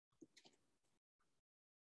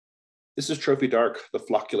This is Trophy Dark, the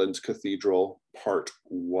Flocculent Cathedral, part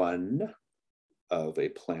 1 of a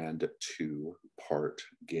planned 2-part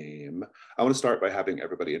game. I want to start by having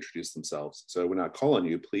everybody introduce themselves. So when I call on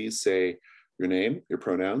you, please say your name, your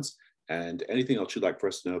pronouns, and anything else you'd like for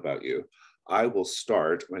us to know about you. I will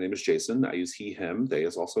start. My name is Jason. I use he, him. They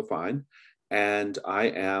is also fine. And I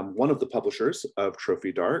am one of the publishers of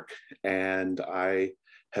Trophy Dark, and I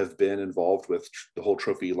have been involved with the whole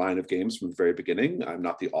Trophy line of games from the very beginning. I'm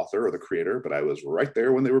not the author or the creator, but I was right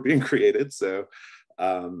there when they were being created. So,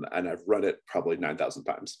 and I've run it probably 9,000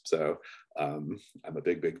 times. So I'm a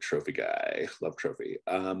big Trophy guy. Love Trophy.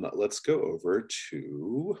 Let's go over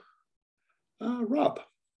to Rob.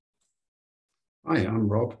 Hi, I'm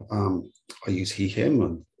Rob. I use he,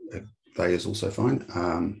 him, and they is also fine.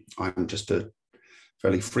 I'm just a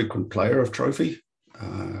fairly frequent player of Trophy.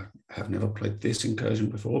 Have never played this incursion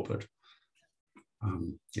before, but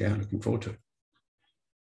yeah, looking forward to it.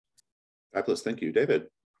 Fabulous, thank you. David.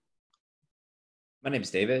 My name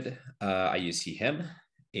is David. I use he, him,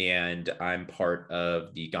 and I'm part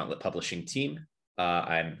of the Gauntlet publishing team.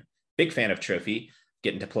 I'm a big fan of Trophy,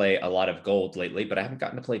 getting to play a lot of Gold lately, but I haven't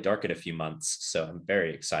gotten to play Dark in a few months, so I'm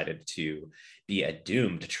very excited to be a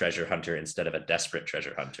doomed treasure hunter instead of a desperate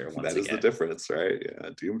treasure hunter once again. That is the difference, right?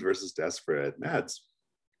 Yeah, doomed versus desperate. Mads.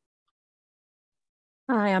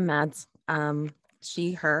 Hi, I'm Mads.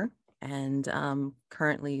 She, her, and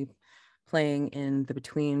currently playing in the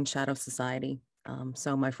Between Shadow Society.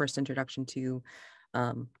 So my first introduction to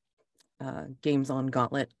games on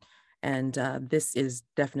Gauntlet, and this is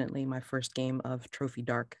definitely my first game of Trophy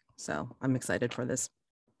Dark. So I'm excited for this.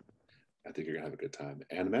 I think you're gonna have a good time.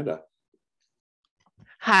 And Amanda.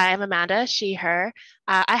 Hi, I'm Amanda, she, her.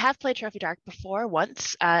 I have played Trophy Dark before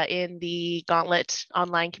once in the Gauntlet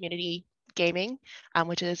online community gaming,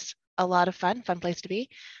 which is a lot of fun place to be.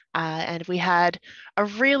 And we had a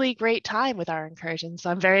really great time with our incursion. So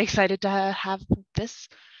I'm very excited to have this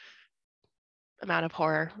amount of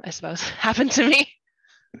horror, I suppose, happen to me.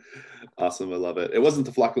 Awesome, I love it. It wasn't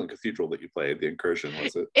the Flocculent Cathedral that you played, the incursion,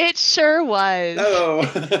 was it? It sure was. Oh,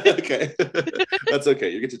 okay. That's okay.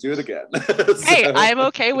 You get to do it again. Hey, I'm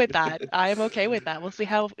okay with that. I'm okay with that. We'll see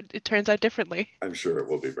how it turns out differently. I'm sure it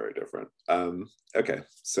will be very different. Okay,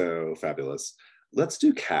 so fabulous. Let's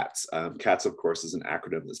do CATS. CATS, of course, is an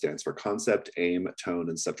acronym that stands for Concept, Aim, Tone,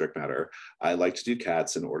 and Subject Matter. I like to do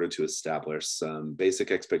CATS in order to establish some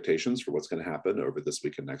basic expectations for what's going to happen over this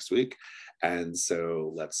week and next week. And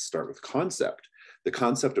so let's start with concept. The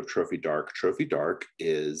concept of Trophy Dark. Trophy Dark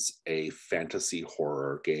is a fantasy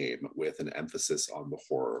horror game with an emphasis on the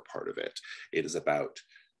horror part of it. It is about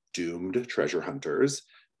doomed treasure hunters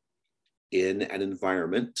in an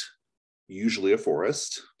environment, usually a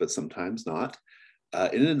forest, but sometimes not,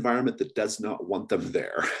 in an environment that does not want them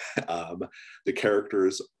there. The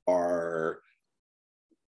characters are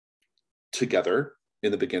together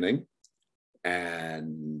in the beginning,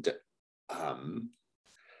 and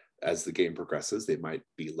as the game progresses, they might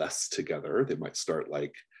be less together. They might start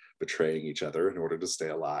like betraying each other in order to stay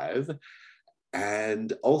alive.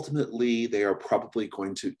 And ultimately, they are probably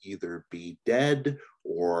going to either be dead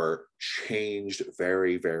or changed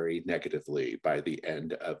very negatively by the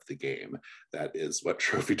end of the game. That is what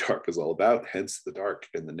Trophy Dark is all about, hence the dark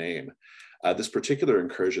in the name. This particular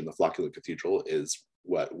incursion, the Flocculent Cathedral, is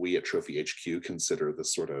what we at Trophy HQ consider the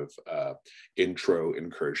sort of intro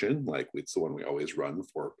incursion. Like, it's the one we always run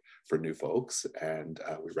for new folks, and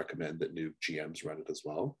we recommend that new GMs run it as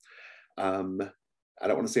well. I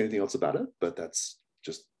don't want to say anything else about it, but that's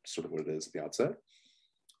just sort of what it is at the outset.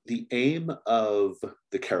 The aim of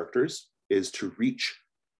the characters is to reach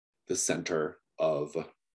the center of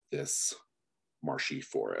this marshy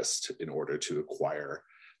forest in order to acquire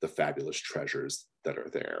the fabulous treasures that are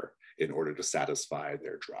there, in order to satisfy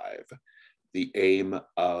their drive. The aim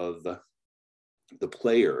of the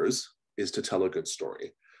players is to tell a good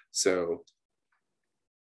story. So,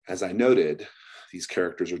 as I noted, these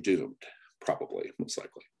characters are doomed. Probably, most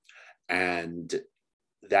likely. And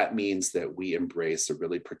that means that we embrace a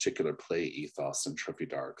really particular play ethos in Trophy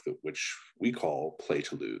Dark, which we call play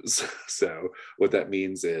to lose. So what that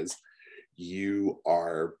means is you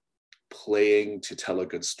are playing to tell a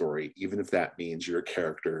good story, even if that means your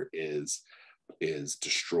character is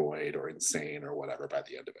destroyed or insane or whatever by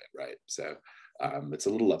the end of it, right? So it's a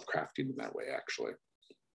little Lovecraftian in that way, actually.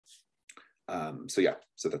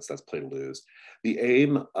 So that's play to lose. The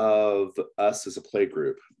aim of us as a play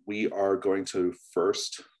group, we are going to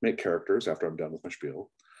first make characters after I'm done with my spiel,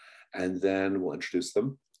 and then we'll introduce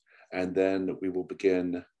them, and then we will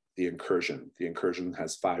begin the incursion. The incursion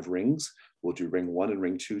has 5 rings. We'll do ring 1 and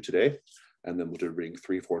ring 2 today. And then we'll do reading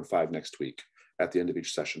 3, 4, and 5 next week. At the end of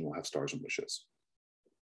each session, we'll have stars and wishes.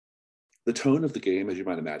 The tone of the game, as you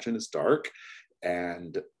might imagine, is dark,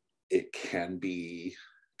 and it can be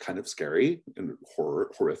kind of scary and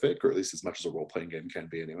horrific, or at least as much as a role-playing game can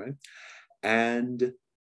be anyway. And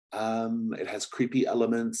it has creepy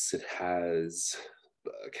elements. It has,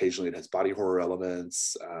 occasionally it has body horror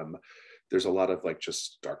elements. There's a lot of like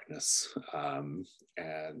just darkness,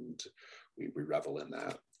 and we revel in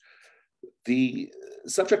that. The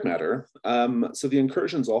subject matter, so the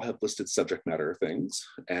incursions all have listed subject matter things.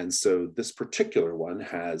 And so this particular one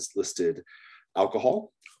has listed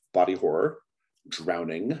alcohol, body horror,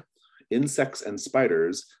 drowning, insects and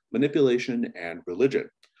spiders, manipulation, and religion.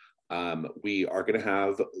 We are going to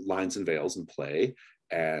have lines and veils in play,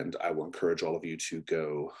 and I will encourage all of you to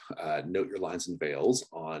go note your lines and veils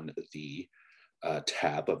on the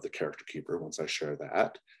tab of the character keeper once I share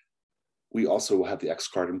that. We also will have the X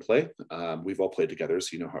card in play. We've all played together,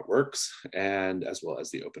 so you know how it works, and as well as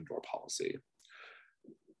the open door policy.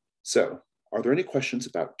 So, are there any questions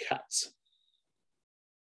about cats?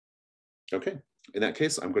 Okay, in that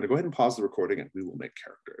case, I'm going to go ahead and pause the recording and we will make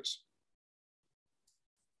characters.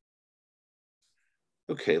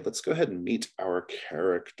 Okay, let's go ahead and meet our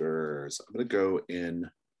characters. I'm going to go in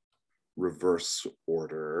reverse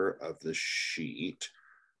order of the sheet.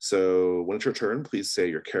 So when it's your turn, please say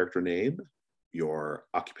your character name, your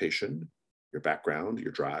occupation, your background,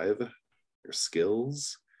 your drive, your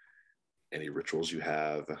skills, any rituals you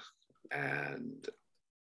have, and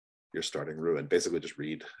your starting ruin. Basically just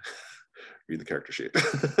read the character sheet.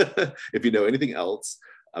 If you know anything else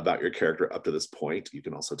about your character up to this point, you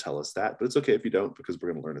can also tell us that, but it's okay if you don't, because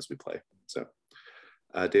we're going to learn as we play. So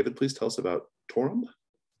David, please tell us about Torum.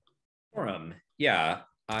 Torum, yeah,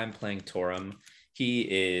 I'm playing Torum. He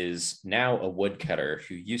is now a woodcutter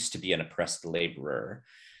who used to be an oppressed laborer.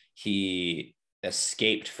 He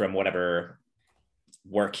escaped from whatever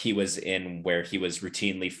work he was in, where he was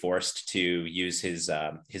routinely forced to use his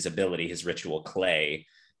ability, his ritual clay,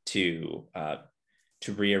 to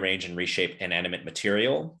rearrange and reshape inanimate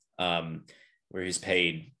material, where he's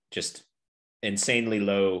paid just insanely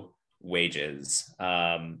low wages.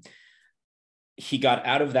 He got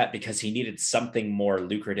out of that because he needed something more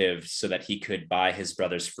lucrative so that he could buy his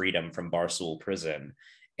brother's freedom from Barsool prison.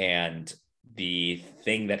 And the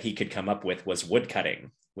thing that he could come up with was woodcutting,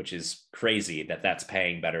 which is crazy that that's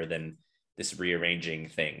paying better than this rearranging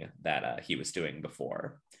thing that he was doing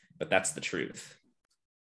before. But that's the truth.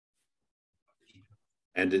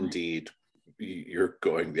 And indeed, you're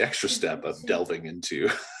going the extra step of delving into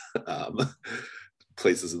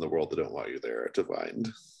places in the world that don't want you there to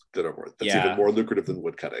find. That's even more lucrative than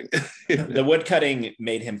woodcutting. The woodcutting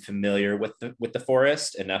made him familiar with the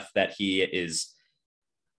forest enough that he is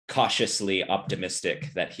cautiously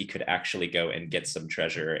optimistic that he could actually go and get some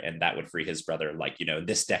treasure, and that would free his brother, like,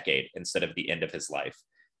 this decade instead of the end of his life.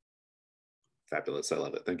 Fabulous. I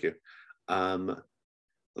love it. Thank you.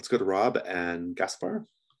 Let's go to Rob and Gaspar.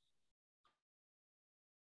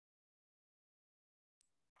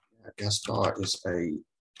 Gaspar is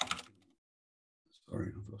sorry,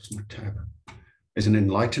 I've lost my tab. Is an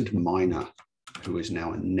enlightened miner who is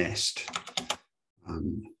now a nest.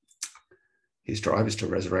 His drive is to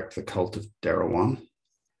resurrect the cult of Derawan.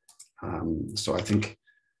 So I think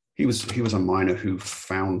he was a miner who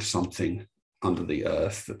found something under the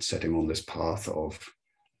earth that set him on this path of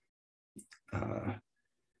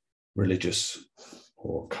religious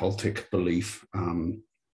or cultic belief.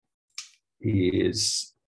 He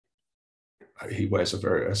wears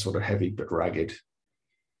a sort of heavy but ragged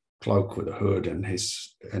cloak with a hood, and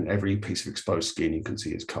every piece of exposed skin you can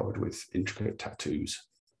see is covered with intricate tattoos.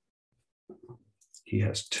 He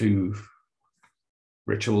has 2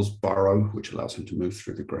 rituals: burrow, which allows him to move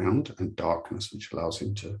through the ground, and darkness, which allows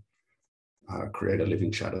him to create a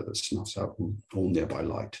living shadow that snuffs out all nearby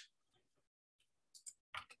light.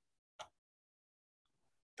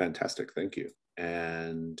 Fantastic, thank you.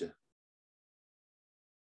 And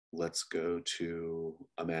let's go to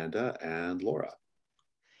Amanda and Laura.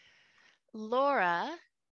 Laura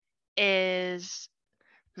is,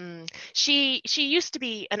 she used to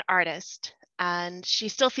be an artist, and she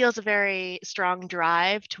still feels a very strong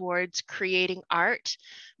drive towards creating art,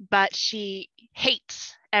 but she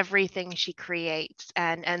hates everything she creates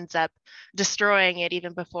and ends up destroying it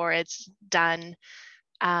even before it's done.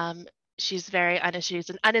 She's she's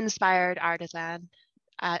an uninspired artisan.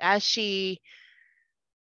 As she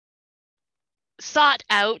sought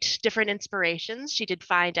out different inspirations, she did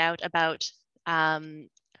find out about an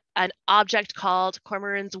object called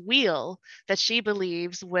Cormoran's Wheel that she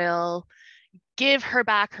believes will give her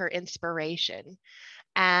back her inspiration.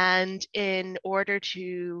 And in order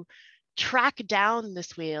to track down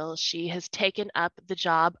this wheel, she has taken up the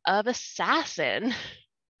job of assassin,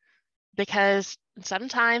 because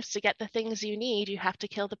sometimes to get the things you need, you have to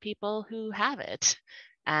kill the people who have it,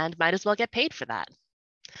 and might as well get paid for that.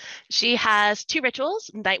 She has 2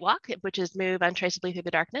 rituals: Night Walk, which is move untraceably through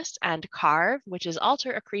the darkness, and Carve, which is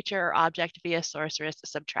alter a creature or object via sorceress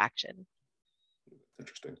subtraction.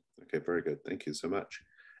 Interesting. Okay, very good. Thank you so much.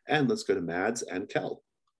 And let's go to Mads and Kel.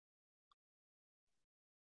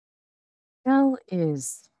 Kel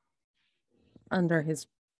is, under his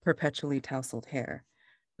perpetually tousled hair,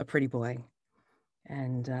 a pretty boy.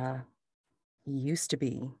 And he used to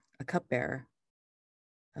be a cupbearer,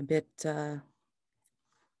 a bit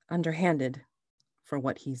underhanded for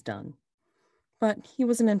what he's done. But he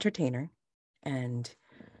was an entertainer, and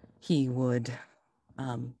he would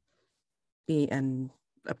be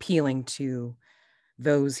appealing to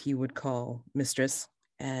those he would call mistress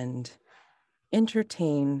and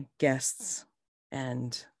entertain guests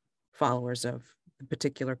and followers of the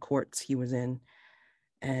particular courts he was in.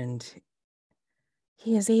 And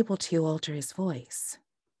he is able to alter his voice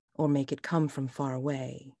or make it come from far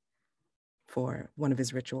away for one of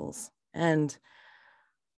his rituals. And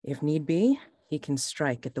if need be, he can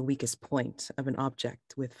strike at the weakest point of an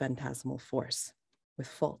object with phantasmal force, with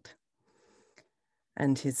fault.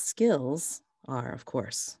 And his skills are, of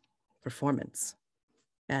course, performance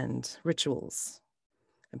and rituals,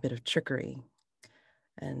 a bit of trickery.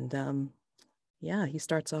 And yeah, he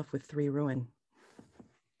starts off with 3 ruin.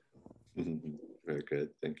 Very good,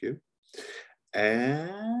 thank you.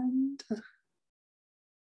 And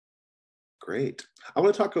great. I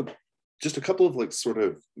want to talk about just a couple of like sort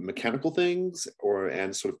of mechanical things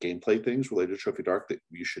and sort of gameplay things related to Trophy Dark that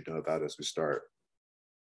you should know about as we start.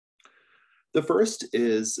 The first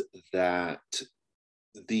is that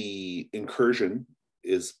the incursion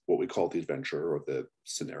is what we call the adventure or the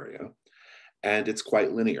scenario, and it's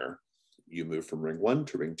quite linear. You move from ring 1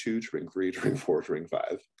 to ring 2 to ring 3 to ring 4 to ring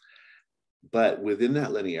 5. But within that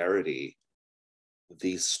linearity,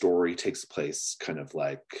 the story takes place kind of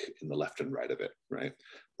like in the left and right of it, right?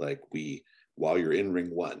 Like while you're in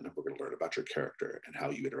ring 1, we're going to learn about your character and how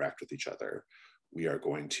you interact with each other. We are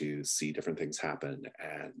going to see different things happen,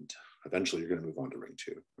 and eventually you're going to move on to ring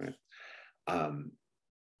 2, right?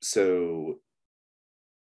 So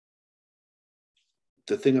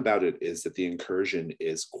the thing about it is that the incursion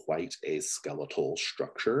is quite a skeletal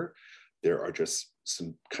structure. There are just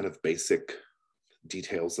some kind of basic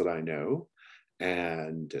details that I know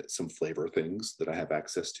and some flavor things that I have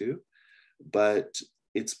access to, but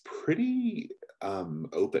it's pretty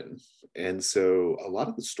open. And so a lot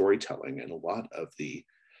of the storytelling and a lot of the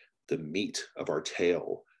meat of our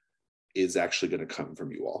tale is actually going to come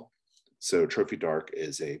from you all. So Trophy Dark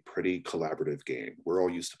is a pretty collaborative game. We're all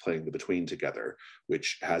used to playing the Between together,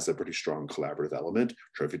 which has a pretty strong collaborative element.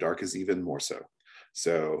 Trophy Dark is even more so.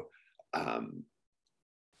 So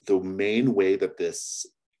the main way that this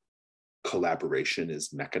collaboration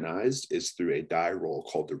is mechanized is through a die roll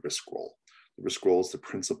called the risk roll. The risk roll is the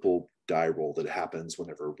principal die roll that happens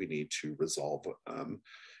whenever we need to resolve an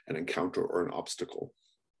encounter or an obstacle.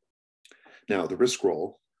 Now, the risk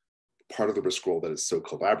roll, part of the risk roll that is so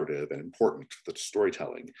collaborative and important for the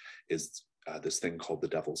storytelling is this thing called the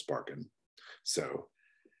Devil's Bargain. So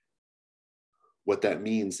what that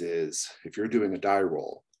means is if you're doing a die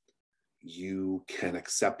roll, you can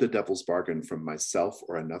accept a Devil's Bargain from myself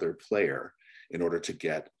or another player in order to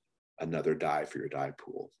get another die for your die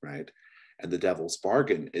pool, right? And the Devil's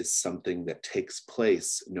Bargain is something that takes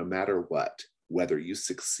place no matter what, whether you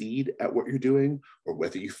succeed at what you're doing or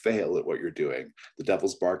whether you fail at what you're doing. The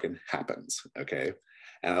Devil's Bargain happens, okay?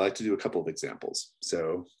 And I like to do a couple of examples.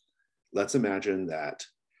 So let's imagine that,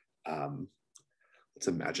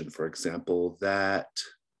 for example, that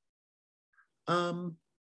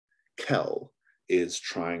Kel is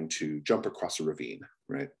trying to jump across a ravine,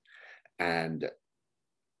 right? And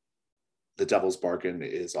the Devil's Bargain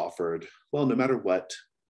is offered, well, no matter what,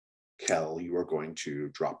 Kel, you are going to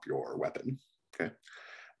drop your weapon, okay?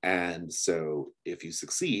 And so if you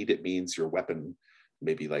succeed, it means your weapon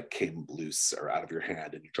maybe like came loose or out of your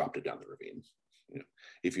hand and you dropped it down the ravine. You know,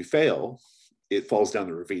 if you fail, it falls down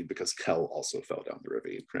the ravine because Kel also fell down the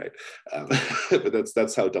ravine, right? But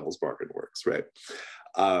that's how Devil's Bargain works, right?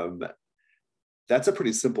 That's a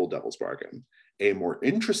pretty simple Devil's Bargain. A more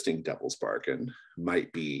interesting Devil's Bargain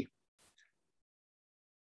might be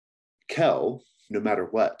Kel, no matter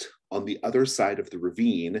what, on the other side of the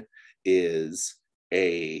ravine is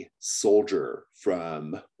a soldier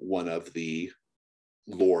from one of the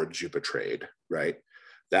lords you betrayed, right?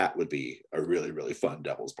 That would be a really, really fun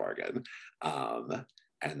Devil's Bargain.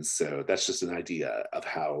 And so that's just an idea of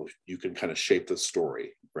how you can kind of shape the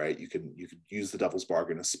story, right? You can use the devil's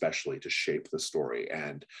bargain especially to shape the story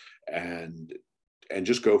and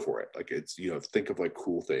just go for it. Like it's, think of like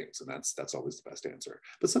cool things, and that's always the best answer.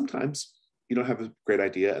 But sometimes you don't have a great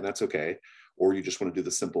idea, and that's okay. Or you just want to do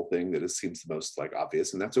the simple thing that seems the most like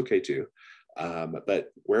obvious, and that's okay too.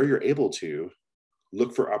 But where you're able to,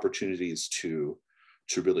 look for opportunities to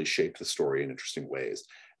really shape the story in interesting ways.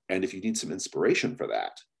 And if you need some inspiration for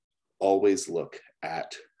that, always look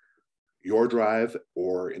at your drive,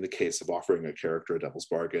 or in the case of offering a character a devil's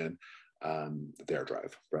bargain, their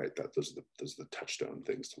drive, right? Those are the touchstone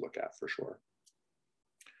things to look at for sure.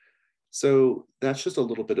 So that's just a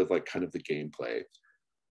little bit of like kind of the gameplay.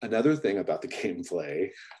 Another thing about the gameplay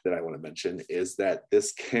that I want to mention is that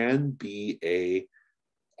this can be a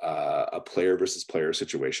player versus player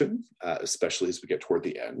situation, especially as we get toward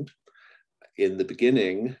the end. In the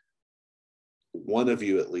beginning, one of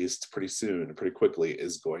you at least pretty soon, pretty quickly,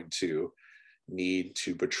 is going to need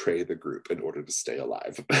to betray the group in order to stay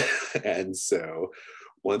alive. And so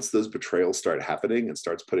once those betrayals start happening, it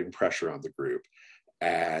starts putting pressure on the group.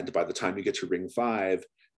 And by the time you get to ring 5,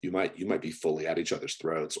 you might be fully at each other's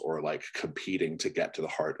throats, or like competing to get to the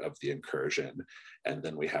heart of the incursion. And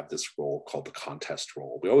then we have this role called the contest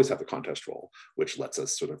role. We always have the contest role, which lets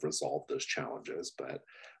us sort of resolve those challenges. But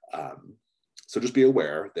so just be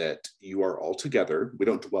aware that you are all together. We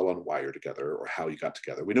don't dwell on why you're together or how you got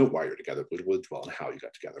together. We know why you're together, but we'll dwell on how you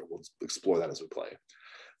got together. We'll explore that as we play.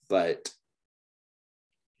 But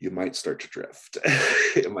you might start to drift.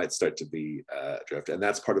 It might start to be drift. And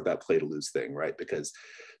that's part of that play to lose thing, right? Because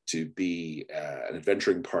to be an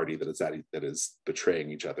adventuring party that is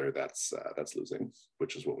betraying each other, that's losing,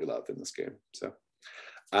 which is what we love in this game. So,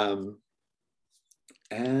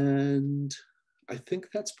 and I think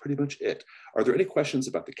that's pretty much it. Are there any questions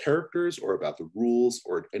about the characters or about the rules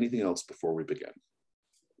or anything else before we begin?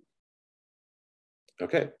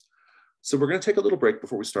 Okay, so we're going to take a little break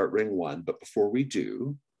before we start ring 1, but before we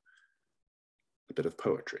do, a bit of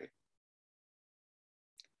poetry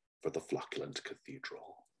for the Flocculent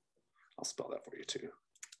Cathedral. I'll spell that for you too.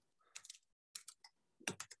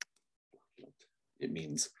 It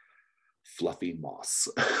means fluffy moss.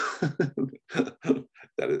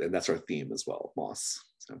 And that's our theme as well, moss.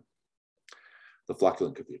 So, the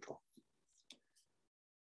Flocculent Cathedral.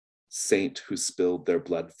 Saint who spilled their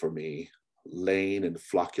blood for me, lain in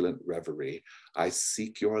flocculent reverie, I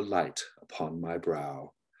seek your light upon my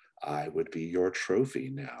brow. I would be your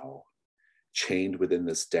trophy now. Chained within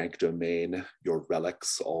this dank domain, your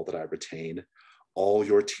relics, all that I retain, all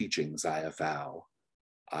your teachings I avow.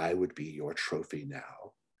 I would be your trophy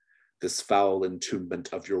now. This foul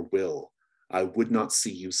entombment of your will, I would not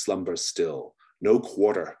see you slumber still. No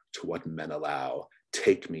quarter to what men allow.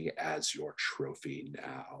 Take me as your trophy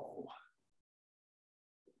now.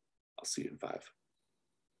 I'll see you in 5.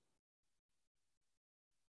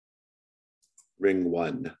 Ring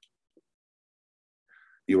 1.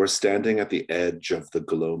 You are standing at the edge of the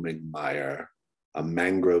gloaming mire, a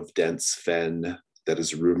mangrove-dense fen that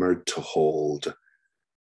is rumored to hold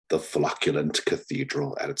the Flocculent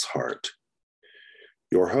Cathedral at its heart.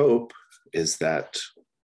 Your hope is that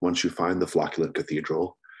once you find the Flocculent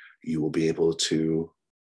Cathedral, you will be able to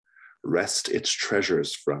wrest its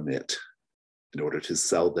treasures from it in order to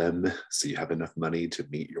sell them so you have enough money to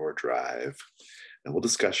meet your drive. And we'll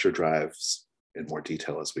discuss your drives in more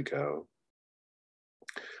detail as we go.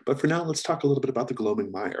 But for now, let's talk a little bit about the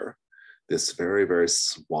Gloaming Mire, this very, very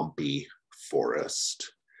swampy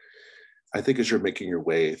forest. I think as you're making your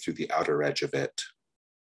way through the outer edge of it,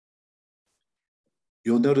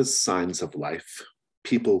 you'll notice signs of life.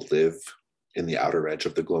 People live in the outer edge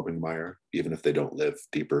of the Gloaming Mire, even if they don't live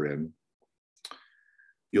deeper in.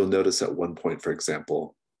 You'll notice at one point, for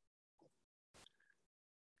example,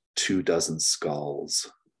 24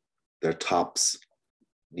 skulls, their tops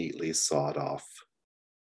neatly sawed off,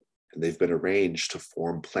 and they've been arranged to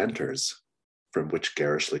form planters from which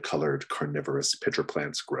garishly colored carnivorous pitcher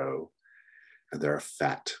plants grow, and there are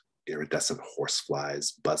fat, iridescent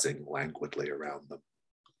horseflies buzzing languidly around them.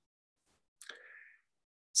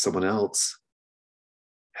 Someone else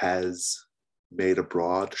has made a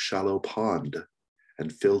broad, shallow pond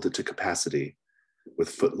and filled it to capacity with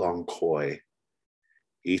foot-long koi,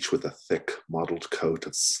 each with a thick, mottled coat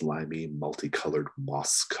of slimy, multicolored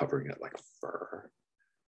moss covering it like fur.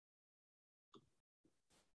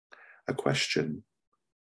 A question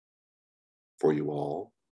for you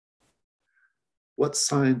all. What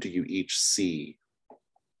sign do you each see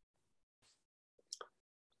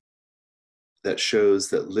that shows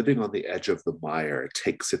that living on the edge of the mire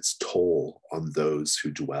takes its toll on those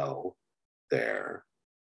who dwell there?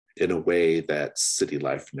 in a way that city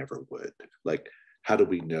life never would. Like, how do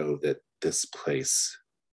we know that this place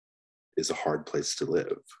is a hard place to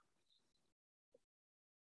live?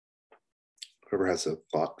 Whoever has a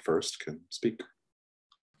thought first can speak.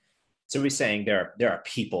 So we're saying there are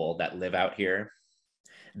people that live out here.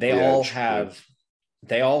 They Yeah, all true. have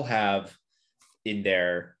in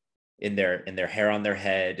their hair on their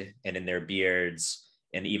head and in their beards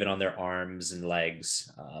and even on their arms and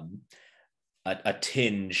legs, a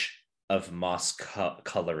tinge of moss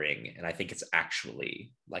coloring. And I think it's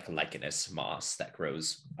actually like lichenous moss that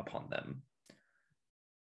grows upon them.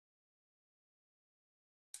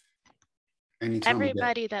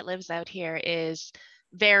 Everybody that lives out here is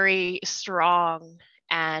very strong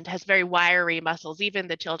and has very wiry muscles, even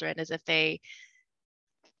the children, as if they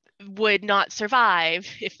would not survive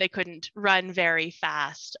if they couldn't run very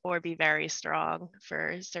fast or be very strong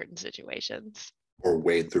for certain situations. Or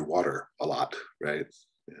wade through water a lot, right?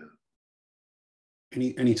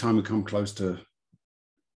 Yeah. Any time we come close to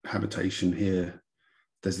habitation here,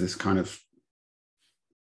 there's this kind of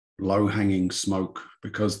low-hanging smoke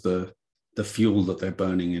because the fuel that they're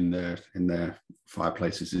burning in their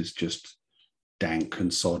fireplaces is just dank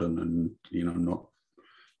and sodden and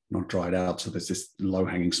not dried out. So there's this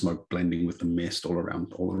low-hanging smoke blending with the mist all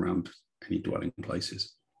around any dwelling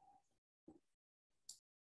places.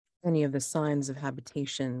 Any of the signs of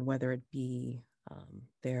habitation, whether it be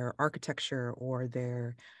their architecture or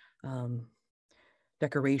their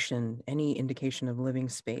decoration, any indication of living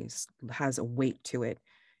space has a weight to it.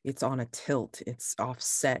 It's on a tilt, it's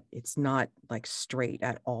offset, it's not like straight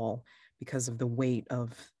at all because of the weight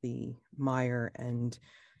of the mire and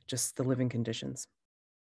just the living conditions.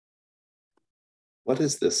 What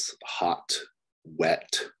is this hot,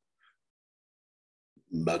 wet,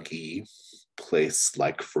 muggy place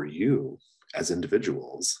like for you as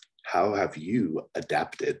individuals? How have you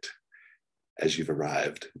adapted as you've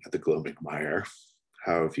arrived at the Gloaming Mire?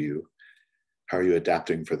 How are you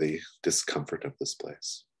adapting for the discomfort of this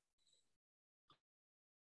place?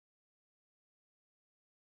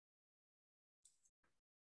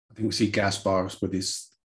 I think we see Gaspar with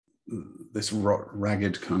this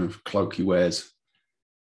ragged kind of cloak he wears,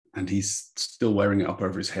 and he's still wearing it up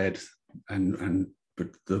over his head, but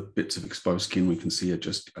the bits of exposed skin we can see are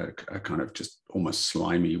just are kind of just almost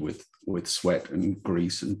slimy with sweat and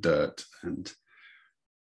grease and dirt, and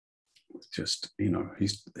just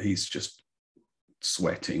he's just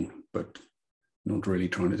sweating, but not really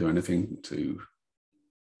trying to do anything to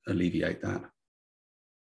alleviate that.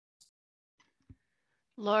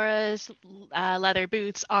 Laura's leather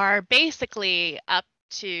boots are basically up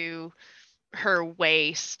to her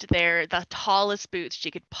waist. They're the tallest boots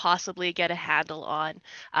she could possibly get a handle on,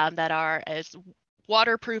 that are as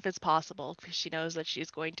waterproof as possible, because she knows that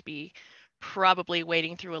she's going to be probably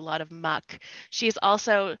wading through a lot of muck. She's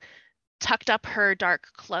also tucked up her dark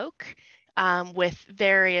cloak with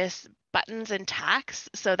various buttons and tacks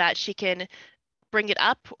so that she can bring it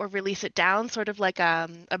up or release it down, sort of like a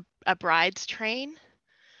bride's train.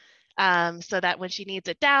 So that when she needs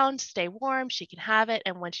it down to stay warm, she can have it.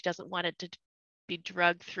 And when she doesn't want it to be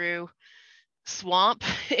dragged through swamp,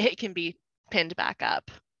 it can be pinned back up.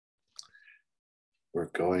 We're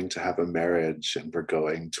going to have a marriage and we're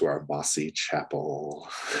going to our mossy chapel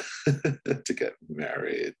to get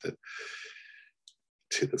married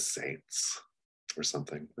to the saints or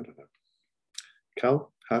something. I don't know.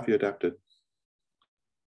 Kel, how have you adapted?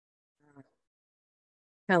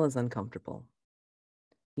 Kel is uncomfortable.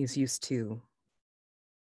 He's used to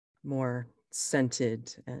more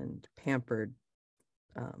scented and pampered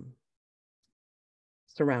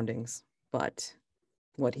surroundings, but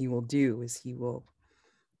what he will do is he will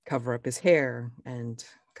cover up his hair and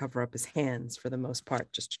cover up his hands for the most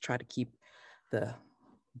part, just to try to keep the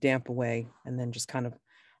damp away, and then just kind of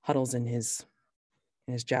huddles in his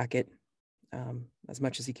jacket as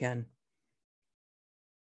much as he can.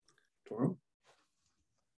 Torum?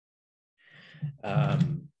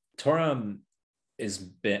 Torum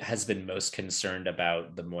has been most concerned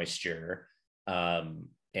about the moisture,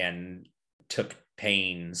 and took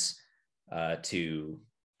pains to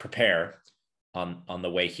prepare on the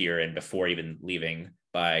way here and before even leaving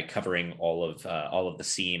by covering all of the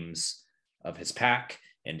seams of his pack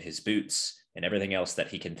and his boots and everything else that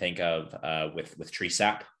he can think of with tree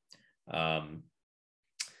sap.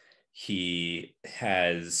 He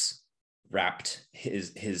has wrapped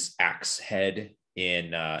his axe head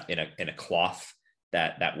in a cloth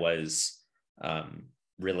that was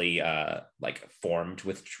really like formed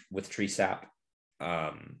with tree sap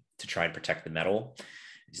to try and protect the metal.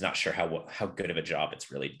 He's not sure how good of a job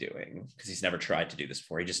it's really doing because he's never tried to do this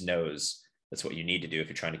before. He just knows That's what you need to do if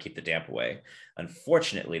you're trying to keep the damp away.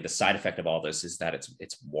 Unfortunately, the side effect of all this is that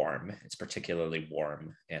it's warm. It's particularly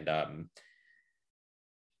warm, and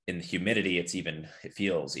in the humidity, it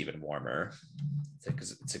feels even warmer.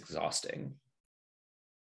 It's exhausting.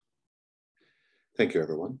 Thank you,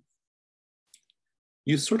 everyone.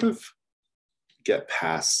 You sort of get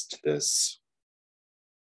past this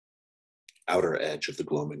outer edge of the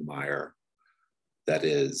gloaming mire that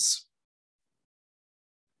is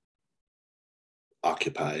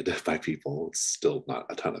occupied by people. It's still not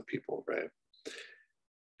a ton of people, right?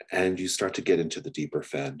 And you start to get into the deeper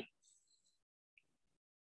fen.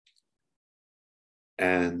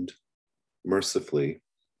 And mercifully,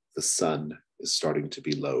 the sun is starting to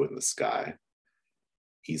be low in the sky,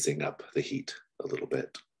 easing up the heat a little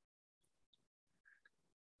bit.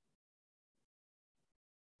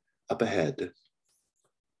 Up ahead,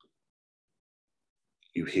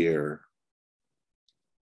 you hear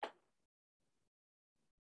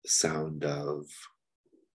the sound of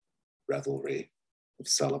revelry, of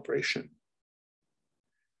celebration.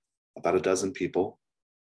 About a dozen people.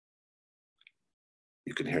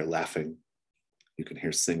 You can hear laughing. You can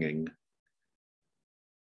hear singing.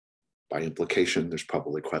 By implication, there's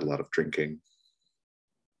probably quite a lot of drinking.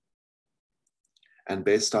 And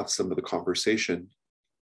based off some of the conversation,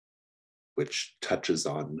 which touches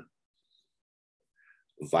on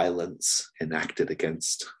violence enacted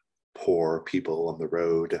against poor people on the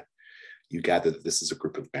road, you gather that this is a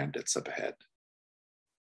group of bandits up ahead.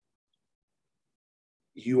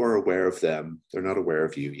 You are aware of them. They're not aware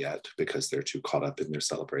of you yet because they're too caught up in their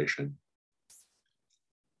celebration.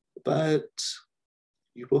 But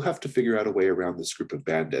you will have to figure out a way around this group of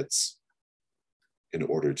bandits in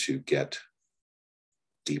order to get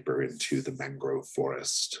deeper into the mangrove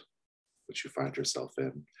forest which you find yourself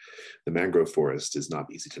in. The mangrove forest is not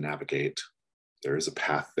easy to navigate. There is a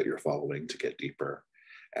path that you're following to get deeper.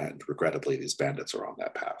 And regrettably, these bandits are on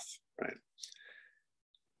that path, right?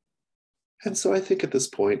 And so I think at this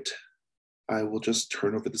point, I will just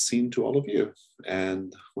turn over the scene to all of you.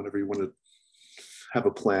 And whenever you want to have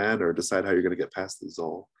a plan or decide how you're going to get past these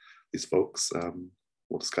folks,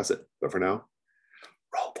 we'll discuss it. But for now,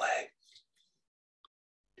 role play.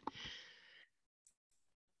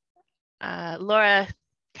 Laura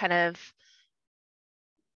kind of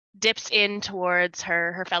dips in towards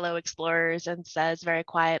her fellow explorers and says very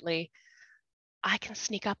quietly, I can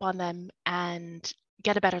sneak up on them and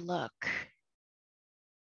get a better look.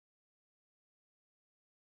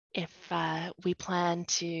 If we plan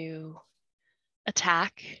to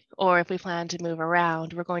attack or if we plan to move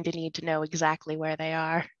around, we're going to need to know exactly where they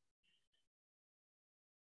are.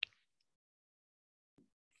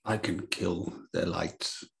 I can kill their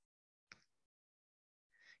lights.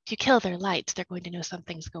 If you kill their lights, they're going to know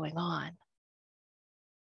something's going on.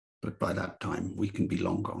 But by that time, we can be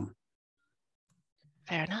long gone.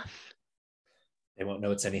 Fair enough. They won't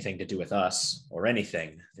know it's anything to do with us or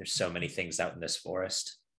anything. There's so many things out in this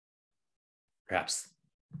forest. Perhaps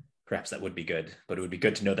that would be good, but it would be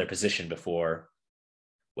good to know their position before.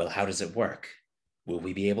 Well, how does it work? Will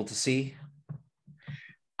we be able to see?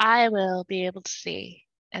 I will be able to see,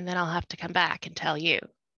 and then I'll have to come back and tell you.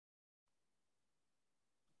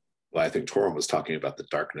 Well, I think Torum was talking about the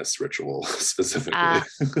darkness ritual specifically.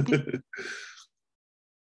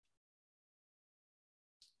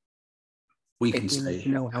 We They can do say need to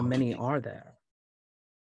know how many are there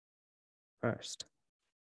first.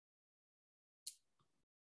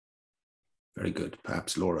 Very good.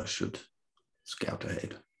 Perhaps Laura should scout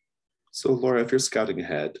ahead. So Laura, if you're scouting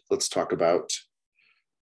ahead, let's talk about,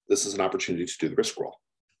 this is an opportunity to do the risk roll.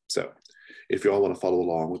 So if you all want to follow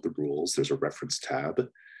along with the rules, there's a reference tab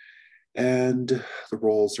and the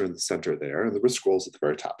rolls are in the center there and the risk rolls at the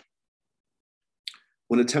very top.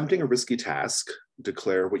 When attempting a risky task,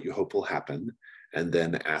 declare what you hope will happen and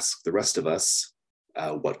then ask the rest of us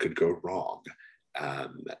what could go wrong.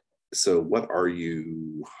 So what are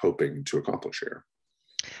you hoping to accomplish here?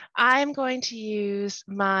 I'm going to use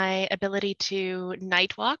my ability to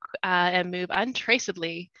night walk and move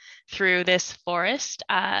untraceably through this forest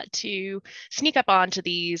to sneak up onto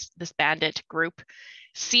this bandit group,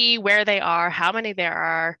 see where they are, how many there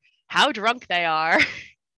are, how drunk they are,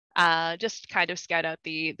 just kind of scout out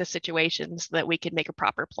the situations so that we can make a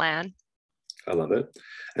proper plan. I love it.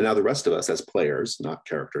 And now the rest of us as players, not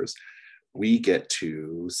characters, we get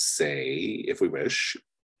to say, if we wish,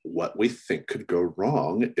 what we think could go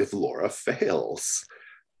wrong if Laura fails.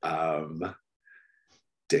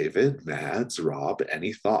 David, Mads, Rob,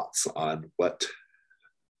 any thoughts on what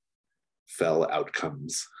fell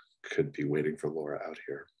outcomes could be waiting for Laura out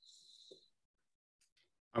here?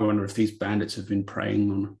 I wonder if these bandits have been preying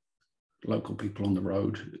on local people on the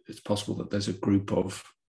road. It's possible that there's a group of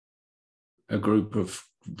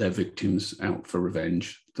their victims out for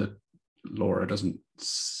revenge that Laura doesn't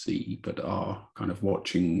see, but are kind of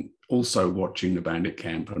watching the bandit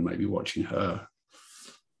camp and maybe watching her.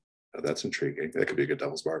 Oh, that's intriguing. That could be a good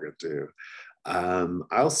devil's bargain too.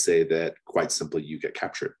 I'll say that quite simply, you get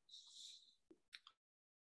captured.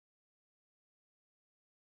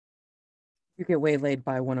 You get waylaid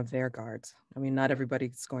by one of their guards. I mean, not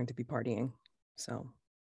everybody's going to be partying, so.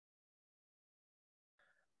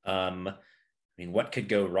 I mean, what could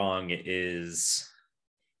go wrong is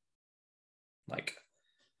like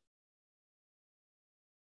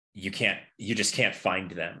you just can't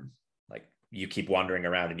find them. Like you keep wandering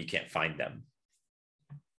around and you can't find them.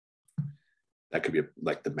 That could be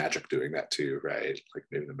like the magic doing that too, right? Like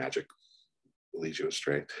maybe the magic leads you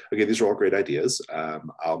astray. Okay, these are all great ideas.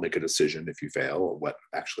 I'll make a decision if you fail what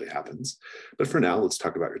actually happens. But for now, let's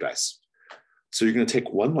talk about your dice. So you're going to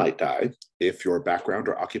take one light die if your background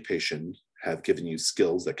or occupation have given you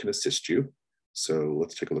skills that can assist you. So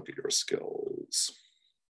let's take a look at your skills.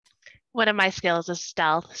 One of my skills is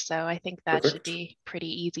stealth, so I think that Perfect. should be pretty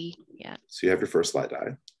easy. Yeah. So you have your first light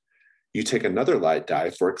die. You take another light die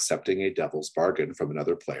for accepting a devil's bargain from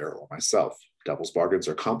another player or myself. Devil's bargains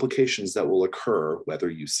are complications that will occur whether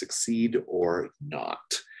you succeed or not.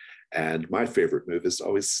 And my favorite move is to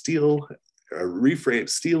always steal and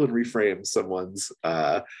reframe someone's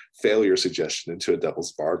failure suggestion into a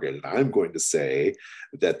devil's bargain. And I'm going to say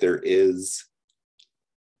that there is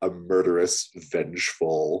a murderous,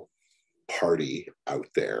 vengeful party out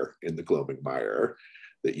there in the Gloaming Mire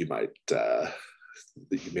that you might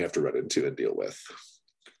that you may have to run into and deal with,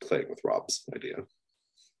 playing with Rob's idea.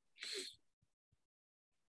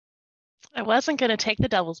 I wasn't going to take the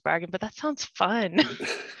devil's bargain, but that sounds fun.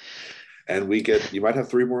 And you might have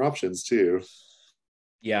 3 more options too.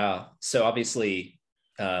 Yeah. So obviously,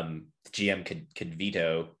 GM could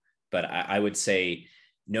veto, but I would say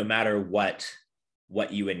no matter what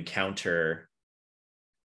you encounter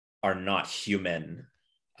are not human,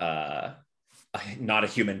 not a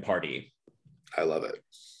human party. I love it.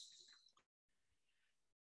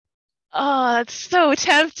 Oh, that's so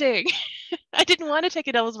tempting. I didn't want to take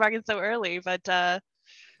a devil's bargain so early, but I'm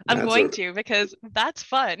going to because that's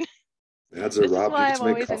fun. That's This Rob. is why You get I'm to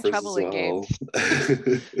make always in offers trouble as in well. games.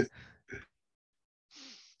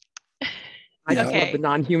 I just Okay. love the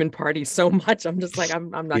non-human party so much. I'm just like, I'm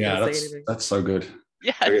not going to say anything. That's so good.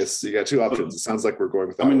 Yes. I guess you got 2 options. It sounds like we're going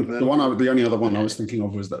with that. I mean, one, the only other one I was thinking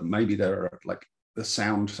of was that maybe there are like the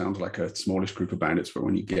sound sounds like a smallish group of bandits, but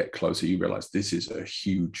when you get closer, you realize this is a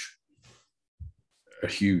huge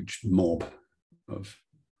mob of.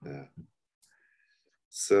 Yeah.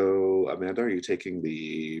 So, Amanda, are you taking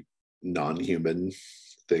the non-human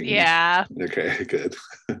thing? Yeah. Okay, good.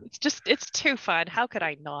 It's too fun. How could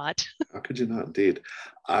I not? How could you not, indeed?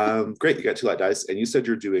 Great, you got 2 light dice, and you said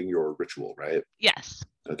you're doing your ritual, right? Yes.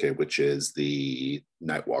 Okay, which is the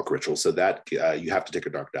Nightwalk ritual. So that you have to take a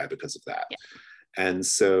dark die because of that. Yeah. And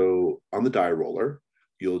so on the die roller,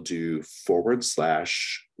 you'll do /risk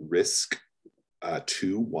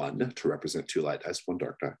 2/1 to represent 2 light dice, 1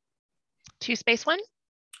 dark die. 2 space 1?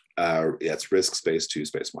 Yeah, it's risk space 2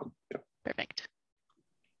 space 1. Yeah. Perfect.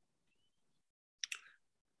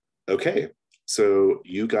 Okay, so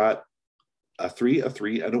you got a 3,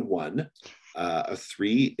 and a 1. A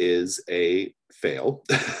 3 is a fail,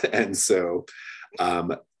 and so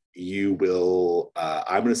you will.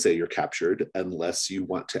 I'm going to say you're captured unless you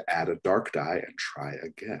want to add a dark die and try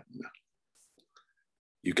again.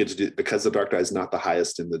 You get to do, because the dark die is not the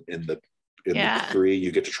highest in the 3.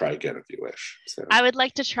 You get to try again if you wish. So I would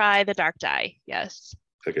like to try the dark die. Yes.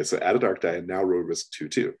 okay, so add a dark die and now roll risk 2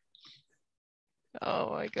 too.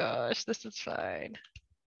 Oh my gosh, this is fine.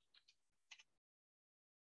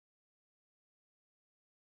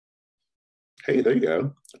 Hey, there you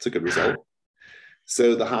go. That's a good result.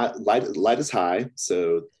 So the light is high,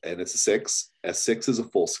 so and it's a 6. A 6 is a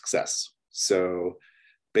full success. So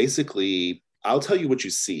basically, I'll tell you what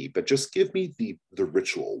you see, but just give me the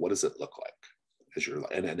ritual. What does it look like as you're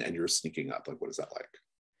and you're sneaking up? Like, what is that like?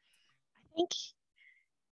 I think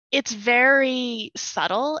it's very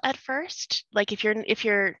subtle at first. Like if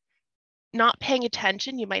you're not paying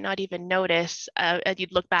attention, you might not even notice. And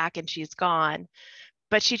you'd look back and she's gone,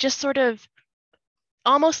 but she just sort of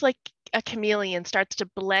almost like a chameleon starts to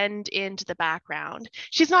blend into the background.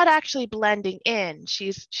 She's not actually blending in.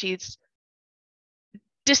 She's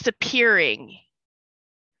disappearing,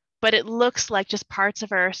 but it looks like just parts of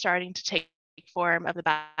her are starting to take form of the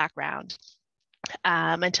background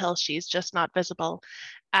until she's just not visible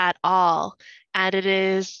at all. And it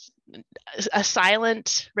is a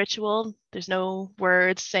silent ritual. There's no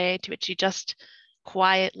words say to it. She just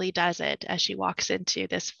quietly does it as she walks into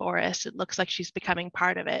this forest. It looks like she's becoming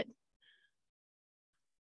part of it.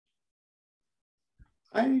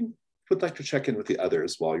 I would like to check in with the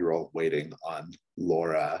others while you're all waiting on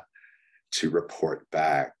Laura to report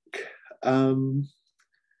back.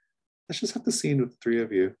 Let's just have the scene with the three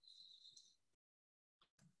of you.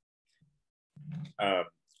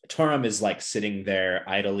 Torum is like sitting there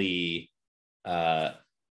idly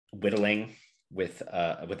whittling with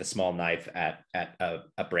a small knife at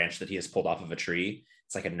a branch that he has pulled off of a tree.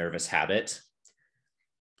 It's like a nervous habit.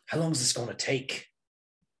 How long is this going to take?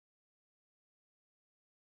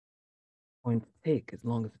 Going to take as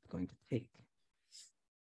long as it's going to take.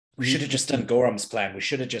 We should have just done Gorham's plan. We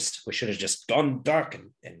should have just gone dark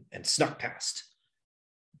and snuck past.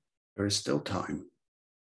 There is still time.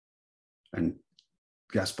 And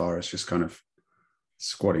Gaspar is just kind of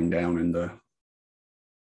squatting down in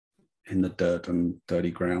the dirt and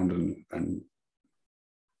dirty ground and kind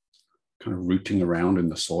of rooting around in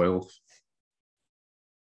the soil.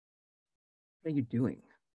 What are you doing?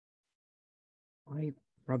 Why are you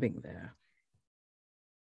rubbing there?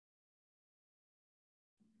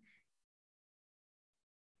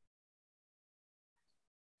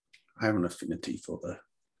 I have an affinity for the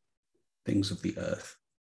things of the earth.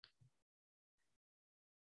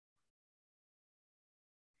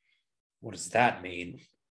 What does that mean?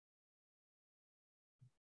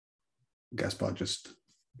 Gaspar just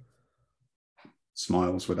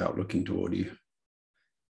smiles without looking toward you.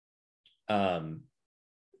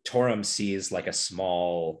 Torum sees like a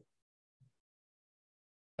small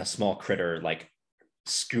critter like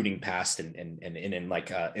scooting past and in like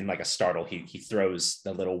a startle, he throws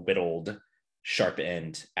the little whittled sharp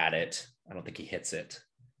end at it. I don't think he hits it.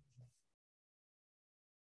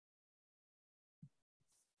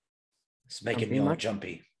 It's making me all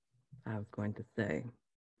jumpy. I was going to say.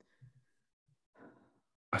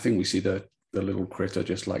 I think we see the little critter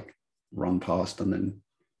just like run past, and then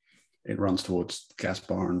it runs towards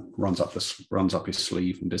Gaspar and runs up his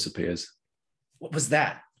sleeve and disappears. What was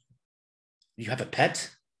that? You have a pet?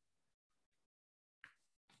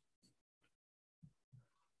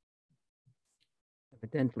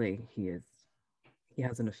 Evidently, he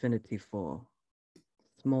has an affinity for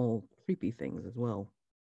small, creepy things as well.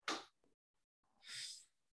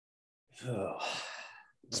 Oh,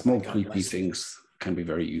 small, creepy things can be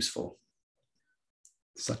very useful,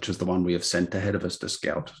 such as the one we have sent ahead of us to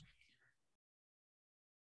scout.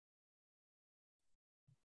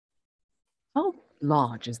 How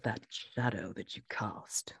large is that shadow that you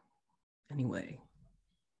cast? Anyway.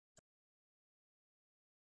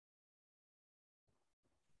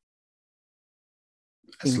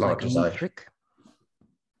 As large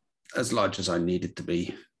as I need it to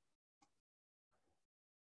be.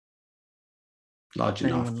 Large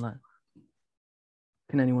enough.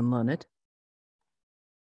 Can anyone learn it?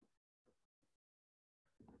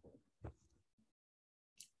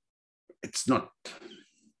 It's not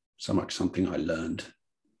so much something I learned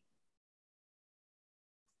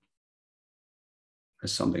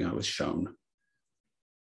as something I was shown.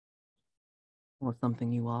 Or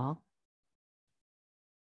something you are?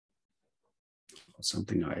 Or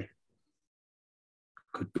something I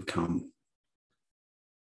could become.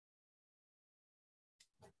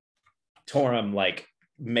 Torum like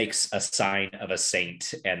makes a sign of a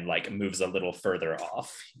saint and like moves a little further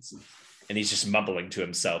off, and he's just mumbling to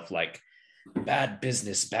himself like, bad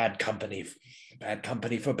business, bad company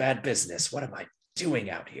for bad business. What am I doing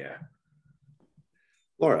out here?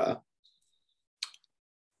 Laura,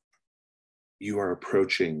 you are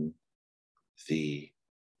approaching the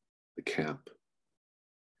camp,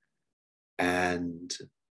 and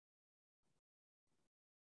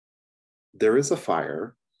there is a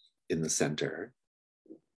fire in the center.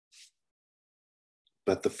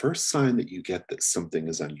 But the first sign that you get that something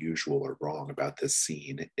is unusual or wrong about this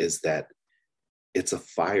scene is that it's a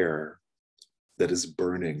fire that is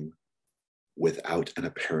burning without an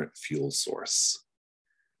apparent fuel source.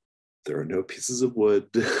 There are no pieces of wood.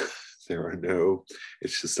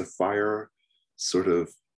 It's just a fire sort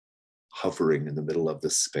of hovering in the middle of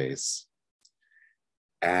this space.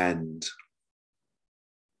 And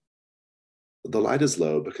the light is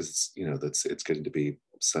low because it's getting to be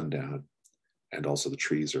sundown, and also the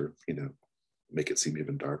trees are, make it seem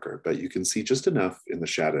even darker. But you can see just enough in the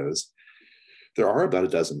shadows. There are about a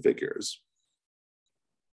dozen figures.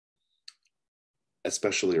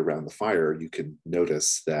 Especially around the fire, you can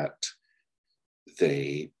notice that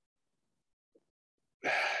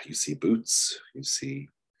you see boots, you see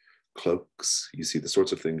cloaks, you see the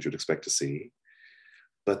sorts of things you'd expect to see.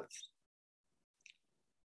 But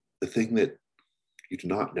the thing that you do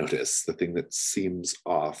not notice, the thing that seems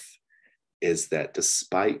off, is that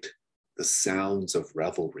despite the sounds of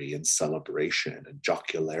revelry and celebration and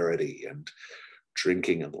jocularity and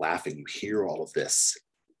drinking and laughing, you hear all of this,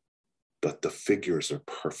 but the figures are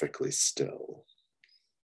perfectly still.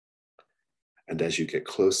 And as you get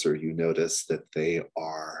closer, you notice that they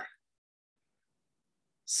are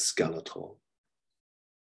skeletal.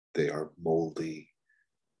 They are moldy.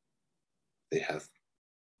 They have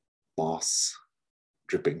moss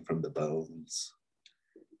dripping from the bones.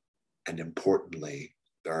 And importantly,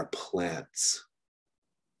 there are plants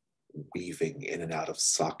weaving in and out of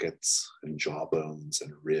sockets and jawbones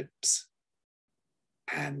and ribs.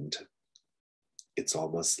 And it's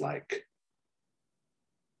almost like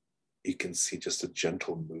you can see just a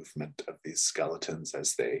gentle movement of these skeletons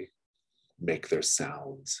as they make their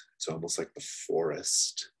sounds. It's almost like the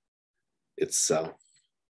forest itself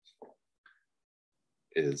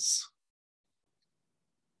is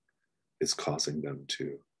causing them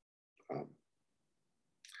to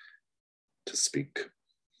speak,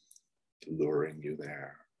 luring you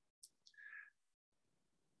there.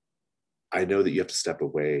 I know that you have to step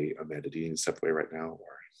away. Amanda, do you need to step away right now?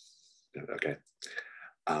 Or okay.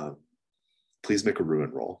 Please make a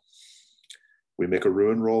ruin roll. We make a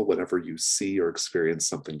ruin roll whenever you see or experience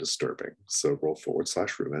something disturbing. So roll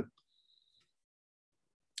 /ruin.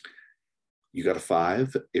 You got a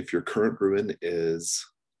 5. If your current ruin is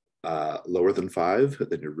lower than 5,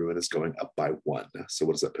 then your ruin is going up by 1. So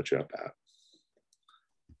what does that put you up at?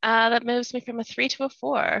 That moves me from a 3 to a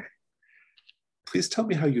 4. Please tell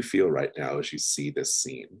me how you feel right now as you see this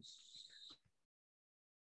scene.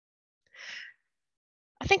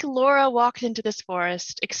 I think Laura walked into this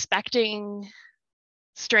forest expecting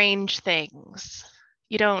strange things.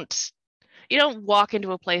 You don't walk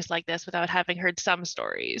into a place like this without having heard some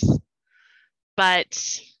stories.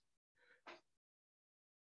 But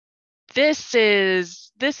this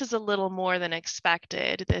is a little more than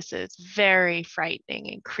expected. This is very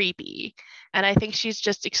frightening and creepy. And I think she's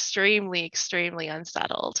just extremely, extremely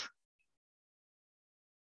unsettled.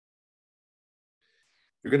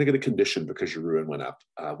 You're going to get a condition because your ruin went up.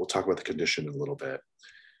 We'll talk about the condition in a little bit.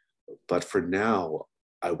 But for now,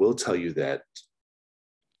 I will tell you that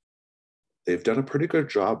they've done a pretty good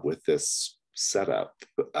job with this setup.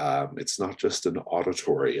 It's not just an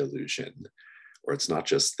auditory illusion, or it's not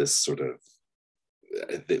just this sort of,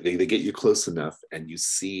 they get you close enough and you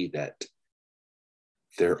see that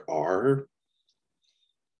there are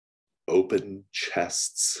open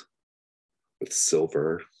chests with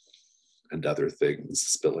silver and other things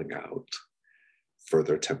spilling out.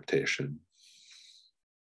 Further temptation.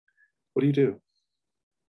 What do you do?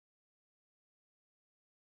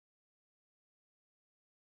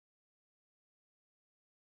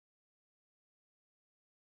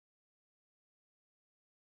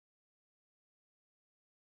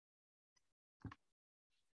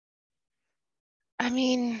 I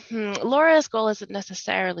mean, Laura's goal isn't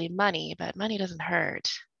necessarily money, but money doesn't hurt.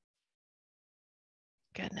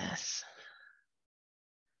 Goodness.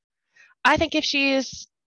 I think if she's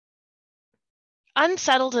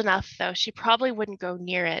unsettled enough, though, she probably wouldn't go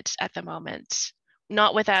near it at the moment,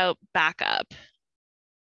 not without backup.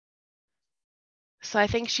 So I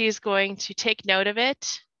think she's going to take note of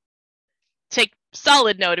it, take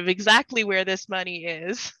solid note of exactly where this money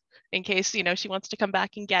is, in case, she wants to come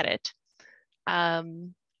back and get it,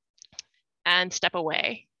 and step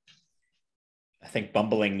away. I think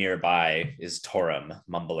bumbling nearby is Torum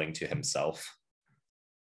mumbling to himself.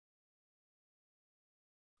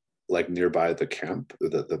 Like nearby the camp,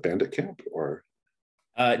 the bandit camp, or?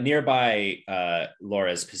 Nearby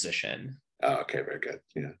Laura's position. Oh, okay, very good.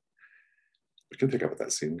 Yeah. We can pick up with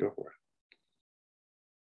that scene. Go for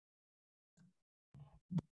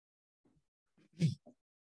it.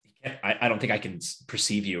 I don't think I can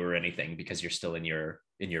perceive you or anything because you're still in your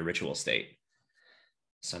ritual state.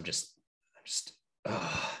 So I'm just.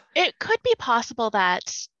 It could be possible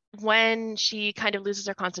that when she kind of loses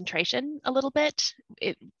her concentration a little bit,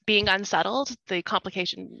 it being unsettled, there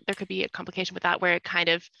could be a complication with that where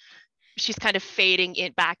she's kind of fading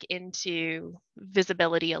it back into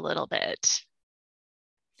visibility a little bit,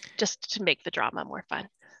 just to make the drama more fun.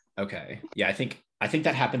 Okay. Yeah, I think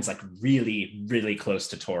that happens like really, really close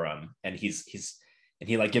to Torum, and he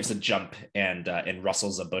like gives a jump and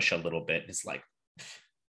rustles a bush a little bit. It's like,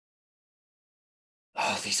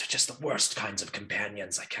 oh, these are just the worst kinds of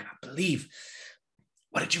companions. I cannot believe.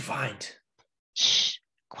 What did you find? Shh,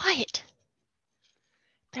 quiet.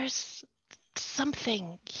 There's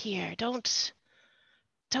something here. Don't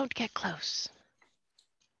get close.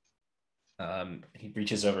 He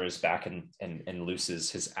reaches over his back and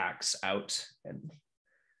looses his axe out and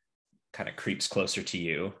kind of creeps closer to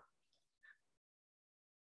you.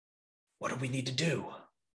 What do we need to do?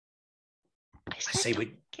 I say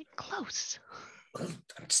we get close. Well,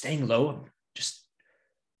 I'm staying low.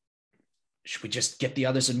 Should we just get the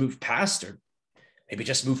others and move past, or maybe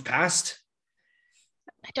just move past?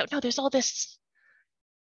 I don't know. There's all this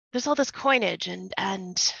coinage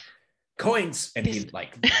and coins. And he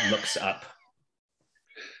like looks up.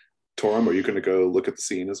 Torum, are you going to go look at the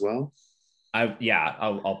scene as well?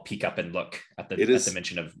 I'll peek up and look at the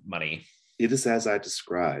mention of money. It is as I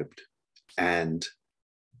described, and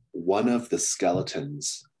one of the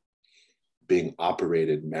skeletons being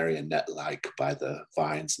operated marionette-like by the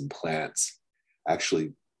vines and plants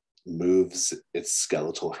actually moves its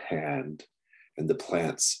skeletal hand, and the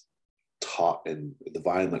plants and the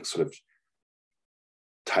vine like sort of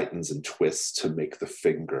tightens and twists to make the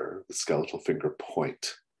skeletal finger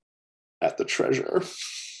point at the treasure.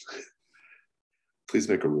 Please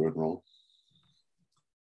make a ruin roll.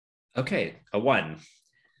 Okay, a 1.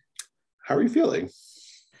 How are you feeling?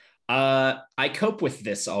 I cope with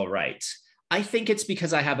this all right. I think it's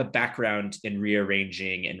because I have a background in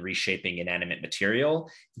rearranging and reshaping inanimate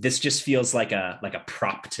material. This just feels like a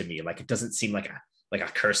prop to me. Like it doesn't seem like a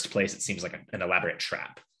cursed place. It seems like an elaborate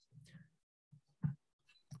trap.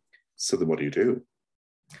 So then what do you do?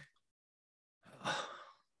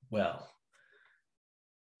 Well,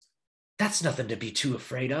 that's nothing to be too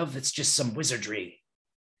afraid of. It's just some wizardry.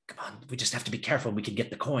 Come on, we just have to be careful. We can get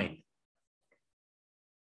the coin.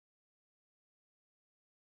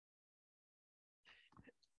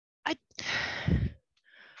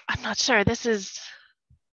 I'm not sure. This is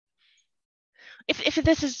if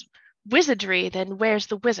this is wizardry, then where's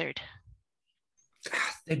the wizard?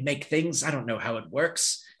 They make things. I don't know how it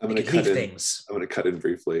works. I'm going to cut in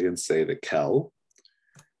briefly and say that Kel,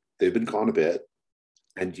 they've been gone a bit,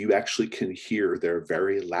 and you actually can hear their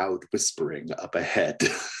very loud whispering up ahead.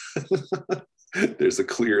 There's a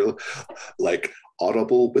clear, like,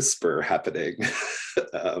 audible whisper happening,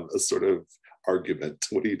 a sort of argument.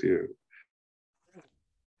 What do you do?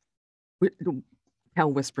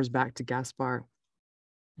 Kel whispers back to Gaspar,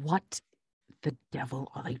 "What the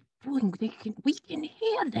devil are they doing? We can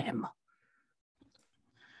hear them."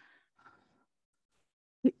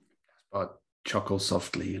 Gaspar chuckles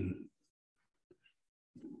softly, and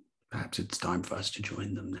perhaps it's time for us to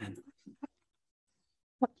join them then.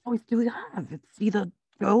 What choice do we have? It's either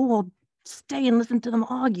go or stay and listen to them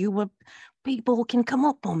argue where people can come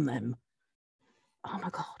up on them. Oh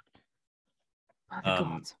my God. By the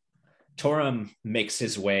gods. Torum makes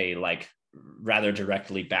his way like rather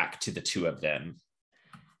directly back to the two of them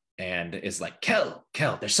and is like, Kel,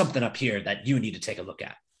 there's something up here that you need to take a look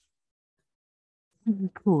at. We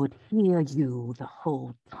could hear you the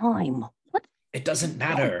whole time. What? It doesn't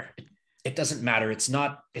matter. It doesn't matter. It's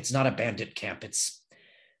not a bandit camp.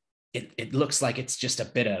 It looks like it's just a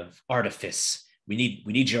bit of artifice. We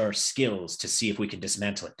need your skills to see if we can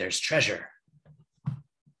dismantle it. There's treasure.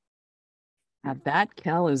 At that,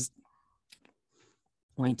 Kel is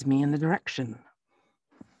pointing me in the direction.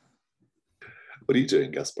 What are you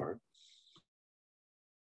doing, Gaspar?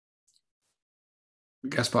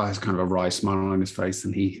 Gaspar has kind of a wry smile on his face,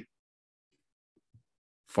 and he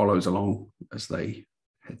follows along as they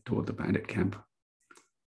head toward the bandit camp.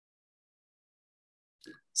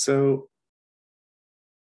 So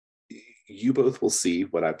you both will see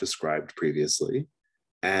what I've described previously.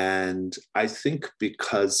 And I think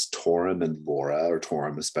because Torum and Laura, or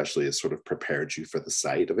Torum especially, has sort of prepared you for the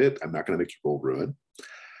sight of it, I'm not going to make you roll ruin.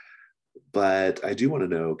 But I do want to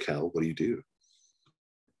know, Kel, what do you do?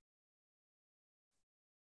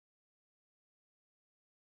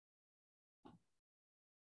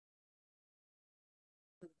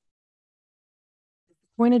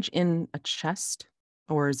 Coinage in a chest,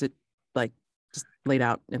 or is it like just laid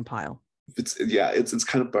out in pile? It's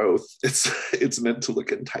kind of both. It's meant to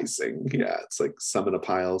look enticing. Yeah, it's like some in a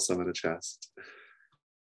pile, some in a chest.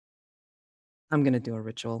 I'm gonna do a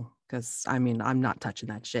ritual because I'm not touching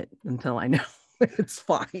that shit until I know it's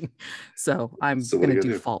fine. So I'm gonna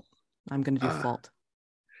do fault. I'm gonna do fault.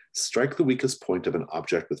 Strike the weakest point of an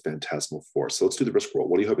object with phantasmal force. So let's do the risk roll.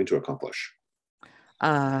 What are you hoping to accomplish?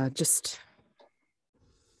 Just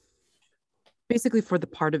basically for the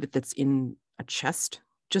part of it that's in a chest,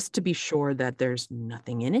 just to be sure that there's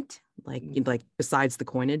nothing in it, like besides the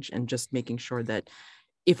coinage, and just making sure that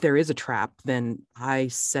if there is a trap, then I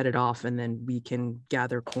set it off and then we can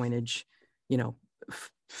gather coinage,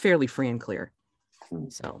 fairly free and clear.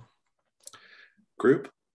 So, group,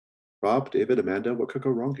 Rob, David, Amanda, what could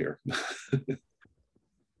go wrong here?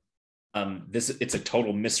 It's a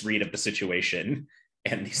total misread of the situation,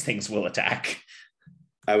 and these things will attack.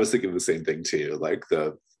 I was thinking the same thing too. Like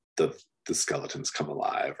the skeletons come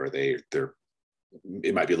alive, or they're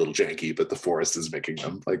it might be a little janky, but the forest is making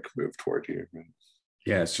them like move toward you.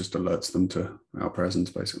 Yeah, it just alerts them to our presence,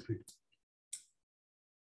 basically.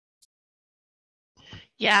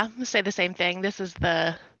 Yeah, I'm gonna say the same thing. This is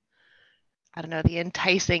the, I don't know, the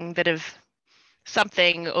enticing bit of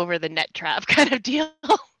something over the net trap kind of deal.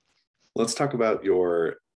 Let's talk about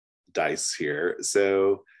your dice here.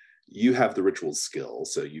 So you have the ritual skill,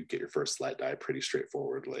 so you get your first light die pretty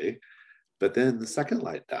straightforwardly. But then the second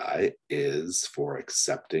light die is for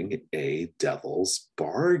accepting a devil's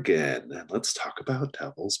bargain. And let's talk about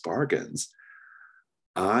devil's bargains.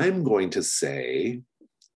 I'm going to say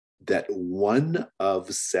that one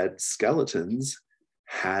of said skeletons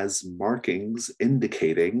has markings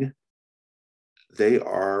indicating they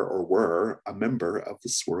are or were a member of the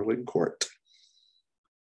swirling court.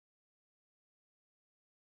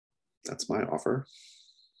 That's my offer.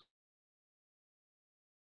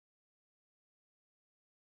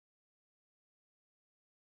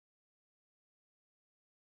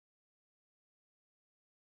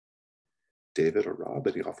 David or Rob,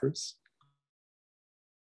 any offers?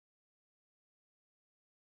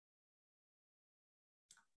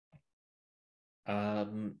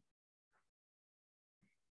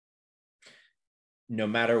 No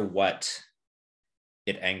matter what,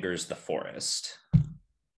 it angers the forest.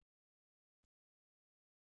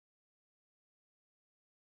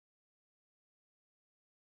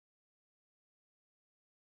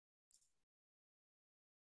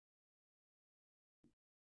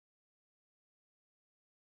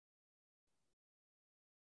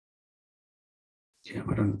 Yeah,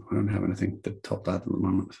 I don't have anything to top that at the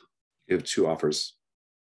moment. You have two offers,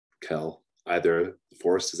 Kel. Either the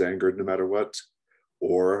forest is angered no matter what,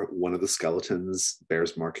 or one of the skeletons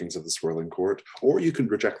bears markings of the swirling court, or you can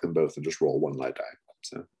reject them both and just roll one light die.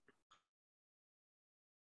 So.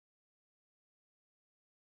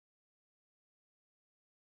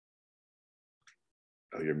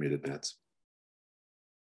 Oh, you're muted, Nats.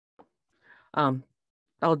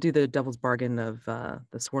 I'll do the devil's bargain of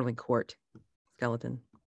the swirling court skeleton.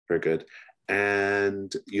 Very good.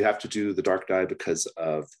 And you have to do the dark die because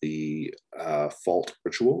of the fault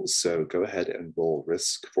ritual. So go ahead and roll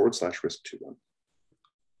risk / risk 2-1.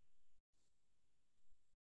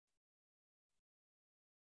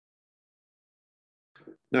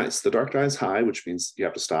 Nice. The dark die is high, which means you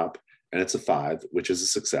have to stop, and it's a 5, which is a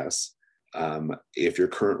success. If your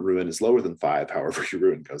current ruin is lower than 5, however, your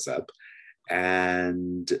ruin goes up.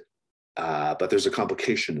 And but there's a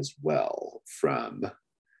complication as well from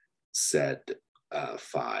said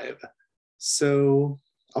 5. So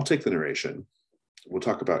I'll take the narration. We'll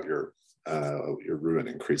talk about your ruin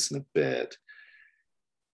increase in a bit,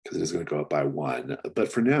 because it is going to go up by 1.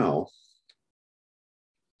 But for now,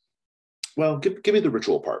 well, give me the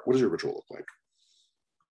ritual part. What does your ritual look like?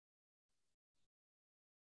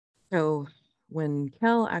 So when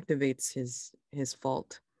Kel activates his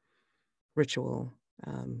fault ritual,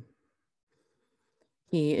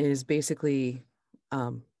 he is basically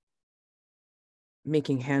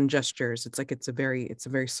making hand gestures. It's a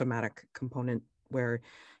very somatic component where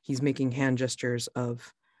he's making hand gestures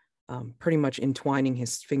of pretty much entwining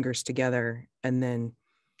his fingers together and then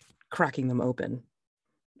cracking them open,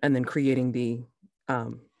 and then creating the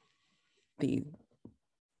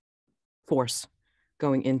force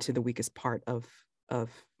going into the weakest part of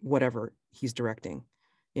whatever he's directing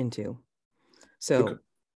into. So, okay.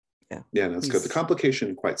 Yeah. Yeah, that's good. The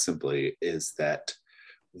complication, quite simply, is that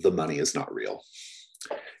the money is not real.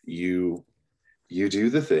 You do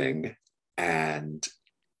the thing, and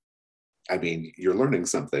I mean, you're learning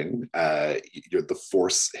something. The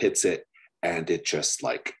force hits it, and it just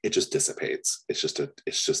dissipates. It's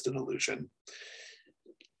just an illusion.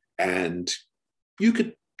 And you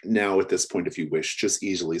could now, at this point, if you wish, just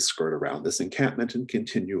easily skirt around this encampment and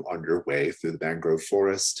continue on your way through the mangrove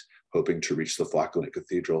forest, hoping to reach the Flocculent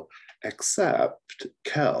Cathedral. Except,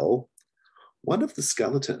 Kel, one of the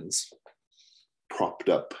skeletons propped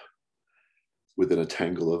up within a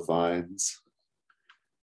tangle of vines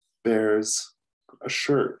bears a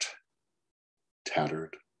shirt,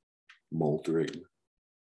 tattered, moldering,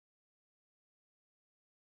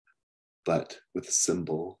 but with a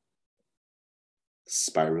symbol, the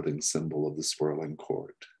spiraling symbol of the swirling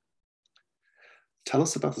court. Tell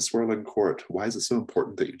us about the swirling court. Why is it so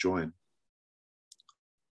important that you join?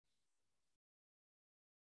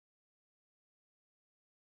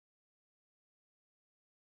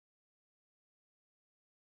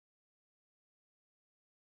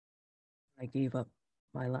 I gave up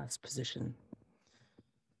my last position.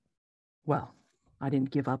 Well, I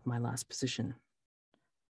didn't give up my last position.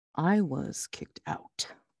 I was kicked out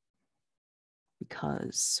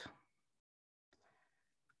because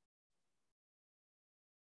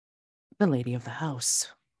the lady of the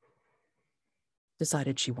house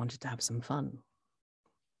decided she wanted to have some fun.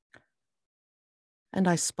 And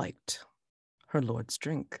I spiked her lord's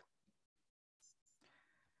drink.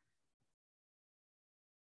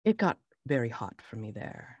 It got very hot for me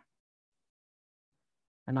there.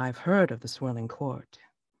 And I've heard of the swirling court,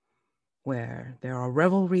 where there are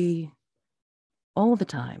revelry all the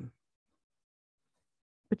time,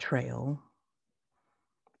 betrayal,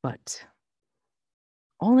 but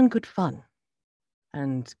all in good fun.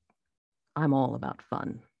 And I'm all about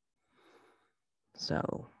fun.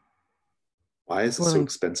 So, why is it so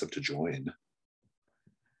expensive to join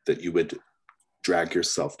that you would drag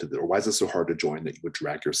yourself to or why is it so hard to join that you would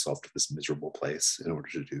drag yourself to this miserable place in order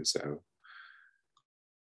to do so?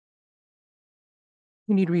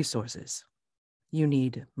 You need resources. You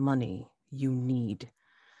need money. You need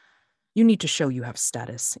to show you have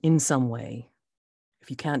status in some way. If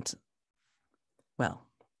you can't, well,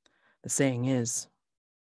 the saying is,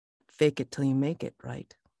 fake it till you make it,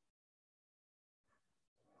 right?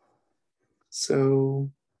 So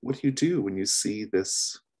what do you do when you see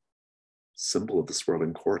this symbol of the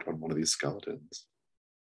swirling court on one of these skeletons?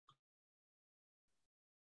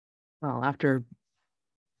 Well, after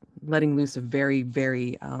letting loose a very,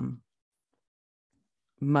 very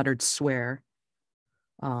muttered swear,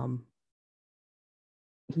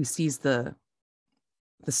 he sees the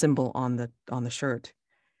symbol on the shirt,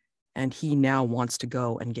 and he now wants to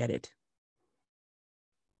go and get it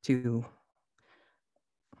to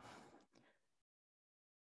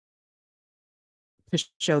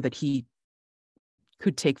show that he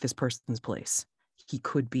could take this person's place. He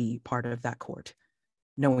could be part of that court,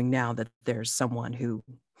 knowing now that there's someone who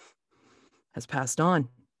has passed on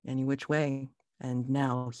any which way, and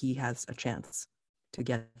now he has a chance to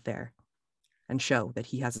get there and show that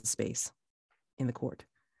he has a space in the court.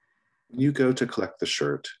 When you go to collect the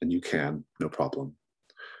shirt, and you can, no problem.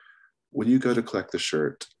 When you go to collect the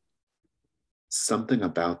shirt, something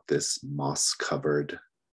about this moss-covered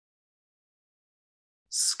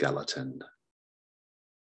skeleton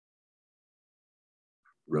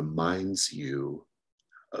reminds you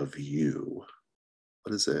of you.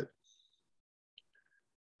 What is it?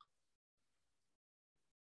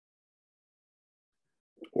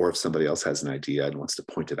 Or if somebody else has an idea and wants to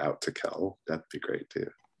point it out to Kel, that'd be great too.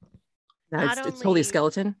 No, it's totally a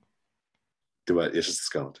skeleton? Do what? It's just a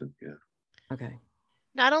skeleton, yeah. Okay.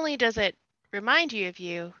 Not only does it remind you of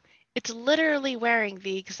you, it's literally wearing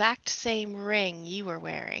the exact same ring you were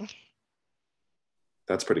wearing.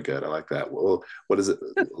 That's pretty good. I like that. Well, what is it?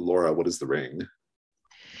 Laura, what is the ring?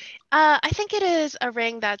 I think it is a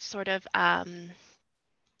ring that's sort of like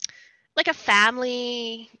a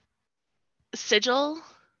family sigil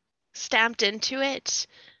stamped into it.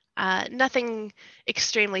 Nothing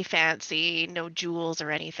extremely fancy, no jewels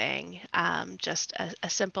or anything. Just a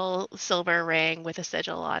simple silver ring with a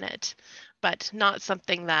sigil on it, but not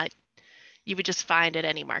something that you would just find at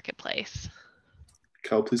any marketplace.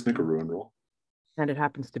 Kel, please make a ruin roll. And it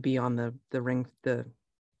happens to be on the ring, the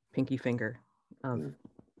pinky finger of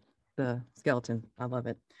the skeleton. I love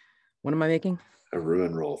it. What am I making? A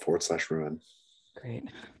ruin roll, /ruin. Great.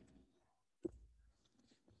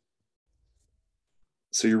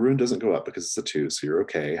 So your ruin doesn't go up because it's a 2, so you're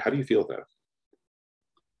okay. How do you feel though?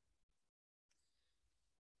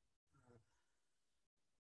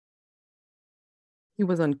 He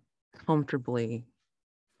was uncomfortably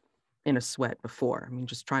in a sweat before. I mean,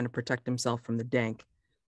 just trying to protect himself from the dank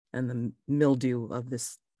and the mildew of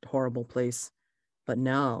this horrible place. But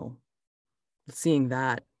now, seeing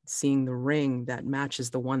the ring that matches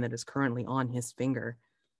the one that is currently on his finger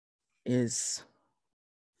is...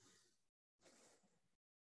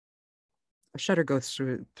 a shudder goes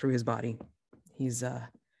through his body. He's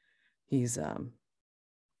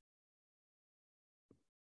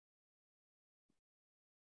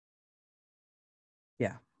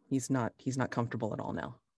not comfortable at all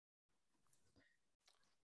now.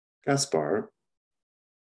 Gaspar,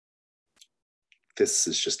 this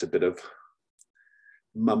is just a bit of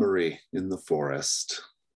mummery in the forest.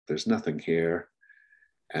 There's nothing here,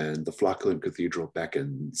 and the Flocculent Cathedral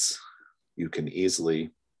beckons. You can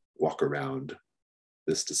easily walk around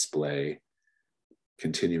this display,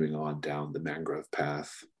 continuing on down the mangrove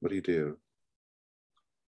path. What do you do?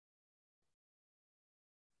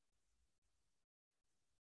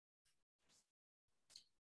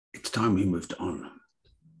 It's time we moved on.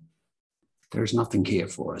 There's nothing here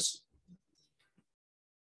for us.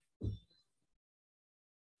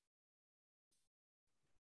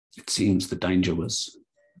 seems the danger was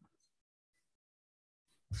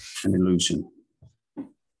an illusion.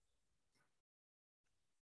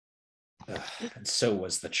 And so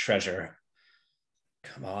was the treasure.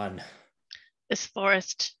 Come on. This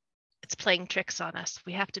forest, it's playing tricks on us.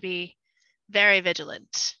 We have to be very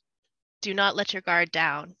vigilant. Do not let your guard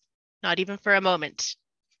down, not even for a moment.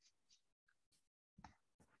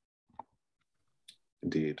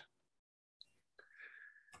 Indeed.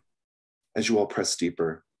 As you all press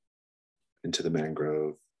deeper into the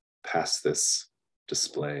mangrove, past this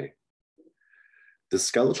display, the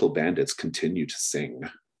skeletal bandits continue to sing.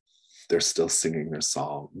 They're still singing their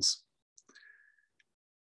songs,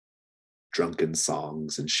 drunken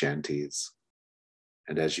songs and shanties.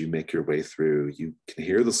 And as you make your way through, you can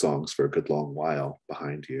hear the songs for a good long while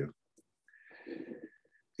behind you.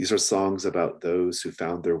 These are songs about those who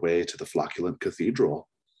found their way to the Flocculent Cathedral,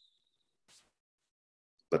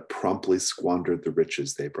 but promptly squandered the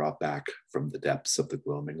riches they brought back from the depths of the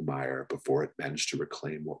gloaming mire before it managed to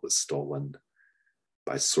reclaim what was stolen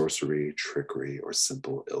by sorcery, trickery, or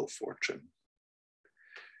simple ill fortune.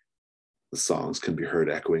 The songs can be heard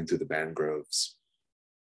echoing through the mangroves.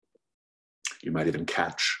 You might even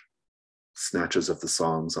catch snatches of the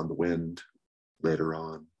songs on the wind later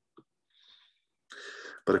on.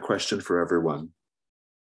 But a question for everyone.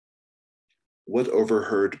 What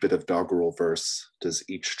overheard bit of doggerel verse does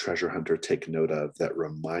each treasure hunter take note of that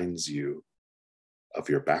reminds you of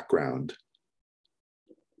your background?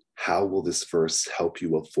 How will this verse help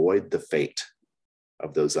you avoid the fate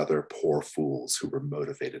of those other poor fools who were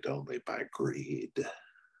motivated only by greed?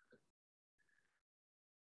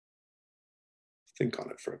 Think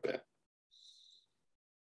on it for a bit.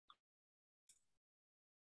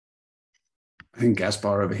 I think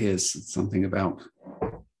Gaspar overhears something about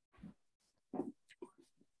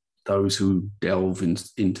those who delve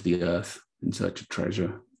into the earth in search of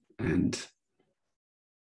treasure, and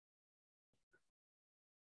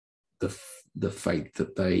the fate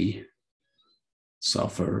that they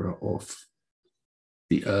suffer of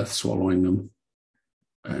the earth swallowing them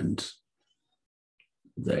and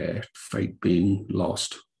their fate being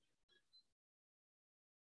lost,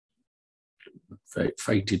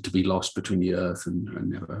 fated to be lost between the earth and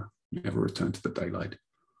never return to the daylight.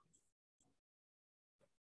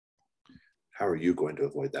 How are you going to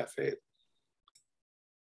avoid that fate?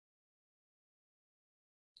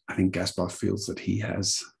 I think Gaspar feels that he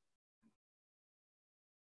has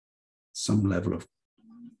some level of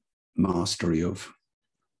mastery of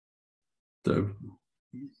the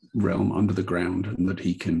realm under the ground, and that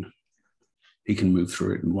he can move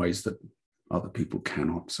through it in ways that other people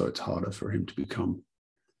cannot. So it's harder for him to become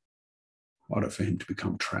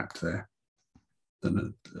trapped there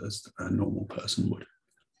than as a normal person would.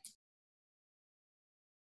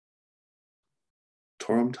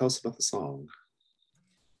 Torum, tell us about the song.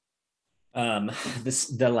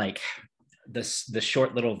 The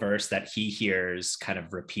short little verse that he hears kind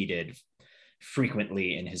of repeated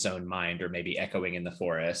frequently in his own mind, or maybe echoing in the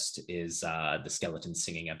forest, is the skeleton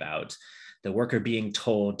singing about the worker being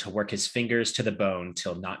told to work his fingers to the bone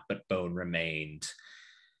till naught but bone remained.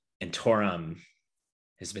 And Torum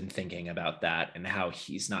has been thinking about that and how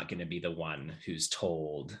he's not going to be the one who's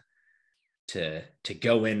told to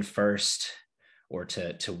go in first, or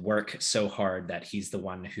to work so hard that he's the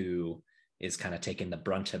one who is kind of taking the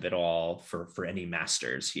brunt of it all for any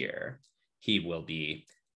masters here. He will be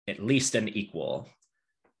at least an equal,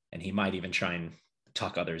 and he might even try and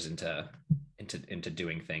talk others into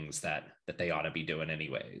doing things that they ought to be doing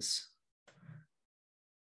anyways.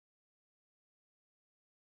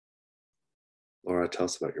 Laura, tell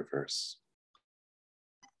us about your verse.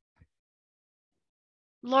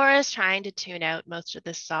 Laura's trying to tune out most of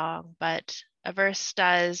this song, but a verse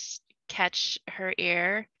does catch her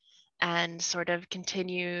ear and sort of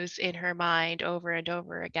continues in her mind over and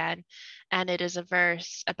over again. And it is a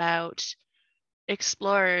verse about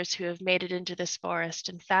explorers who have made it into this forest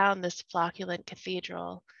and found this flocculent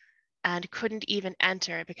cathedral and couldn't even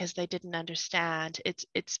enter because they didn't understand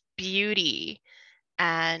its beauty,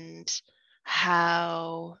 and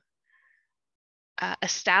how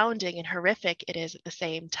astounding and horrific it is at the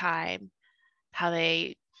same time. How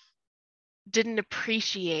they didn't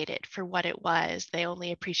appreciate it for what it was. They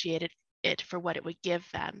only appreciated it for what it would give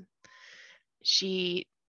them. She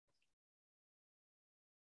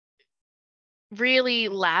really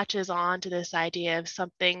latches on to this idea of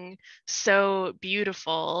something so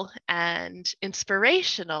beautiful and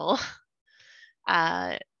inspirational.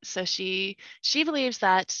 So she believes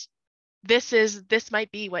that this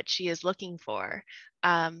might be what she is looking for.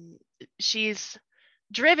 She's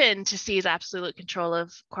driven to seize absolute control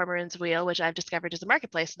of Cormoran's wheel, which I've discovered is a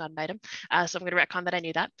marketplace, not an item. So I'm going to retcon that I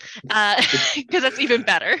knew that, because that's even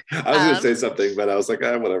better. I was going to say something, but I was like,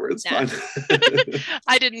 whatever, it's fine.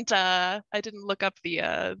 I didn't look up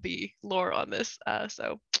the lore on this,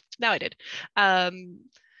 so now I did. And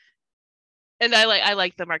I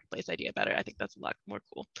like the marketplace idea better. I think that's a lot more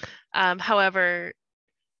cool. However,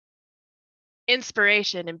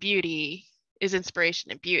 inspiration and beauty is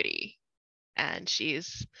inspiration and beauty. And she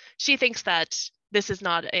thinks that this is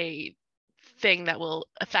not a thing that will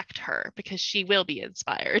affect her because she will be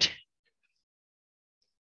inspired.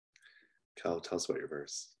 Kel, tell us about your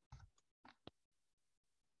verse.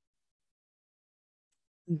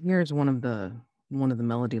 Here's one of the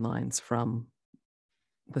melody lines from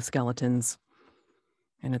the Skeletons,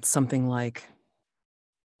 and it's something like,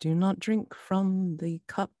 "Do not drink from the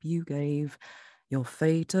cup you gave, your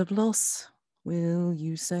fate of loss will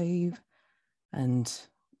you save." And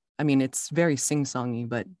I mean, it's very sing-songy,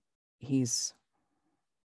 but he's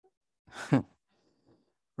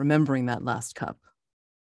remembering that last cup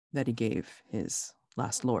that he gave his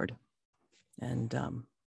last lord. And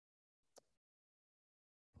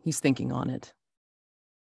he's thinking on it.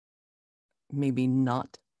 Maybe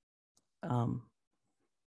not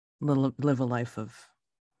live a life of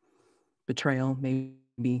betrayal,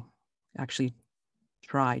 maybe actually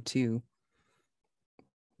try to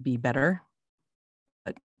be better.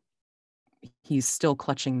 But he's still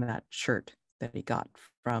clutching that shirt that he got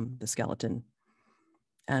from the skeleton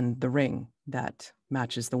and the ring that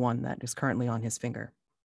matches the one that is currently on his finger.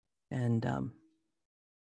 And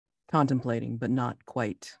contemplating, but not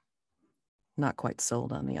quite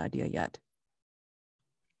sold on the idea yet.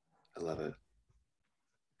 I love it.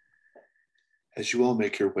 As you all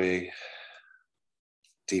make your way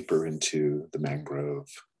deeper into the mangrove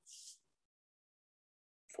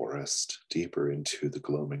forest, deeper into the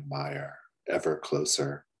gloaming mire, ever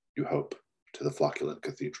closer, you hope, to the Flocculent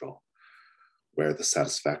Cathedral, where the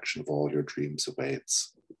satisfaction of all your dreams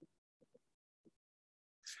awaits.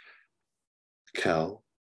 Kel,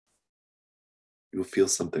 you will feel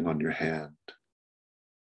something on your hand,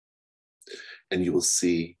 and you will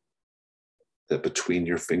see that between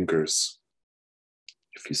your fingers,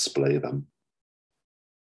 if you splay them,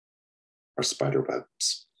 are spider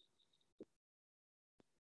webs.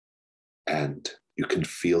 And you can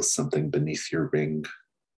feel something beneath your ring,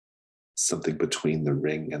 something between the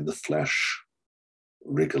ring and the flesh,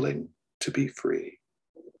 wriggling to be free.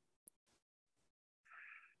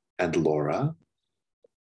 And Laura,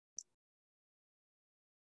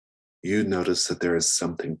 you notice that there is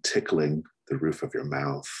something tickling the roof of your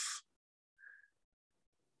mouth.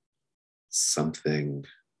 Some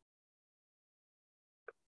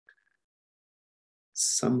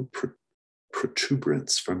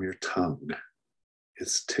protuberance from your tongue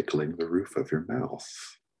is tickling the roof of your mouth.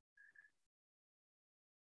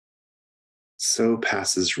 So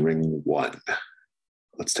passes ring 1.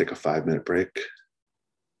 Let's take a 5-minute break.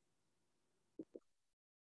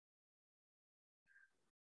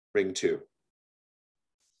 Ring 2,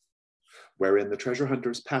 wherein the treasure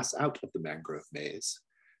hunters pass out of the mangrove maze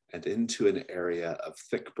and into an area of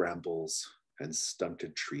thick brambles and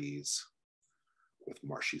stunted trees with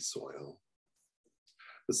marshy soil.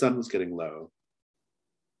 The sun was getting low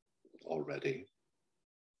already,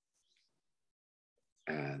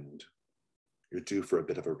 and you're due for a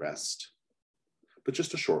bit of a rest, but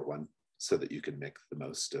just a short one so that you can make the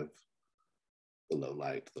most of the low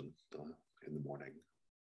light in the morning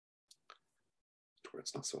to where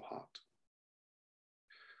it's not so hot.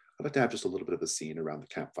 I'd like to have just a little bit of a scene around the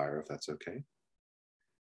campfire, if that's okay,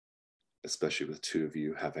 especially with two of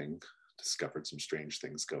you having discovered some strange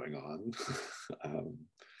things going on.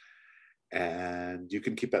 And you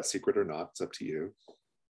can keep that secret or not, it's up to you.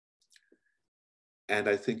 And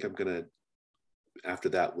I think I'm gonna, after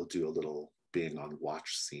that, we'll do a little being on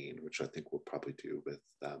watch scene, which I think we'll probably do with,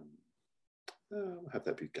 have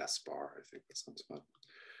that be Gaspar. I think that sounds fun.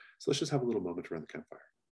 So let's just have a little moment around the campfire.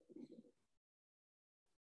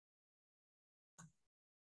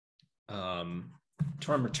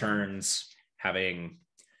 Torm returns, having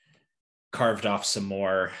carved off some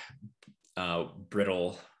more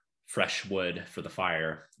brittle fresh wood for the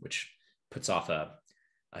fire, which puts off a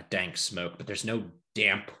dank smoke, but there's no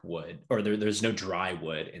damp wood, or there's no dry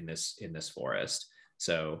wood in this forest.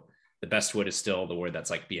 So the best wood is still the wood that's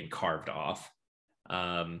like being carved off.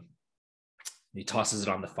 He tosses it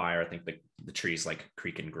on the fire. I think the trees like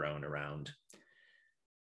creak and groan around.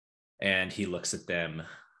 And he looks at them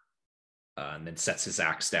and then sets his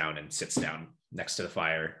axe down and sits down next to the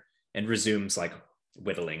fire and resumes like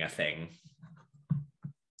whittling a thing.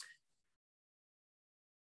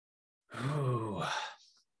 Oh,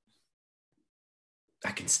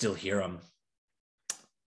 I can still hear them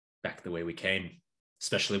back the way we came,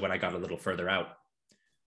 especially when I got a little further out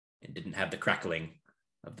and didn't have the crackling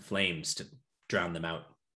of the flames to drown them out.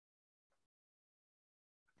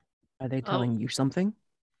 Are they telling you something?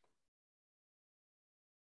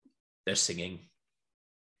 They're singing.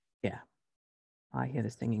 Yeah, I hear the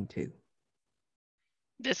singing too.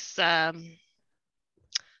 This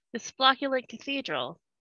Flocculent Cathedral.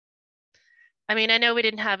 I mean, I know we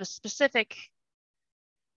didn't have a specific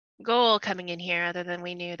goal coming in here other than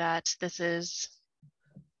we knew that this is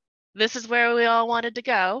where we all wanted to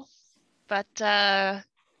go. But I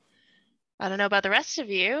don't know about the rest of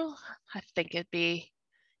you. I think it'd be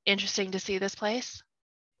interesting to see this place.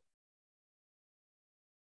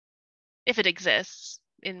 If it exists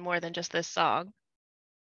in more than just this song.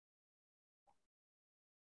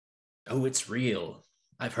 Oh, it's real.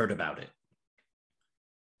 I've heard about it.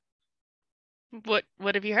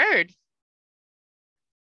 What have you heard?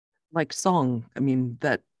 Like song, I mean,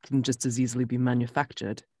 that can just as easily be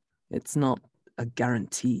manufactured. It's not a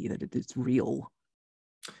guarantee that it is real.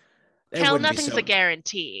 Kel, nothing's a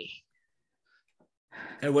guarantee.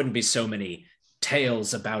 There wouldn't be so many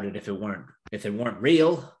tales about it if it weren't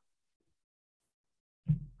real.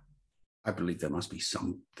 I believe there must be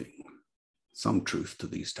some truth to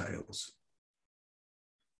these tales.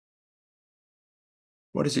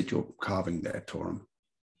 What is it you're carving there, Torum?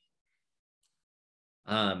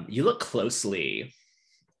 You look closely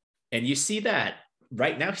and you see that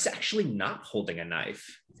right now he's actually not holding a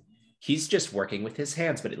knife. He's just working with his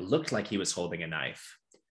hands, but it looked like he was holding a knife.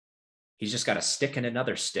 He's just got a stick and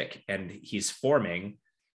another stick, and he's forming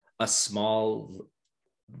a small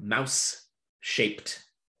mouse-shaped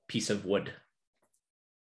piece of wood.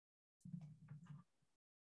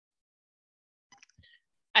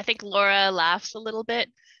 I think Laura laughs a little bit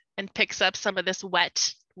and picks up some of this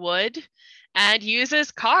wet wood and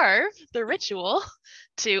uses carve, the ritual,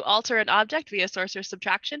 to alter an object via sorcerer's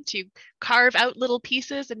subtraction, to carve out little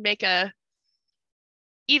pieces and make a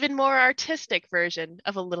even more artistic version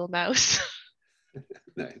of a little mouse.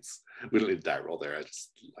 Nice. We don't need a die roll there. I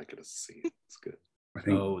just like it as a scene. It's good. I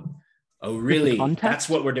think. Oh, really? Context? That's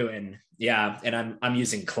what we're doing. Yeah, and I'm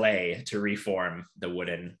using clay to reform the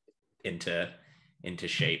wooden into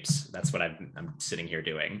shapes. That's what I'm sitting here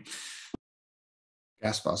doing.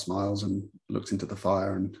 Gaspar smiles and looks into the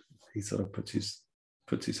fire, and he sort of puts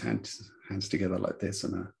his hands together like this,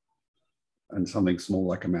 and something small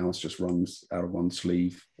like a mouse just runs out of one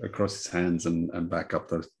sleeve across his hands and back up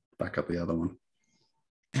the other one.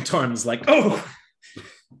 Torm's like, oh,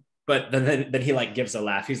 but then he like gives a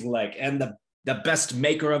laugh. He's like, and the best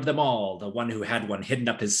maker of them all, the one who had one hidden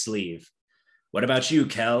up his sleeve. What about you,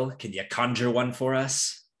 Kel? Can you conjure one for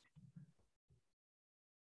us?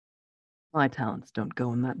 My talents don't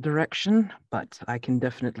go in that direction, but I can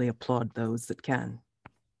definitely applaud those that can.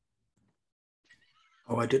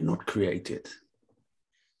 Oh, I did not create it.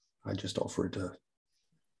 I just offer it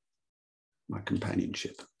my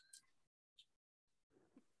companionship.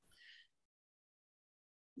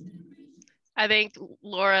 I think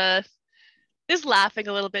Laura is laughing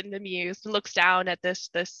a little bit and amused and looks down at this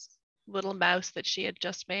little mouse that she had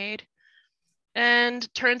just made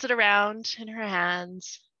and turns it around in her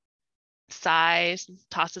hands, sighs, and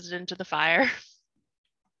tosses it into the fire.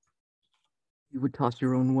 You would toss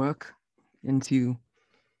your own work into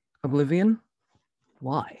oblivion?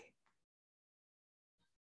 Why?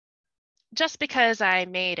 Just because I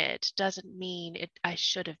made it doesn't mean I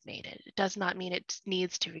should have made it. It does not mean it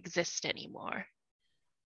needs to exist anymore.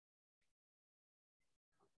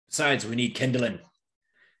 Besides, we need kindling.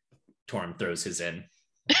 Torm throws his in.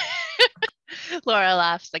 Laura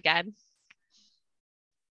laughs again.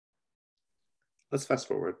 Let's fast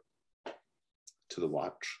forward to the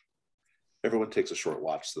watch. Everyone takes a short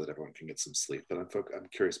watch so that everyone can get some sleep. But I'm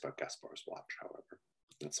curious about Gaspar's watch, however.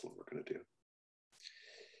 That's what we're going to do.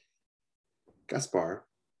 Gaspar,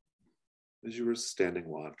 as you were standing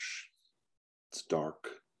watch, it's dark,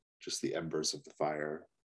 just the embers of the fire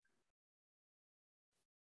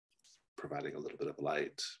providing a little bit of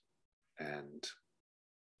light and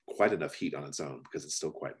quite enough heat on its own because it's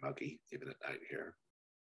still quite muggy, even at night here.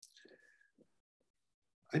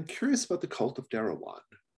 I'm curious about the cult of Darawan.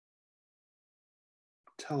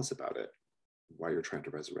 Tell us about it, why you're trying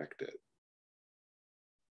to resurrect it.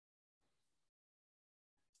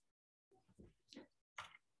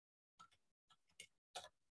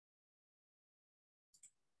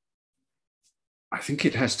 I think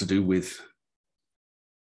it has to do with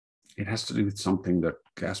something that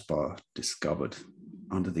Gaspar discovered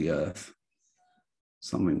under the earth,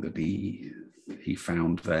 something that he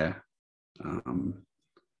found there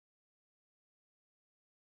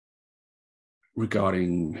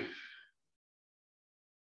regarding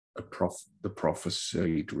the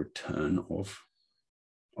prophesied return of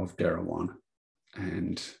Derawan,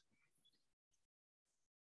 and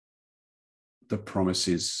the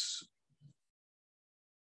promises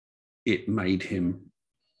it made him,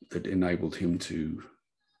 that enabled him to,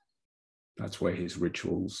 that's where his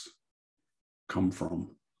rituals come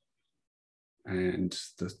from, and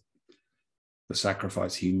the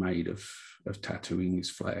sacrifice he made of tattooing his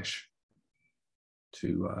flesh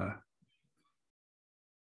to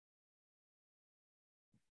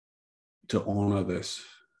honor this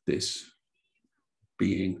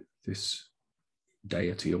being, this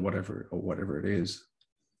deity, or whatever it is.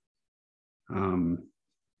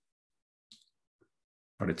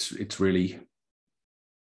 But it's really,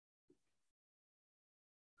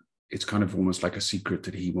 it's kind of almost like a secret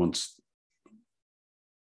that he wants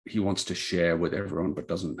to share with everyone, but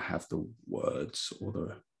doesn't have the words,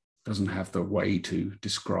 or doesn't have the way to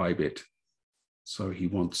describe it. So he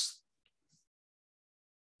wants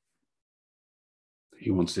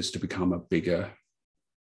this to become a bigger,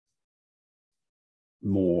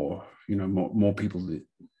 more people.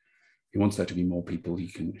 He wants there to be more people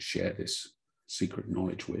he can share this secret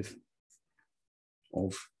knowledge with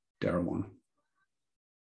of Derawan.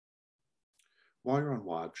 While you're on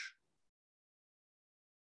watch,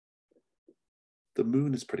 the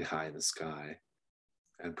moon is pretty high in the sky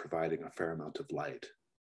and providing a fair amount of light.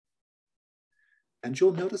 And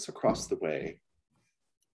you'll notice across the way,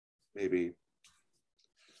 maybe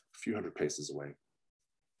a few hundred paces away,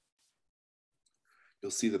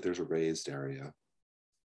 you'll see that there's a raised area,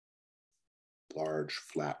 large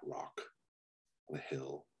flat rock on a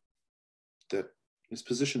hill that is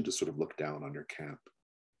positioned to sort of look down on your camp.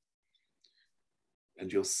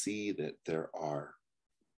 And you'll see that there are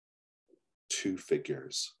two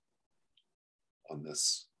figures on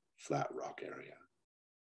this flat rock area,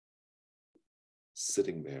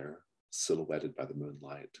 sitting there, silhouetted by the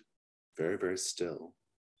moonlight, very, very still,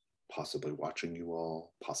 possibly watching you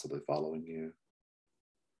all, possibly following you.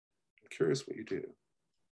 I'm curious what you do.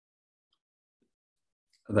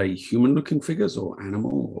 Are they human-looking figures or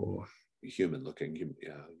animal, or? Human-looking,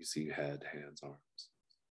 yeah. You see head, hands, arms.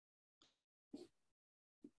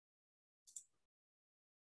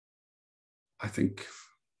 I think,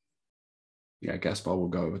 yeah, Gaspar will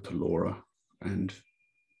go over to Laura, and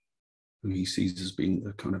who he sees as being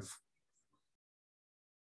the kind of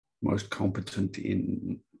most competent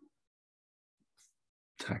in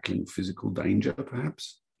tackling physical danger,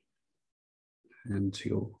 perhaps. And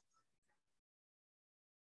he'll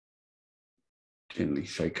gently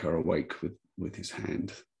shake her awake with his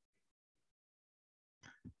hand.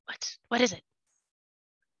 What is it?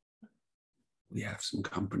 We have some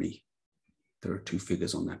company. There are two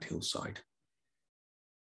figures on that hillside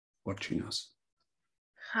watching us.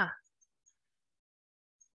 Huh.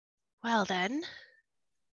 Well then,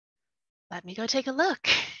 let me go take a look.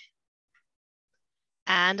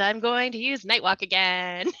 And I'm going to use Nightwalk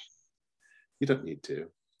again. You don't need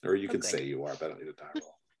to, or you can Okay. say you are, but I don't need a die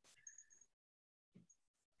roll.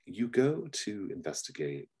 You go to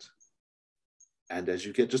investigate, and as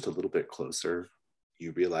you get just a little bit closer,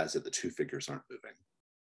 you realize that the two figures aren't moving.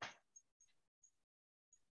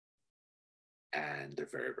 And they're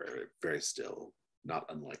very, very, very still, not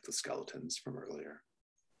unlike the skeletons from earlier.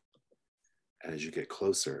 And as you get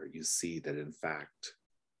closer, you see that in fact,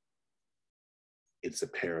 it's a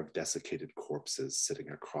pair of desiccated corpses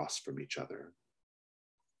sitting across from each other.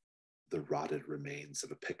 The rotted remains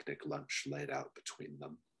of a picnic lunch laid out between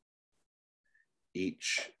them.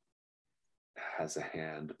 Each has a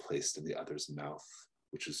hand placed in the other's mouth,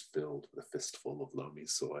 which is filled with a fistful of loamy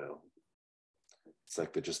soil. It's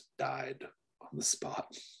like they just died on the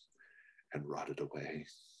spot and rotted away.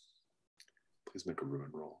 Please make a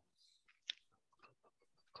ruin roll.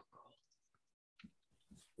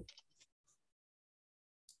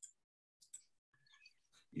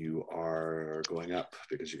 You are going up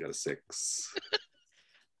because you got a 6.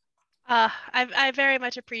 I very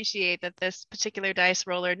much appreciate that this particular dice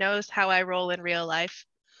roller knows how I roll in real life.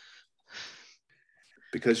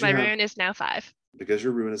 Because My ruin is now 5. Because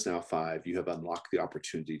your ruin is now 5, you have unlocked the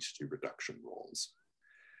opportunity to do reduction rolls.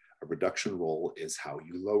 A reduction roll is how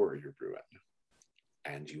you lower your ruin.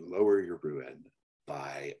 And you lower your ruin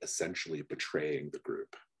by essentially betraying the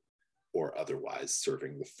group or otherwise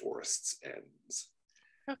serving the forest's ends.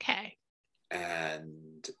 Okay.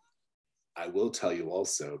 And I will tell you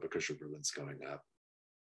also, because your ruin's going up,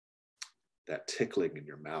 that tickling in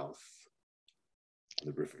your mouth, on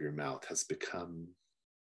the roof of your mouth, has become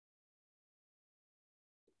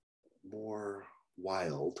more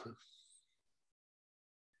wild,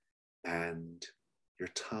 and your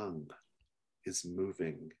tongue is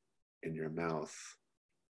moving in your mouth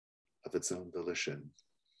of its own volition.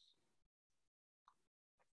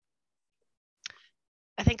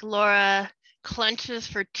 I think Laura clenches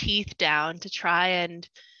her teeth down to try and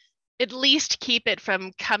at least keep it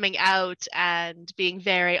from coming out and being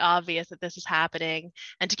very obvious that this is happening,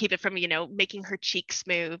 and to keep it from, making her cheeks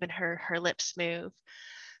move and her lips move.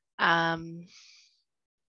 And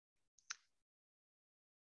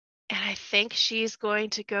I think she's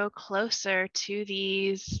going to go closer to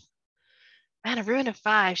these. Man, a ruin of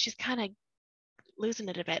 5. She's kind of losing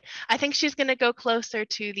it a bit. I think she's going to go closer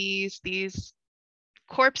to these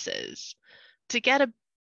corpses to get a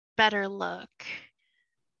better look.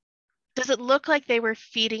 Does it look like they were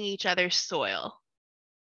feeding each other soil?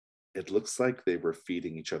 It looks like they were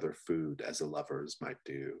feeding each other food, as a lovers might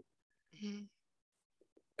do. Mm-hmm.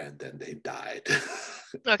 And then they died.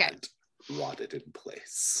 Okay. And rotted in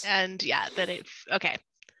place. And yeah, okay.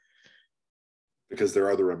 Because there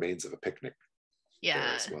are the remains of a picnic there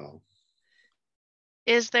Yeah. as well.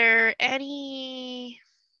 Is there anything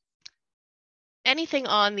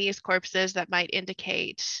on these corpses that might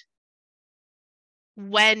indicate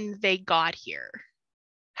when they got here,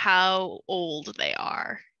 how old they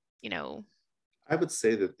are? I would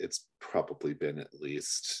say that it's probably been at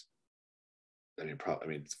least, they're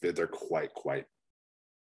quite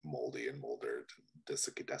moldy and moldered,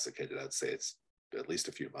 desiccated. I'd say it's at least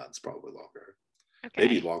a few months, probably longer. Okay.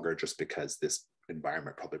 Maybe longer, just because this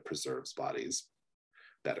environment probably preserves bodies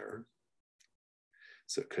better.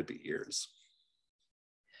 So it could be years.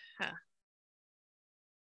 Huh.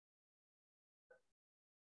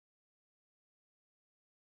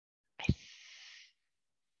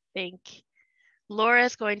 I think Laura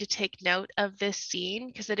is going to take note of this scene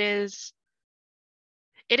because it is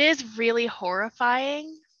really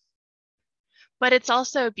horrifying, but it's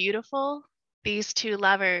also beautiful. These two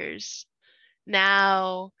lovers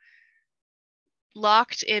now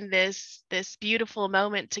locked in this beautiful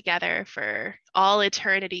moment together for all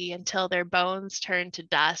eternity until their bones turn to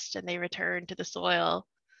dust and they return to the soil.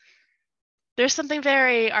 There's something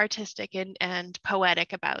very artistic and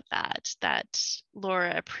poetic about that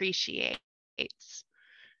Laura appreciates.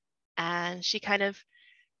 And she kind of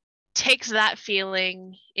takes that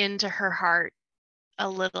feeling into her heart a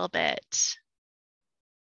little bit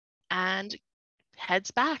and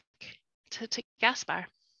heads back to Gaspar.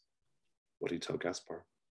 What do you tell Gaspar?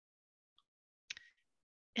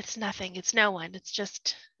 It's nothing. It's no one. It's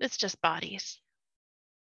just bodies.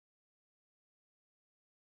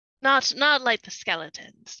 Not like the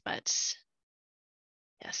skeletons, but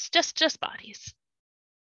yes, just bodies.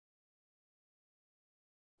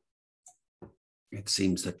 It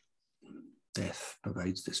seems that death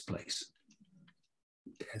pervades this place.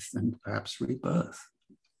 Death and perhaps rebirth.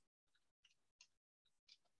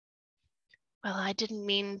 Well, I didn't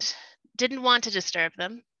want to disturb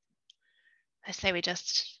them. I say we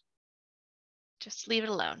just leave it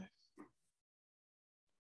alone.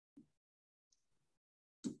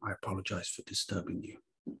 I apologize for disturbing you.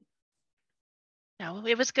 No,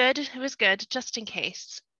 it was good. It was good, just in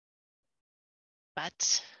case.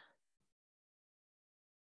 But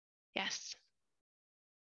yes.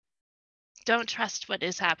 Don't trust what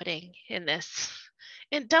is happening in this.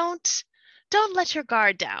 And don't let your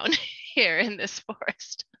guard down here in this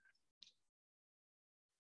forest.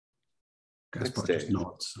 Gaspar just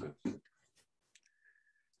nods. The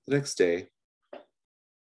next day,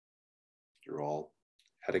 you're all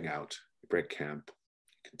heading out. You break camp,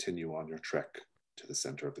 continue on your trek to the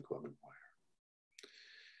center of the glowing wire.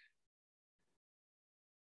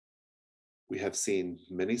 We have seen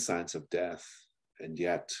many signs of death, and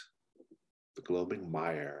yet the glowing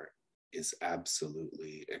mire is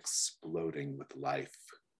absolutely exploding with life.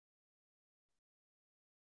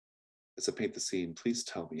 As I paint the scene, please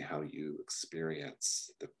tell me how you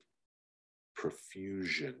experience the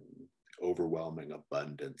profusion, overwhelming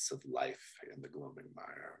abundance of life in the glowing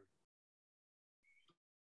mire.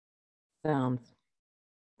 Sounds.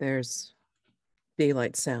 There's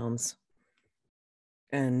daylight sounds.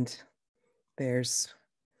 And there's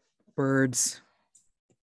birds.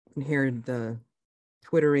 You can hear the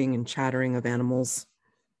twittering and chattering of animals.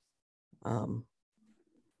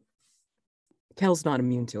 Kel's not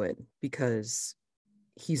immune to it because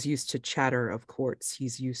he's used to chatter of courts.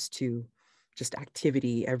 He's used to just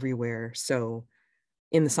activity everywhere. So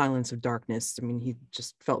in the silence of darkness, he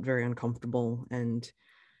just felt very uncomfortable, and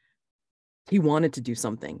he wanted to do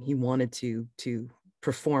something. He wanted to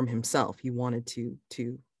perform himself. He wanted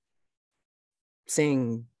to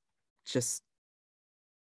sing just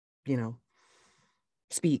you know,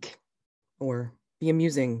 speak or be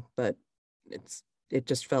amusing, but it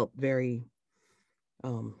just felt very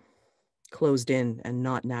closed in and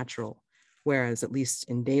not natural. Whereas at least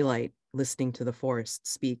in daylight, listening to the forest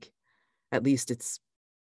speak, at least it's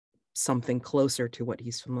something closer to what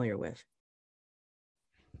he's familiar with.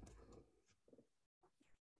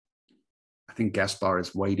 I think Gaspar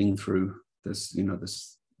is wading through this,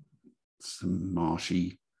 this some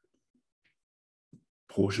marshy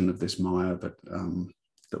portion of this mire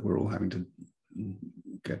that we're all having to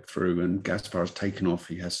get through. And Gaspar has taken off.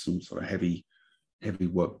 He has some sort of heavy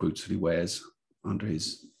work boots that he wears under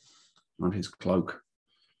his cloak,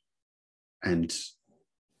 and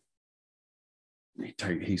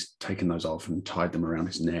he's taken those off and tied them around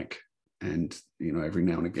his neck. And every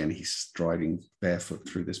now and again he's striding barefoot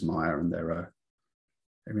through this mire, and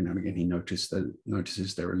every now and again he notices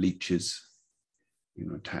there are leeches,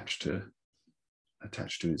 attached to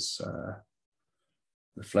his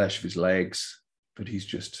the flesh of his legs. But he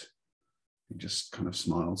just kind of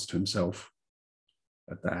smiles to himself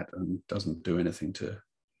at that and doesn't do anything to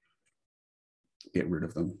get rid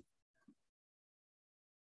of them.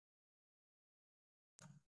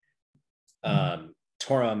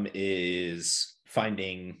 Torum is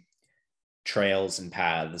finding trails and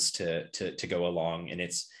paths to go along, and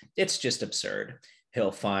it's just absurd.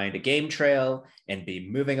 He'll find a game trail and be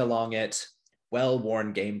moving along it,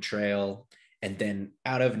 well-worn game trail, and then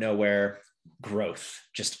out of nowhere, growth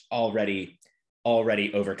just already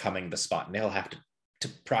overcoming the spot, and he'll have to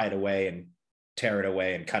pry it away and tear it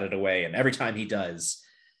away and cut it away. And every time he does,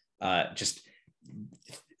 just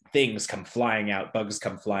things come flying out, bugs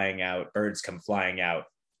come flying out, birds come flying out.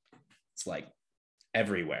 It's like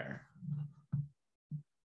everywhere.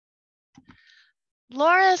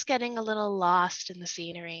 Laura's getting a little lost in the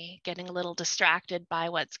scenery, getting a little distracted by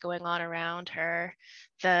what's going on around her.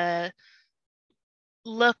 The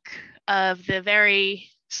look of the very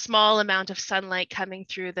small amount of sunlight coming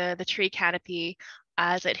through the tree canopy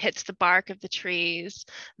as it hits the bark of the trees,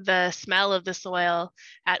 the smell of the soil.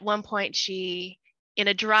 At one point, in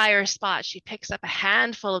a drier spot, she picks up a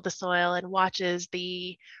handful of the soil and watches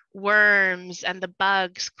the worms and the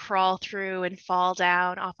bugs crawl through and fall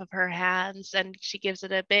down off of her hands. And she gives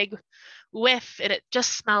it a big whiff, and it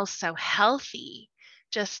just smells so healthy.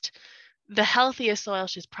 Just the healthiest soil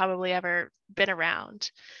she's probably ever been around.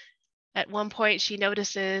 At one point, she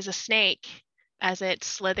notices a snake as it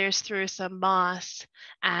slithers through some moss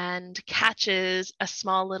and catches a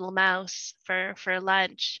small little mouse for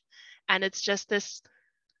lunch. And it's just this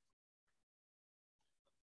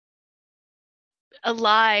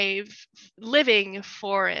alive, living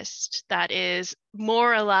forest that is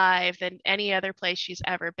more alive than any other place she's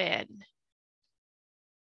ever been.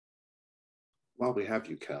 While we have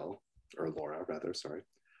you, Kel, or Laura, rather, sorry.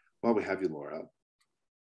 While we have you, Laura,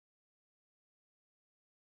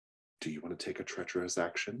 do you want to take a treacherous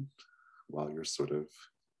action while you're sort of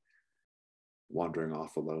wandering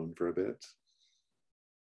off alone for a bit?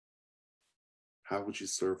 How would you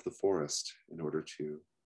serve the forest in order to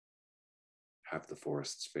have the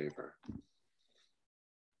forest's favor?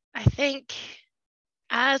 I think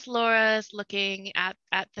as Laura's looking at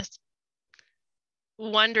this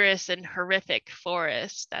wondrous and horrific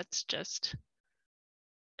forest that's just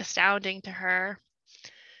astounding to her,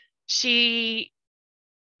 she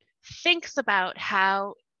thinks about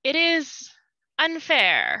how it is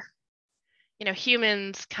unfair.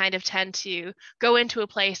 Humans kind of tend to go into a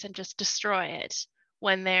place and just destroy it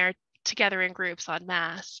when they're together in groups en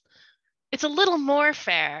masse. It's a little more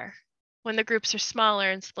fair when the groups are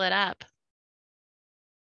smaller and split up.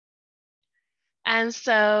 And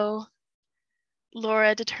so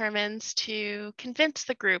Laura determines to convince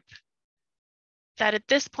the group that at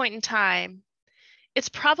this point in time, it's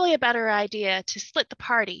probably a better idea to split the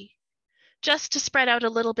party, just to spread out a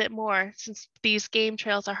little bit more since these game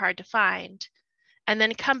trails are hard to find, and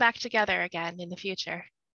then come back together again in the future.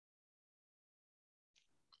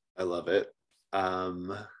 I love it.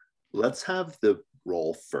 Let's have the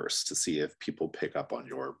roll first to see if people pick up on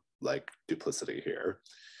your duplicity here.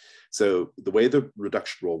 So the way the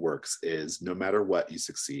reduction roll works is no matter what you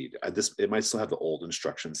succeed. It might still have the old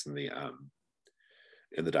instructions in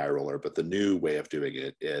the die roller, but the new way of doing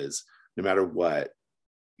it is no matter what,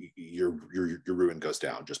 your ruin goes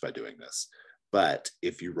down just by doing this. But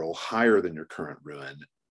if you roll higher than your current ruin,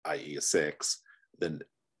 i.e. a 6, then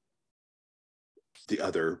the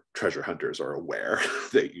other treasure hunters are aware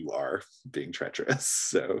that you are being treacherous.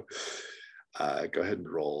 So go ahead and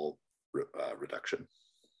roll reduction.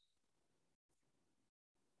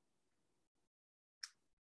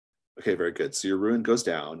 Okay, very good. So your ruin goes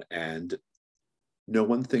down, and no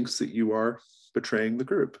one thinks that you are betraying the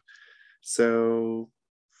group. So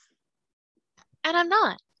And I'm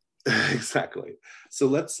not. exactly. So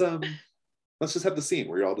let's just have the scene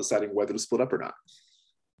where you're all deciding whether to split up or not.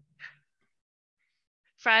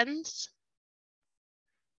 Friends,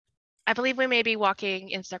 I believe we may be walking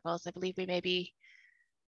in circles. I believe we may be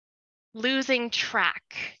losing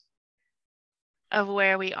track of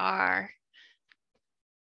where we are.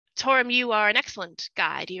 Torum, you are an excellent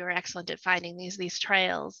guide. You are excellent at finding these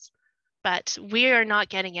trails, but we are not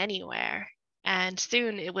getting anywhere, and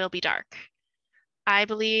soon it will be dark. I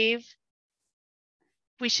believe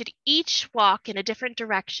we should each walk in a different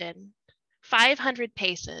direction, 500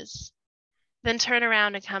 paces, then turn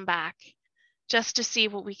around and come back just to see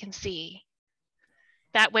what we can see.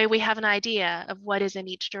 That way we have an idea of what is in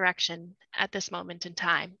each direction at this moment in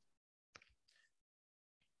time.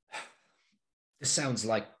 This sounds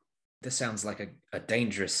like a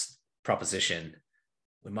dangerous proposition.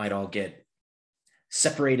 We might all get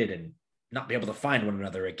separated and not be able to find one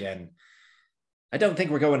another again. I don't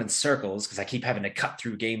think we're going in circles because I keep having to cut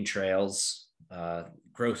through game trails,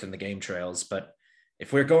 growth in the game trails. But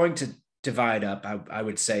if we're going to divide up, I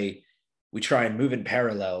would say we try and move in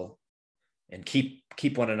parallel and keep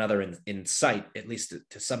one another in sight, at least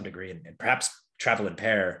to some degree, and perhaps travel in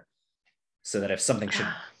pair so that if something should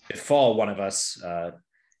befall one of us,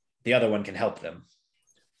 the other one can help them.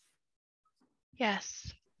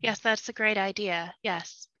 Yes, that's a great idea.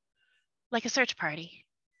 Yes, like a search party.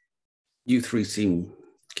 You three seem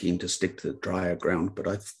keen to stick to the drier ground, but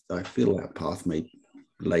I feel our path may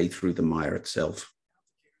lay through the mire itself.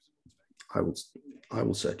 I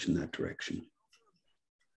will search in that direction.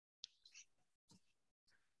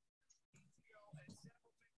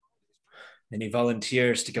 Any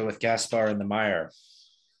volunteers to go with Gaspar in the mire?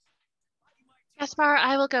 Gaspar,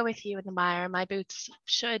 I will go with you in the mire. My boots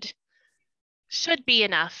should be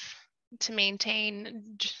enough to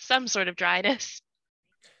maintain some sort of dryness.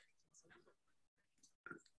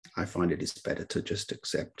 I find it is better to just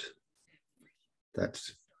accept that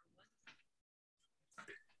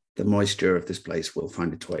the moisture of this place will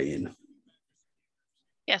find its way in.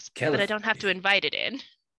 Yes, but I don't have to invite it in.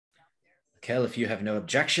 Kel, if you have no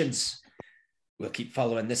objections, we'll keep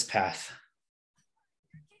following this path.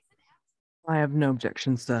 I have no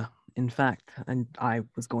objections, sir. In fact, and I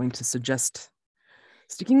was going to suggest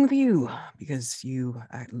sticking with you because you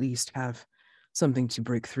at least have something to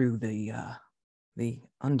break through the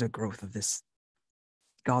undergrowth of this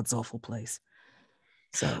god's awful place.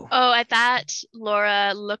 So. Oh, at that,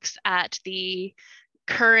 Laura looks at the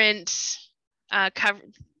current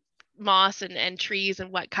moss and trees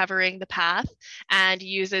and what covering the path, and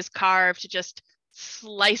uses carve to just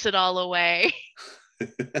slice it all away.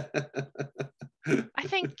 I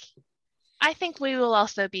think we will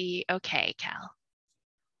also be okay, Cal.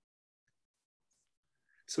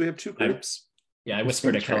 So we have two groups. I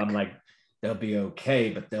whispered to Cal, I'm like, they'll be okay,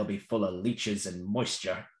 but they'll be full of leeches and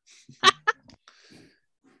moisture.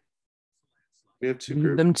 We have two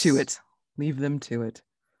groups. Leave them to it.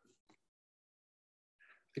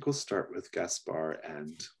 I think we'll start with Gaspar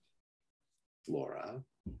and Laura.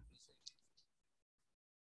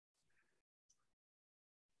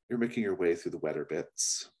 You're making your way through the wetter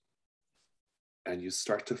bits, and you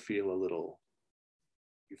start to feel a little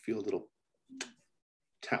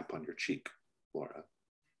tap on your cheek, Laura.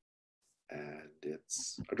 And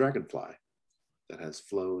it's a dragonfly that has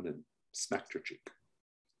flown and smacked your cheek.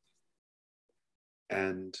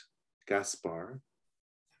 And Gaspar,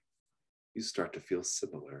 you start to feel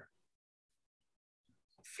similar.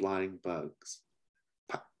 Flying bugs,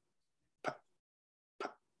 pop, pop,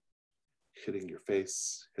 pop, hitting your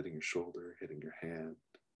face, hitting your shoulder, hitting your hand,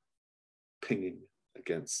 pinging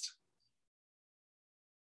against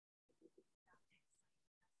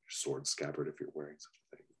your sword scabbard if you're wearing such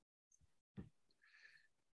a thing.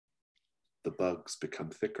 The bugs become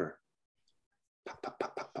thicker. Pop, pop,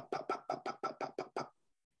 pop, pop, pop, pop, pop, pop, pop, pop, pop, pop, pop.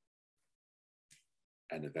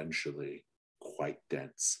 And eventually quite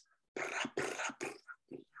dense.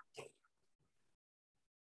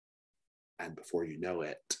 And before you know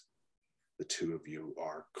it, the two of you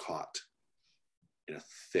are caught in a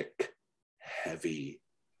thick, heavy,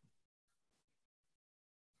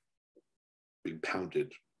 being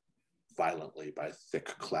pounded violently by a thick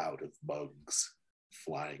cloud of bugs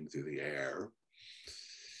flying through the air.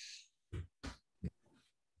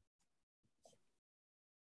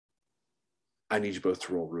 I need you both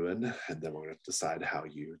to roll Ruin, and then we're going to decide how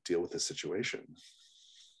you deal with the situation.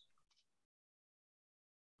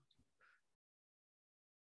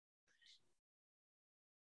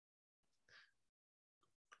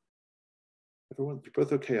 Everyone, you're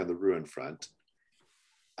both okay on the Ruin front.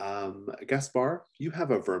 Gaspar, you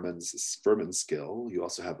have a vermin skill. You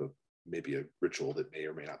also have maybe a ritual that may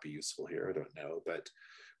or may not be useful here. I don't know, but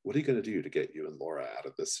what are you going to do to get you and Laura out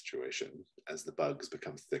of this situation as the bugs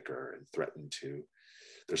become thicker and threaten to?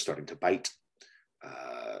 They're starting to bite.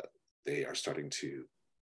 They are starting to.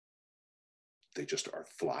 They just are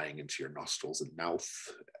flying into your nostrils and mouth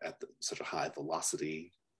at such a high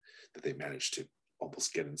velocity that they manage to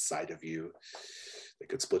almost get inside of you. They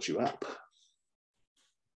could split you up.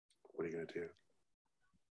 What are you going to do?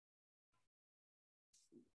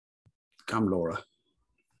 Come, Laura.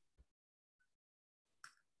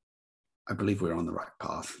 I believe we're on the right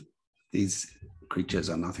path. These creatures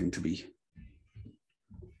are nothing to be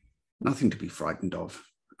frightened of.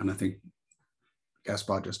 And I think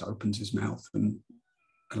Gaspar just opens his mouth and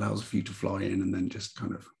allows a few to fly in, and then just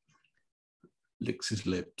kind of licks his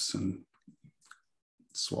lips and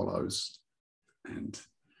swallows. And,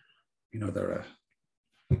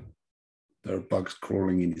 there are bugs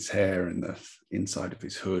crawling in his hair and the inside of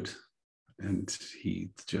his hood, and he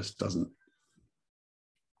just doesn't,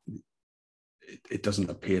 it doesn't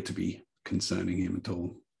appear to be concerning him at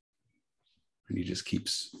all. And he just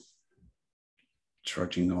keeps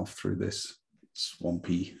trudging off through this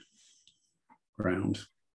swampy ground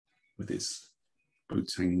with his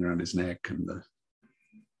boots hanging around his neck and the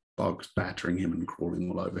bugs battering him and crawling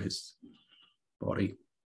all over his body.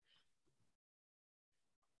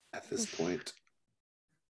 At this point,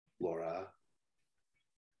 Laura,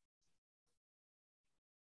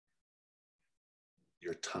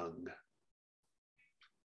 your tongue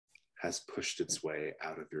has pushed its way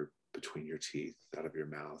between your teeth, out of your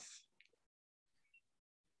mouth.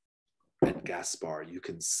 And Gaspar, you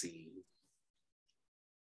can see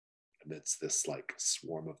amidst this like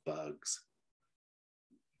swarm of bugs,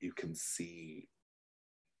 you can see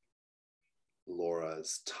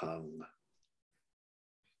Laura's tongue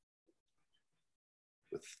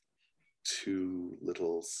with two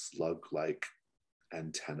little slug-like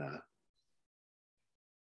antennae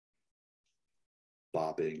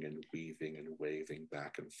bobbing and weaving and waving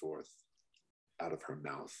back and forth out of her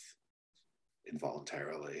mouth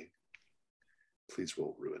involuntarily. Please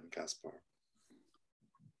roll ruin, Gaspar.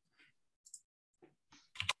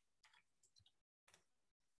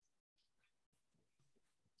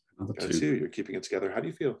 Another two. You're keeping it together. How do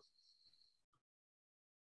you feel?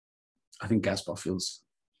 I think Gaspar feels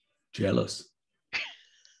jealous.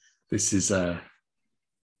 This is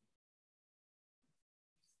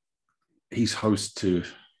he's host to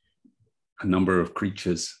a number of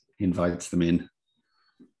creatures. He invites them in,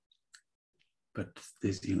 but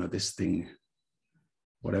this thing,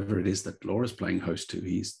 whatever it is that Laura's playing host to,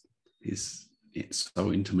 he's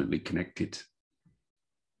so intimately connected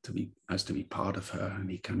to be part of her,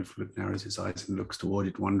 and he kind of narrows his eyes and looks toward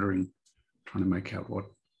it, wondering, trying to make out what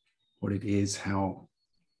it is, trying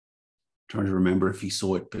to remember if he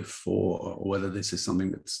saw it before or whether this is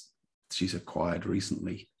something she's acquired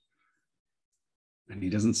recently. And he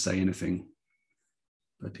doesn't say anything,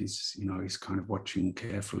 but he's kind of watching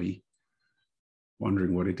carefully,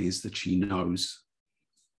 wondering what it is that she knows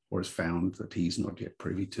or has found that he's not yet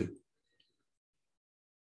privy to.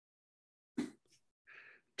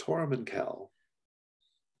 Torum and Kel.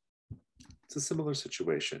 It's a similar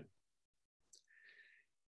situation.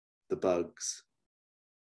 The bugs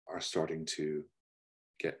are starting to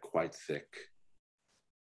get quite thick,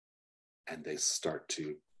 and they start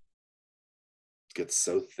to get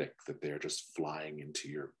so thick that they're just flying into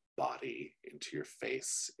your body, into your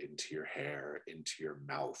face, into your hair, into your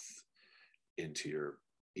mouth, into your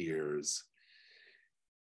ears.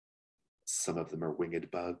 Some of them are winged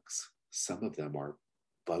bugs. Some of them are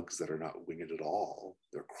bugs that are not winged at all.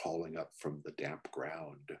 They're crawling up from the damp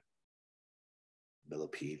ground.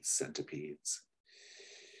 Millipedes, centipedes.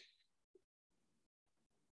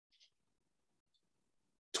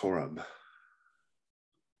 Torum,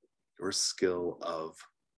 your skill of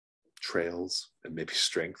trails and maybe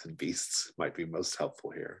strength and beasts might be most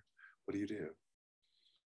helpful here. What do you do?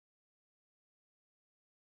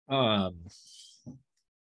 I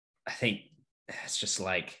think it's just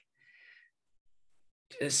like,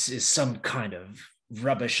 this is some kind of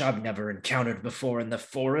rubbish I've never encountered before in the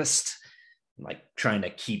forest. I'm like trying to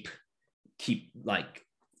keep like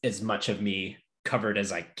as much of me covered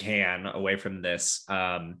as I can away from this.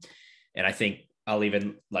 And I think I'll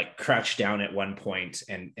even like crouch down at one point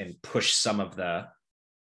and push some of the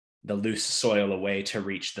loose soil away to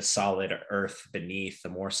reach the solid earth beneath, the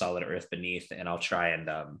more solid earth beneath. And I'll try and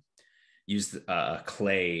use a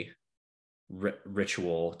clay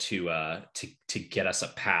ritual to get us a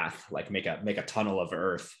path, like make a tunnel of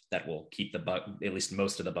earth that will keep the bug, at least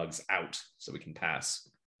most of the bugs, out so we can pass.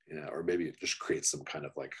 Yeah, or maybe it just creates some kind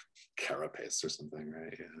of like carapace or something,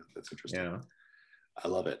 right? Yeah, that's interesting. Yeah. I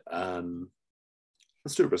love it.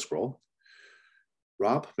 Let's do a risk roll.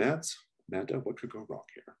 Rob, Mads, Amanda, what could go wrong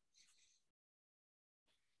here?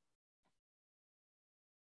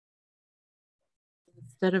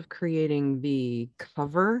 Instead of creating the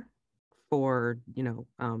cover for,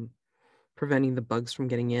 preventing the bugs from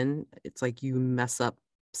getting in, it's like you mess up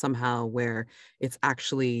somehow where it's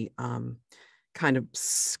actually kind of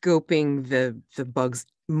scoping the bugs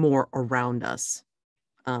more around us.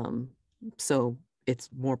 So it's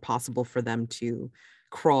more possible for them to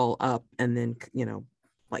crawl up and then,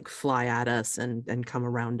 like fly at us and come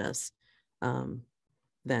around us,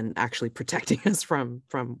 than actually protecting us from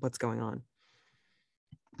what's going on.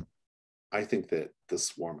 I think that the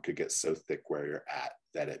swarm could get so thick where you're at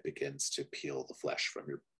that it begins to peel the flesh from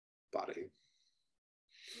your body.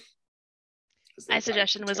 My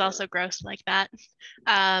suggestion was also gross like that.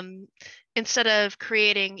 Instead of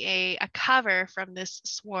creating a cover from this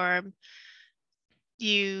swarm,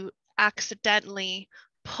 you accidentally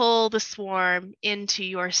pull the swarm into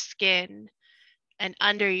your skin and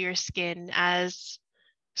under your skin as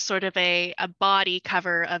sort of a body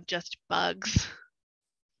cover of just bugs.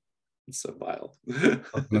 It's so vile.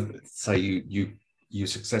 So you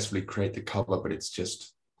successfully create the cover, but it's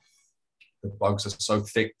just the bugs are so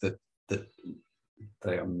thick that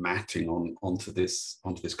they are matting onto this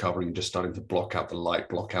covering and just starting to block out the light,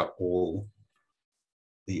 block out all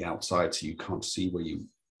the outside, so you can't see where you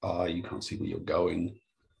are, you can't see where you're going.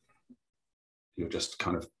 You're just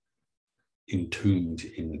kind of entombed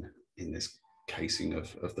in this casing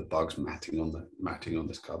of the bugs matting on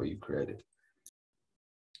this cover you created.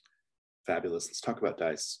 Fabulous. Let's talk about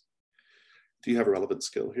dice. Do you have a relevant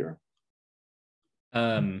skill here?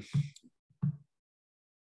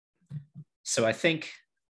 So I think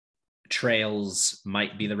trails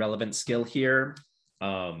might be the relevant skill here, but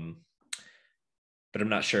I'm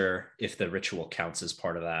not sure if the ritual counts as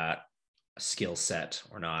part of that skill set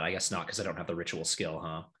or not. I guess not, because I don't have the ritual skill,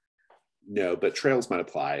 huh? No, but trails might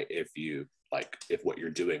apply if you like, if what you're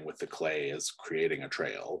doing with the clay is creating a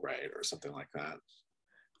trail, right, or something like that.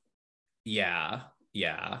 Yeah.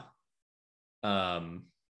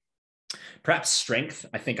 Perhaps strength.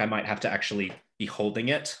 I think I might have to actually be holding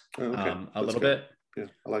it a little bit. Yeah,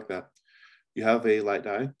 I like that. You have a light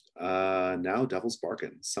die. Now Devil's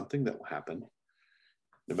Bargain, something that will happen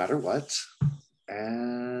no matter what.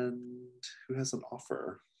 And who has an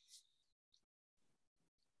offer?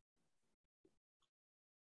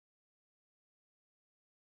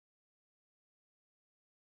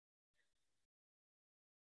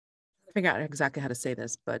 I figure out exactly how to say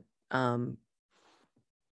this, but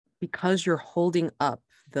because you're holding up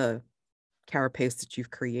the carapace that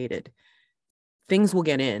you've created, things will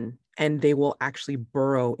get in and they will actually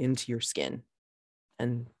burrow into your skin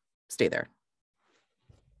and stay there.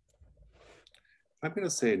 I'm going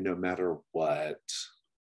to say no matter what.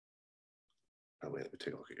 Oh, wait, let me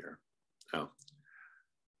take a look at here. Oh.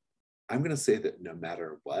 I'm going to say that no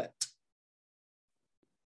matter what,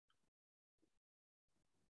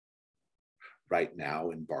 right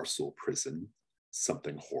now in Barstool Prison,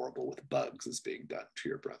 something horrible with bugs is being done to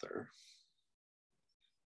your brother.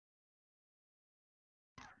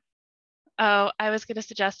 Oh, I was going to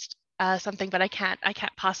suggest something, but I can't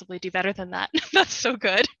possibly do better than that. That's so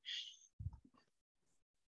good.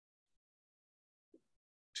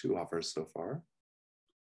 2 offers so far.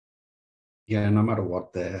 Yeah, no matter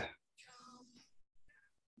what,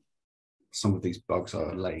 some of these bugs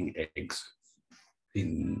are laying eggs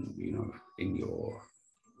in your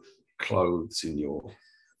clothes, in your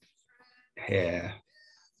hair.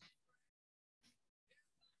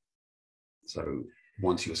 So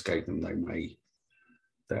once you escape them,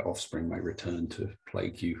 their offspring may return to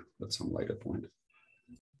plague you at some later point.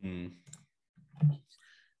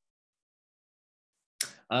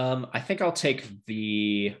 I think I'll take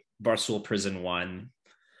the Barstool Prison one,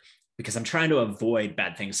 because I'm trying to avoid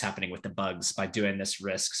bad things happening with the bugs by doing this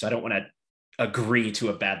risk. So I don't want to agree to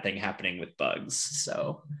a bad thing happening with bugs.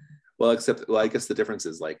 So, well, I guess the difference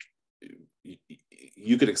is like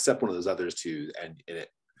you could accept one of those others too, and it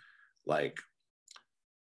like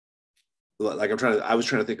I was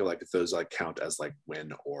trying to think of like if those like count as like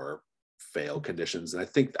win or fail conditions, and I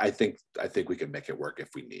think we can make it work if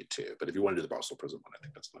we need to. But if you want to do the Barstool Prison one, I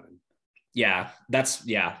think that's fine.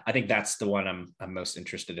 I think that's the one I'm most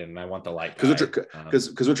interested in. I want the light because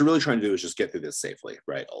what you're really trying to do is just get through this safely,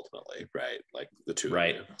 right? Ultimately, right? Like the two,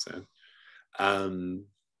 right? So,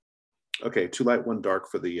 okay, 2 light, 1 dark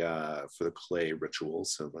for the clay ritual.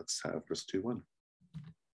 So let's have risk 2-1.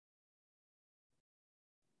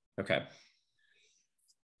 Okay.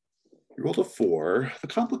 You rolled a 4. The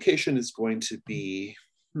complication is going to be,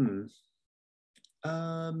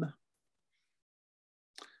 I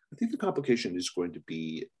think the complication is going to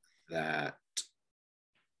be that,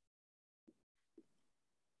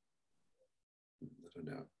 I don't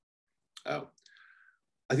know. Oh,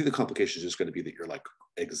 I think the complication is just going to be that you're like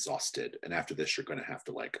exhausted. And after this, you're going to have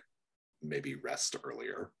to like maybe rest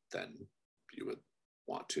earlier than you would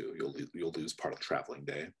want to. You'll lose part of the traveling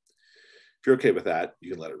day. If you're okay with that,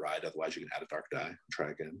 you can let it ride. Otherwise, you can add a dark die and try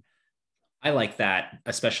again. I like that,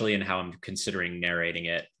 especially in how I'm considering narrating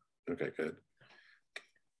it. Okay, good.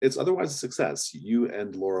 It's otherwise a success. You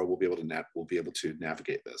and Laura will be able to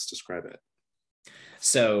navigate this. Describe it.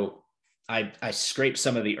 So I scrape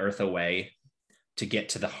some of the earth away to get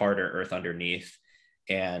to the harder earth underneath,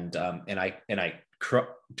 and I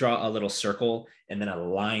draw a little circle and then a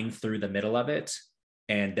line through the middle of it,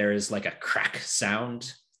 and there is like a crack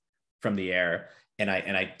sound from the air, and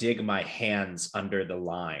I dig my hands under the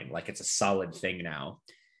line like it's a solid thing now,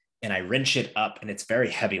 and I wrench it up, and it's very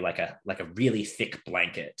heavy, like a really thick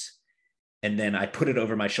blanket. And then I put it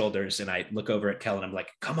over my shoulders, and I look over at Kel, and I'm like,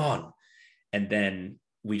 come on. And then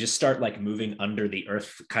we just start like moving under the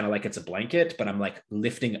earth, kind of like it's a blanket, but I'm like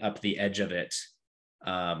lifting up the edge of it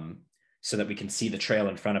so that we can see the trail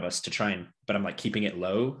in front of us but I'm like keeping it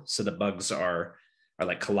low so the bugs are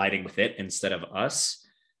like colliding with it instead of us.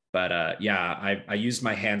 But I used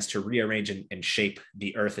my hands to rearrange and shape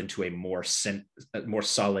the earth into a more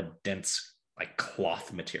solid, dense, like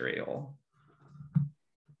cloth material.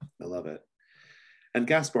 I love it. And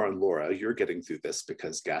Gaspar and Laura, you're getting through this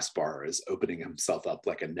because Gaspar is opening himself up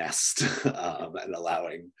like a nest and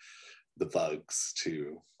allowing the bugs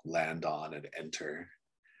to land on and enter.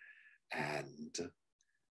 And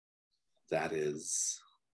that is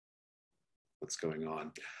what's going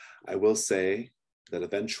on. I will say that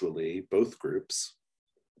eventually both groups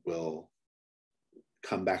will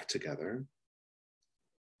come back together.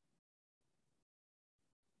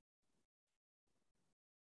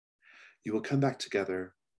 You will come back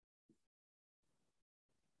together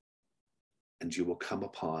and you will come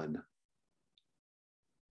upon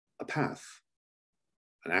a path,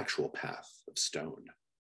 an actual path of stone.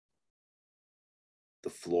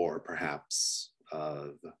 The floor, perhaps,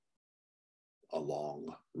 of a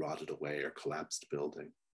long, rotted away or collapsed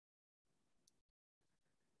building.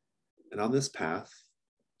 And on this path,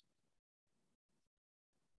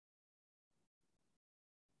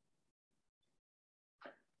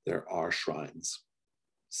 there are shrines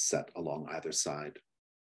set along either side.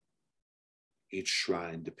 Each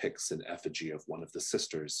shrine depicts an effigy of one of the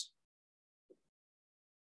sisters.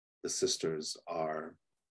 The sisters are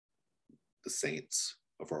the saints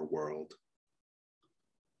of our world.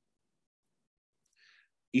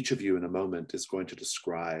 Each of you in a moment is going to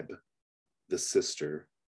describe the sister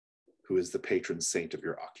who is the patron saint of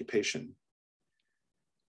your occupation.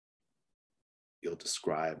 You'll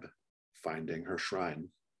describe finding her shrine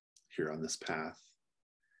here on this path.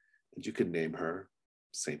 And you can name her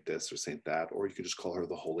Saint this or Saint that, or you could just call her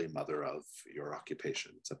the Holy Mother of your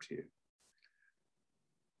occupation. It's up to you.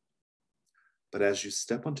 But as you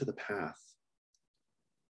step onto the path,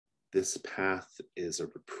 this path is a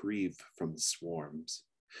reprieve from the swarms.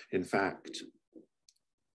 In fact,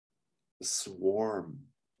 the swarm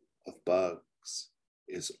of bugs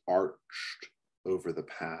is arched over the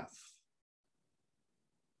path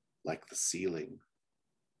like the ceiling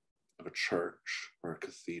of a church or a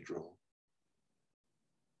cathedral,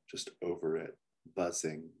 just over it,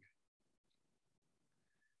 buzzing.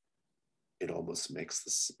 It almost makes the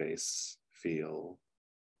space feel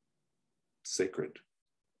sacred,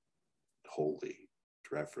 holy,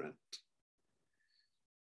 reverent.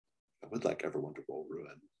 I would like everyone to roll Ruin.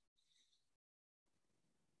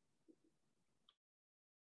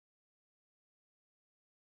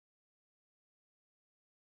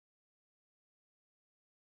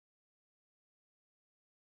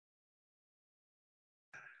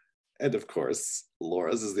 And of course,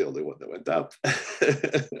 Laura's is the only one that went up.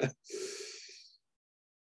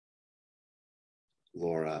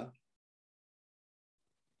 Laura.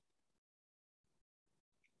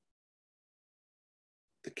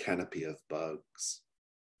 The canopy of bugs,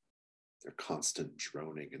 their constant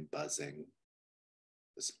droning and buzzing,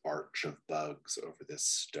 this arch of bugs over this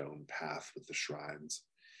stone path with the shrines.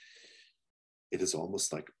 It is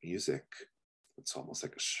almost like music. It's almost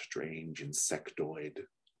like a strange insectoid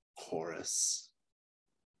chorus.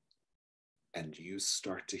 And you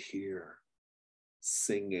start to hear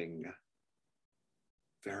singing,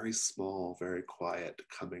 very small, very quiet,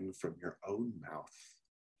 coming from your own mouth.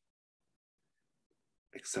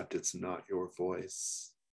 Except it's not your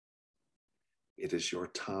voice. It is your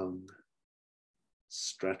tongue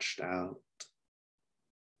stretched out,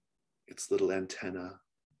 its little antenna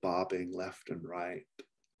bobbing left and right,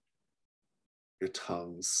 your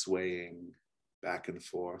tongue swaying back and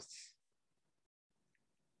forth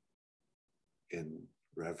in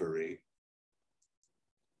reverie.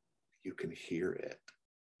 You can hear it.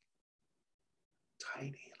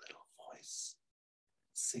 Tiny little voice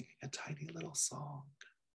singing a tiny little song.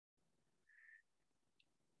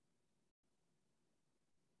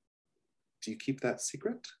 Do you keep that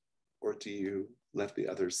secret, or do you let the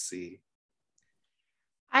others see?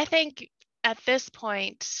 I think at this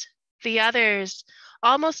point, the others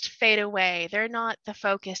almost fade away. They're not the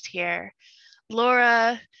focus here.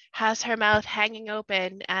 Laura has her mouth hanging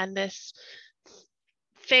open, and this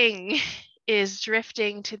thing is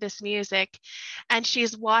drifting to this music, and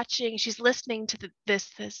she's listening to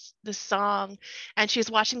this song, and she's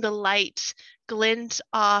watching the light glint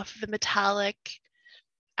off the metallic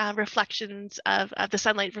reflections of the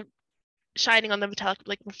sunlight shining on the metallic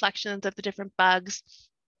reflections of the different bugs,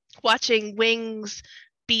 watching wings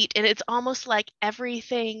beat, and it's almost like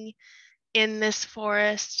everything in this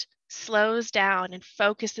forest slows down and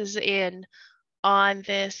focuses in on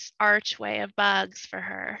this archway of bugs for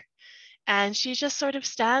her. And she just sort of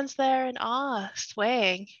stands there in awe,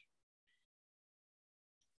 swaying.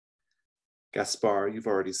 Gaspar, you've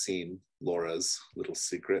already seen Laura's little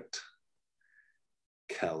secret.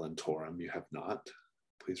 Kel and Torum, you have not.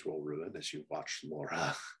 Please roll Ruin as you watch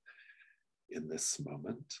Laura in this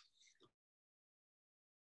moment.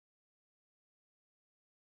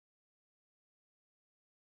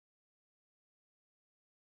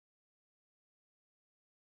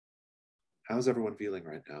 How's everyone feeling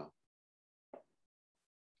right now?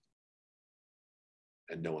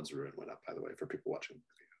 And no one's Ruin went up, by the way, for people watching the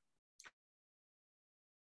video.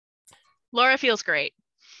 Laura feels great.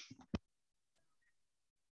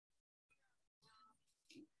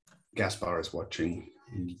 Gaspar is watching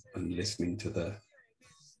and listening to the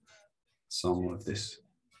song of this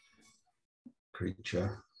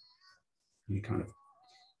creature. He kind of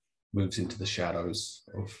moves into the shadows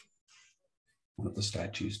of one of the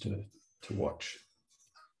statues to watch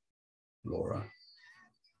Laura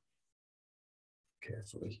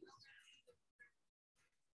carefully.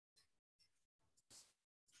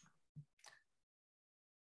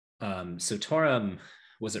 So Torum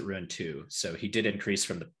was at Ruin 2, so he did increase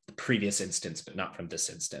from the previous instance, but not from this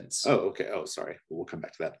instance. Oh, okay. Oh, sorry. We'll come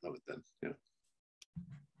back to that in a moment then. Yeah.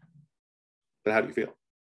 But how do you feel?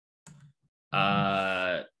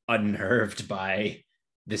 Unnerved by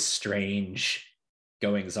this strange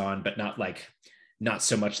goings on, but not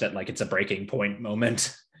so much that it's a breaking point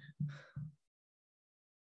moment.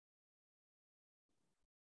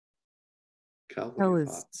 Kel, I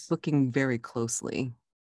was looking very closely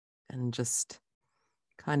and just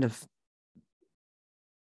kind of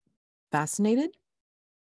fascinated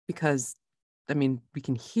because, we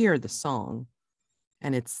can hear the song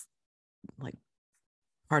and it's like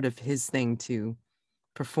part of his thing to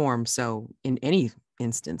perform. So in any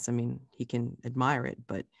instance, he can admire it,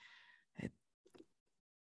 but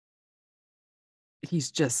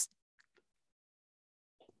he's just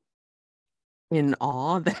in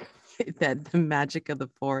awe that, that the magic of the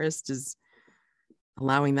forest is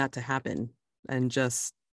allowing that to happen. And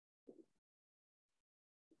just,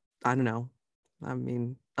 I don't know.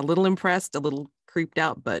 A little impressed, a little creeped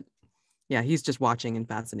out, but yeah, he's just watching in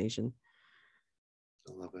fascination.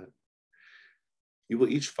 I love it. You will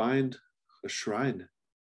each find a shrine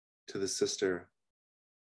to the sister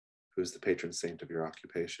who is the patron saint of your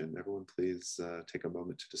occupation. Everyone, please take a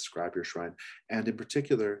moment to describe your shrine. And in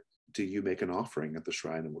particular, do you make an offering at the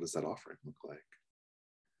shrine, and what does that offering look like?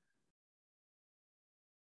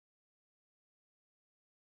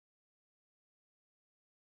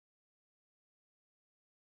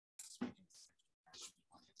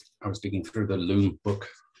 I was digging through the Loom book,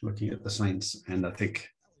 looking at the saints, and I think,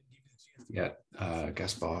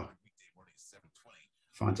 Gaspar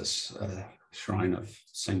finds a shrine of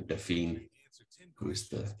Saint Delphine, who is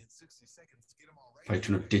the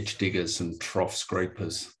patron of ditch diggers and trough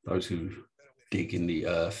scrapers, those who dig in the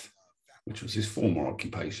earth, which was his former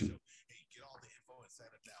occupation.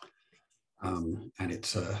 And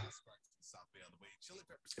it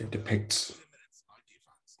depicts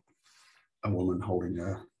a woman holding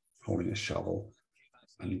a shovel,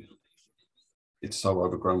 and it's so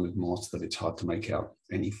overgrown with moss that it's hard to make out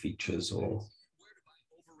any features or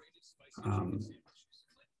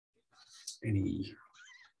any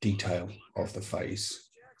detail of the face.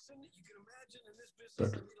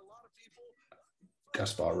 But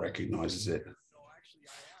Gaspar recognizes it.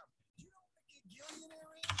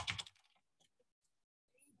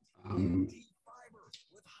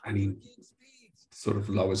 and he sort of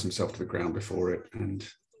lowers himself to the ground before it and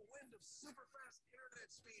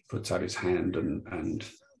puts out his hand and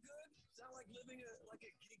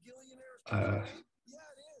a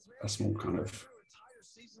small kind of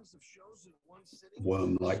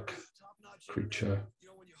worm-like creature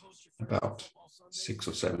about 6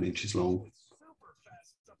 or 7 inches long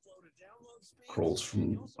crawls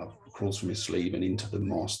from his sleeve and into the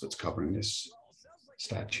moss that's covering this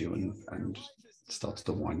statue and starts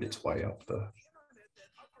to wind its way up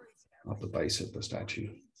the base of the statue.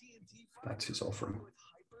 That's his offering.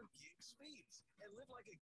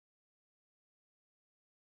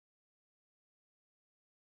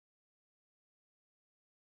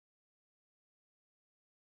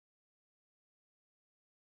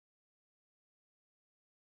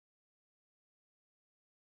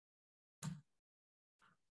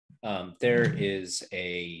 There is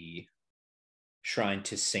a shrine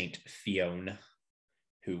to Saint Fiona,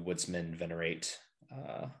 who woodsmen venerate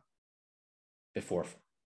before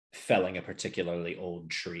felling a particularly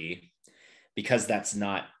old tree. Because that's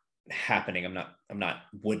not happening, I'm not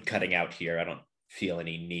wood cutting out here. I don't feel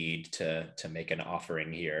any need to make an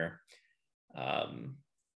offering here.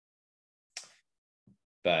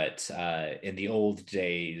 But in the old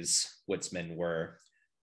days, woodsmen were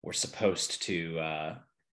supposed to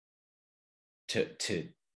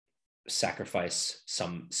sacrifice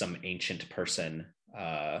some ancient person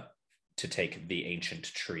to take the ancient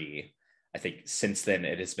tree. I think since then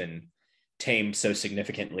it has been tamed so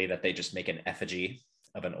significantly that they just make an effigy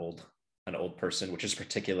of an old person, which is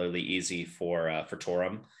particularly easy for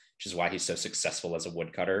Torum, which is why he's so successful as a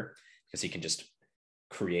woodcutter, because he can just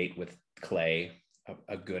create with clay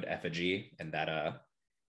a good effigy, and that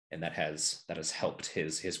has helped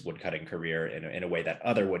his woodcutting career in a way that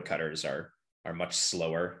other woodcutters are much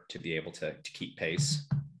slower to be able to keep pace.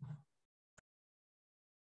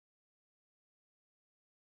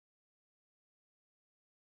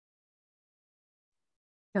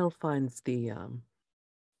 Kel finds the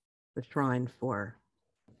shrine for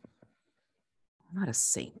not a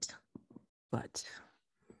saint, but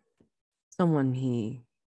someone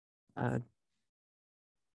a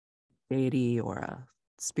deity or a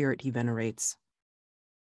spirit he venerates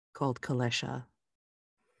called Kalesha,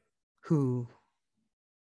 who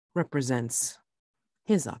represents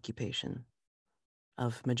his occupation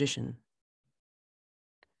of magician.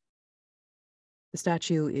 The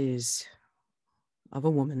statue is of a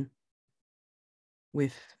woman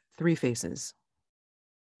with 3 faces,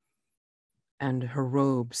 and her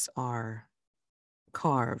robes are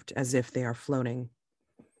carved as if they are floating.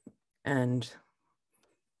 And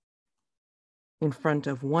in front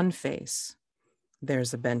of one face,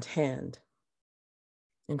 there's a bent hand.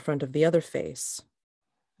 In front of the other face,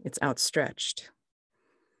 it's outstretched.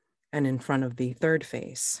 And in front of the third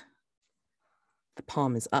face, the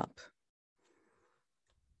palm is up.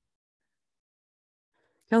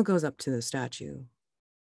 Kel goes up to the statue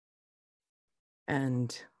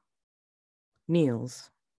and kneels,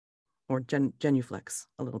 or genuflects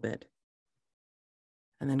a little bit,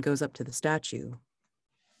 and then goes up to the statue,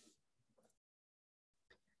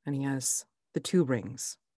 and he has the 2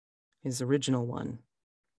 rings, his original one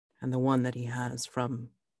and the one that he has from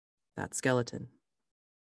that skeleton.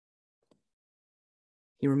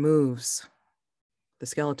 He removes the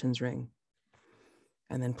skeleton's ring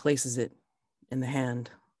and then places it in the hand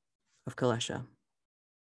of Kalesha.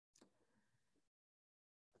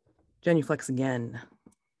 Genuflects again,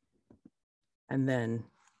 and then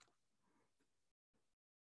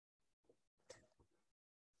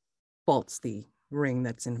vaults the ring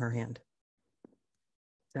that's in her hand.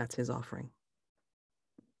 That's his offering.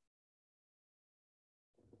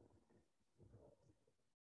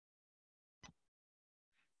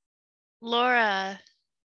 Laura,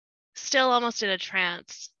 still almost in a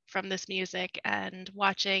trance from this music and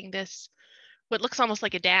watching this, what looks almost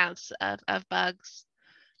like a dance of bugs,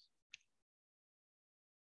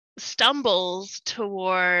 stumbles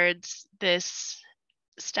towards this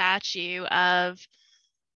statue of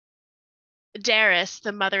Daris,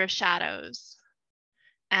 the Mother of Shadows.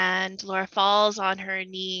 And Laura falls on her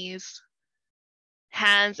knees,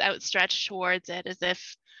 hands outstretched towards it as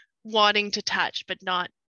if wanting to touch, but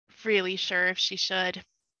not really sure if she should.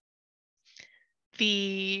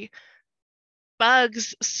 The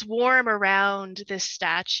bugs swarm around this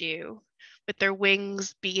statue with their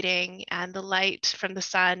wings beating and the light from the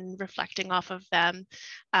sun reflecting off of them,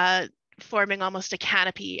 forming almost a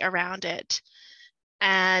canopy around it.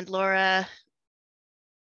 And Laura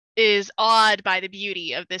is awed by the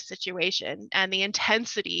beauty of this situation and the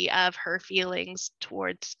intensity of her feelings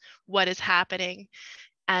towards what is happening.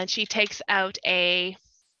 And she takes out a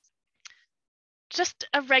just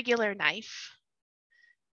a regular knife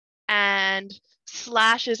and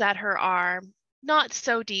slashes at her arm, not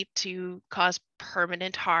so deep to cause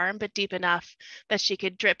permanent harm, but deep enough that she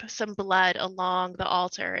could drip some blood along the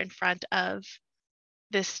altar in front of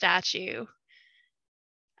this statue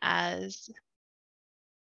as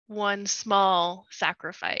one small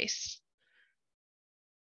sacrifice.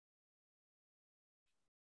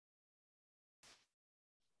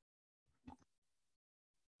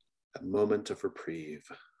 A moment of reprieve.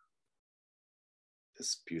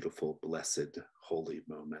 This beautiful, blessed, holy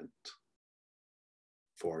moment.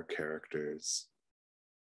 4 characters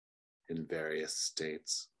in various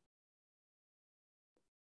states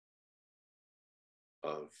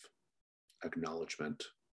of acknowledgement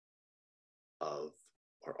of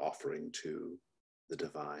or offering to the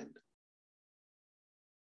divine.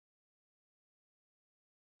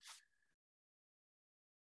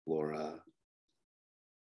 Laura,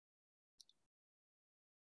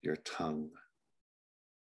 your tongue,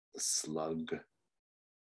 the slug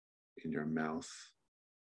in your mouth,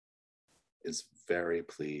 is very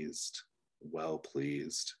pleased, well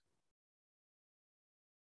pleased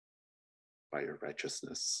by your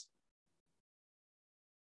righteousness.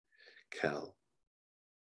 Kel,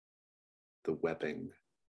 the webbing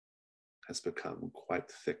has become quite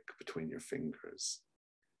thick between your fingers,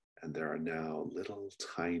 and there are now little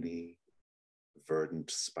tiny verdant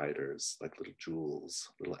spiders, like little jewels,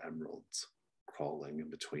 little emeralds, crawling in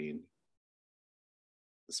between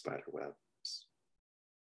the spider webs.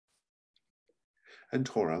 And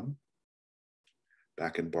Torum,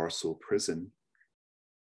 back in Barsoul prison,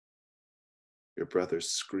 your brother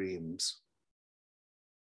screams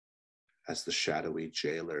as the shadowy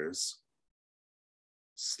jailers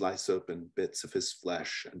slice open bits of his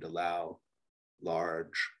flesh and allow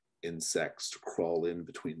large insects to crawl in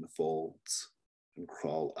between the folds and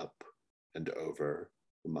crawl up and over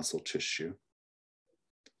the muscle tissue.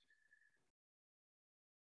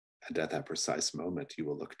 And at that precise moment, you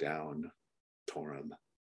will look down, Torum,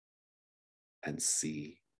 and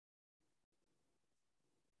see.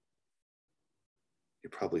 You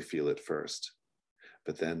probably feel it first,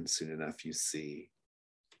 but then soon enough you see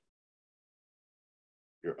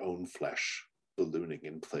your own flesh ballooning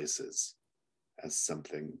in places as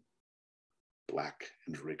something black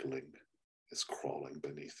and wriggling is crawling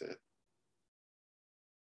beneath it.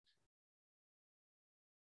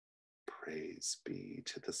 Praise be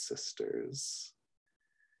to the sisters.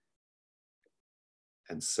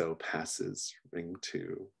 And so passes ring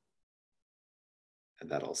 2. And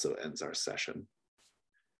that also ends our session.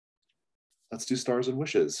 Let's do stars and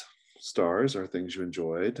wishes. Stars are things you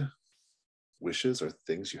enjoyed. Wishes are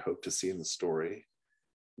things you hope to see in the story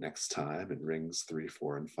next time in rings 3,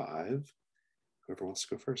 4, and 5. Whoever wants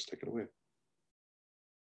to go first, take it away.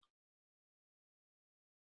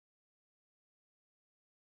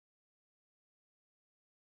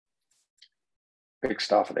 Big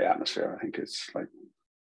star for the atmosphere. I think it's like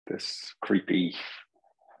this creepy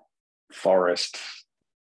forest,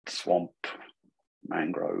 swamp,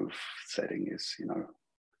 mangrove setting is, you know,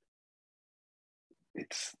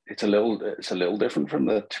 it's a little different from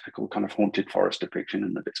the typical kind of haunted forest depiction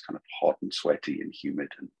in that it's kind of hot and sweaty and humid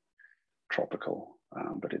and tropical,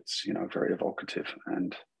 but it's, you know, very evocative.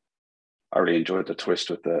 And I really enjoyed the twist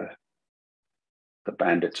with the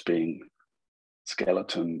bandits being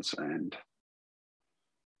skeletons, and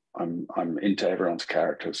I'm into everyone's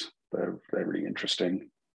characters. They're really interesting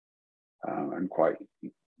and quite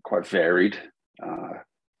varied, and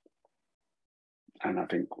I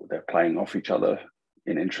think they're playing off each other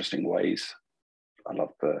in interesting ways. I love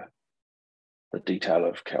the detail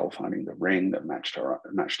of Kel finding the ring that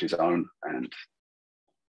matched his own, and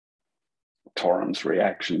Torum's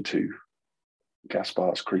reaction to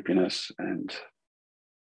Gaspar's creepiness, and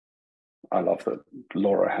I love that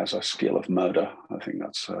Laura has a skill of murder. I think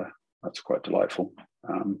that's quite delightful.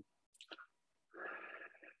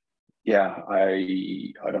 Yeah,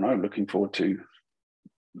 I don't know. Looking forward to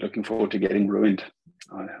getting ruined.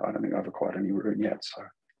 I don't think I've acquired any ruin yet, so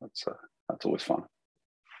that's always fun.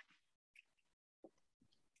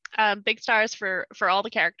 Big stars for all the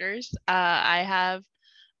characters. I have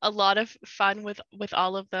a lot of fun with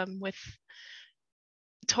all of them. With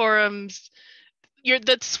Torum's,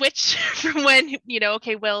 the switch from when, you know,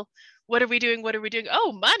 okay, well, what are we doing?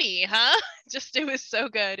 Oh, money, huh? Just, it was so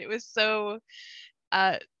good. It was so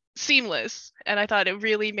seamless, and I thought it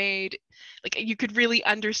really made, like, you could really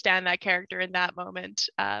understand that character in that moment,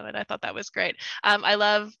 and I thought that was great. I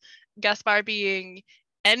love Gaspar being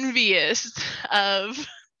envious of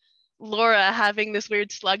Laura having this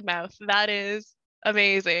weird slug mouth. That is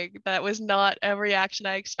amazing. That was not a reaction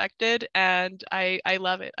I expected, and I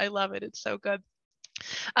love it. I love it. It's so good.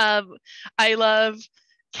 I love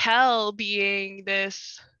Kel being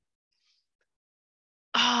this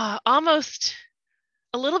almost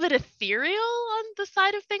a little bit ethereal on the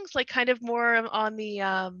side of things, like kind of more on the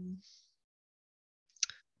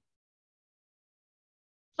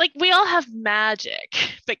like we all have magic,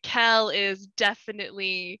 but Kel is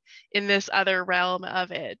definitely in this other realm of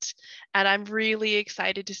it. And I'm really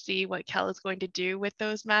excited to see what Kel is going to do with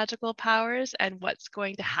those magical powers and what's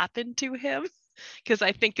going to happen to him, because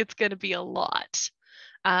I think it's going to be a lot.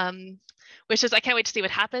 Which is, I can't wait to see what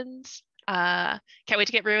happens. Can't wait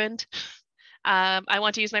to get ruined. I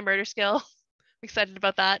want to use my murder skill. I'm excited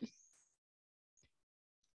about that.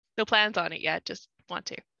 No plans on it yet, just want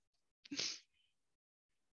to.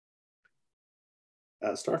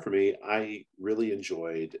 Star for me, I really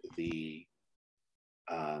enjoyed there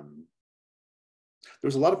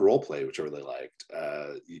was a lot of role play, which I really liked.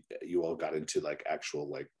 You all got into like actual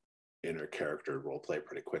like inner character role play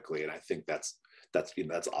pretty quickly, and I think that's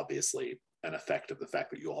obviously an effect of the fact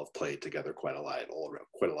that you all have played together quite a lot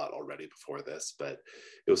already before this, but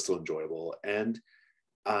it was still enjoyable and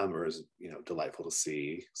or is delightful to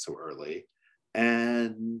see so early.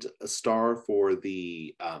 And a star for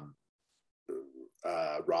the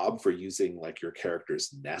Rob, for using like your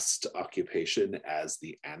character's nest occupation as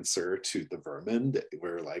the answer to the vermin,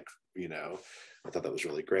 where like I thought that was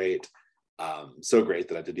really great. So great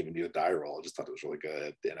that I didn't even need a die roll. I just thought it was really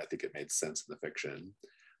good, and I think it made sense in the fiction.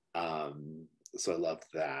 So I loved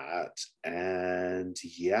that, and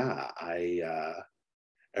yeah,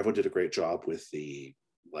 everyone did a great job with the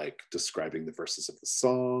like describing the verses of the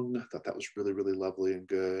song. I thought that was really, really lovely and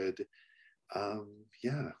good.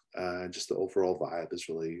 Just the overall vibe is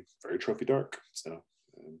really very Trophy Dark. So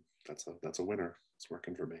that's a winner. It's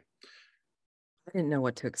working for me. I didn't know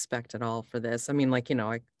what to expect at all for this. I mean, like,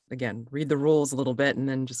 I again read the rules a little bit and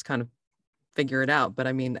then just kind of figure it out. But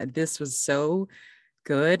I mean, this was so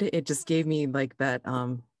good. It just gave me like that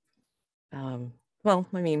well,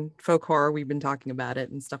 I mean, folk horror, we've been talking about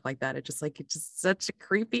it and stuff like that. It's just such a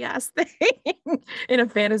creepy ass thing in a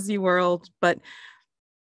fantasy world, but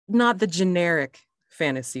not the generic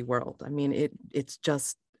fantasy world. I mean, it's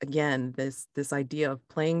just, again, this idea of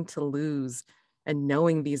playing to lose and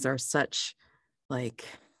knowing these are such like,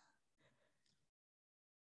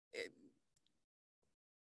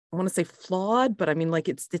 I want to say flawed, but I mean, like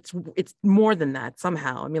it's more than that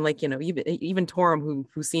somehow. I mean, like, even Torum,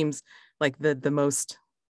 who seems like the most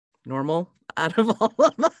normal out of all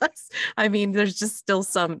of us. I mean, there's just still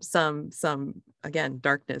some again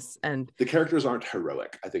darkness, and the characters aren't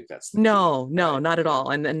heroic. I think that's no, not at all.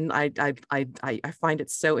 And I find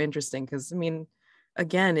it so interesting because I mean,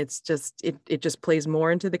 again, it's just it just plays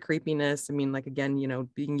more into the creepiness. I mean, like again,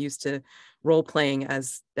 being used to role playing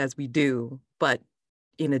as we do, but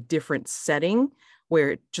in a different setting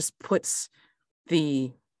where it just puts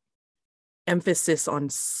the emphasis on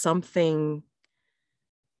something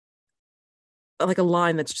like a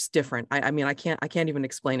line that's just different. I mean, I can't even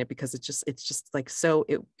explain it because it's just like, so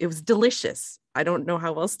it was delicious. I don't know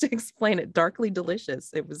how else to explain it. Darkly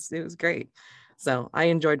delicious. It was great. So I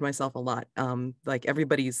enjoyed myself a lot. Like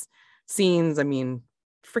everybody's scenes, I mean,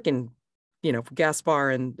 freaking,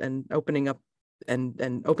 Gaspar and opening up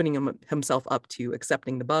and opening himself up to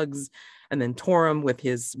accepting the bugs, and then Torum with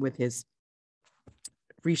his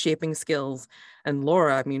reshaping skills, and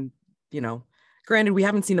Laura, I mean, granted, we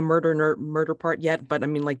haven't seen the murder part yet, but I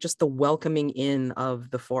mean, like just the welcoming in of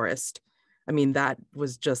the forest. I mean, that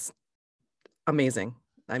was just amazing.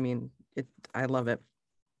 I mean, I love it.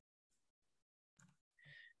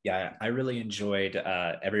 Yeah, I really enjoyed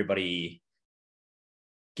everybody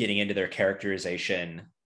getting into their characterization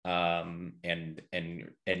and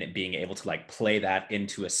being able to like play that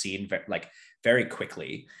into a scene very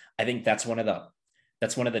quickly. I think that's one of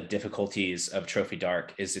the difficulties of Trophy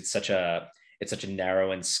Dark is it's such a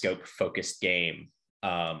narrow and scope focused game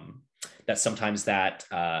that sometimes that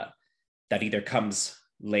either comes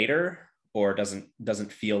later or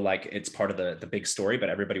doesn't feel like it's part of the big story, but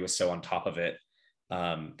everybody was so on top of it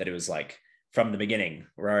that it was like from the beginning,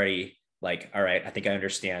 we're already like, all right, I think I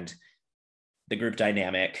understand the group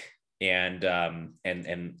dynamic and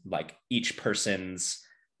like each person's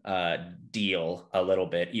deal a little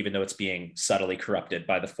bit, even though it's being subtly corrupted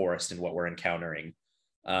by the forest and what we're encountering.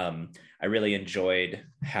 I really enjoyed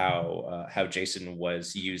how Jason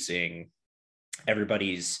was using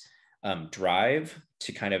everybody's drive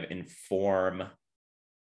to kind of inform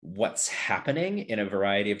what's happening in a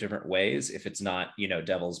variety of different ways. If it's not,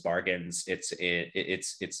 devil's bargains, it's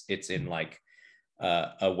in like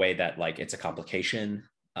a way that like it's a complication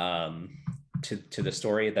to the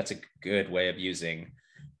story. That's a good way of using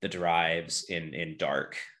the drives in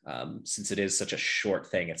dark, since it is such a short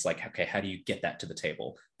thing. It's like, okay, how do you get that to the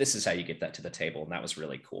table? This is how you get that to the table, and that was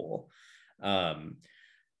really cool.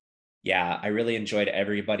 Yeah, I really enjoyed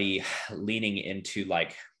everybody leaning into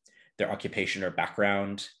like their occupation or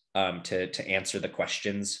background to answer the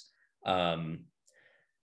questions.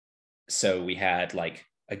 So we had like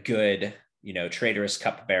a good, traitorous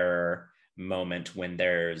cupbearer moment when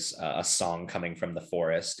there's a song coming from the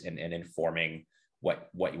forest and informing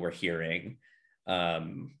what you were hearing.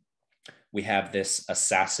 We have this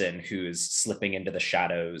assassin who's slipping into the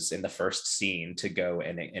shadows in the first scene to go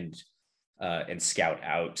and scout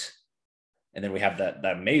out. And then we have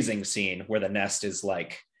the amazing scene where the nest is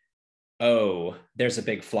like, oh, there's a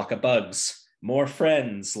big flock of bugs, more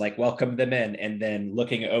friends, like welcome them in. And then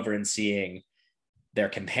looking over and seeing their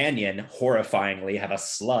companion horrifyingly have a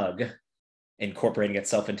slug incorporating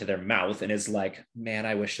itself into their mouth, and is like, man,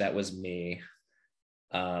 I wish that was me.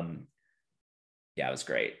 Yeah, it was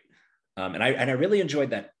great. And I really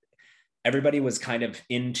enjoyed that everybody was kind of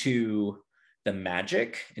into the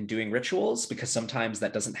magic and doing rituals, because sometimes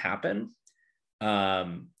that doesn't happen.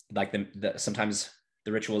 Like sometimes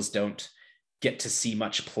the rituals don't get to see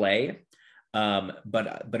much play.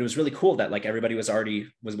 But it was really cool that like everybody was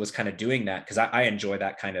already was kind of doing that, because I enjoy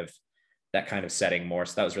that kind of setting more.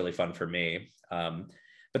 So that was really fun for me.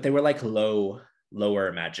 But they were like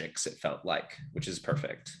lower magics, it felt like, which is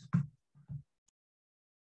perfect.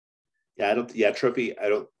 Trophy,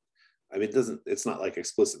 it's not like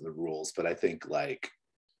explicit in the rules, but I think like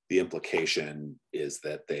the implication is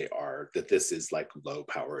that this is like low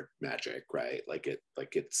powered magic, right? Like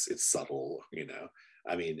it's subtle,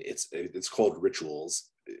 it's called rituals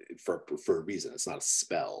for a reason. It's not a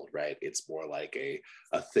spell, right? It's more like a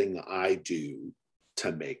thing I do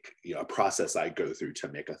to make, a process I go through to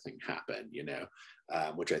make a thing happen,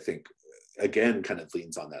 which I think again kind of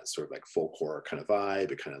leans on that sort of like folklore kind of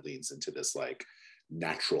vibe. It kind of leans into this like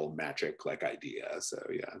natural magic like idea. So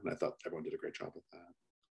yeah, and I thought everyone did a great job with that.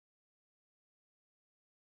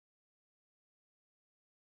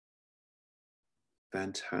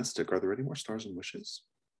 Fantastic. Are there any more stars and wishes?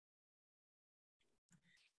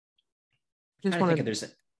 I think if there's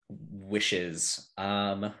wishes.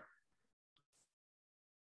 I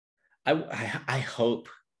hope,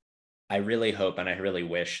 I really hope, and I really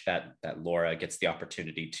wish that Laura gets the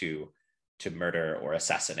opportunity to murder or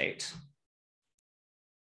assassinate.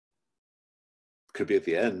 Could be at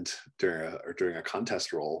the end during a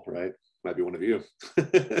contest roll, right? Might be one of you.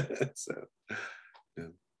 So, yeah.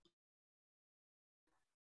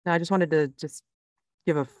 Now, I just wanted to just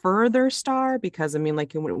give a further star, because I mean,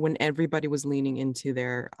 like when everybody was leaning into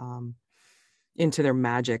their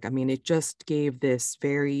magic, I mean, it just gave this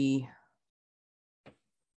very,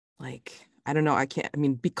 like, I don't know,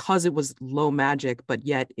 because it was low magic, but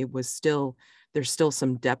yet it was still, there's still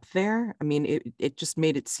some depth there. I mean, it just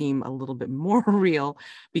made it seem a little bit more real,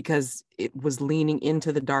 because it was leaning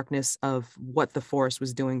into the darkness of what the forest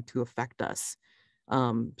was doing to affect us.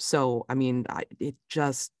 So I mean, it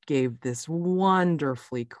just gave this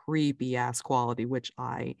wonderfully creepy ass quality, which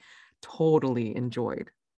I totally enjoyed.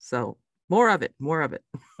 So more of it.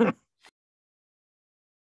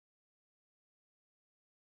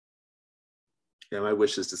 Yeah, my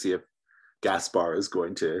wish is to see if Gaspar is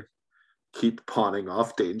going to keep pawning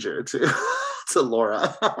off danger to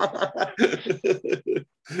Laura.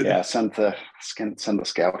 Yeah, send the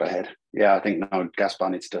scout ahead. Yeah, I think now Gaspar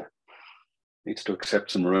needs to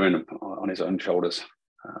accept some ruin on his own shoulders.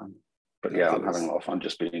 But yeah, I'm having a lot of fun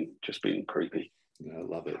just being creepy. Yeah, I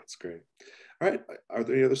love it. It's great. All right, are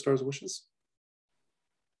there any other stars and wishes?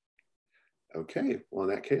 Okay, well,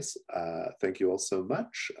 in that case, thank you all so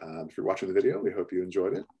much. If you're watching the video, we hope you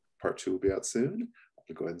enjoyed it. Part 2 will be out soon. I'm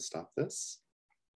gonna go ahead and stop this.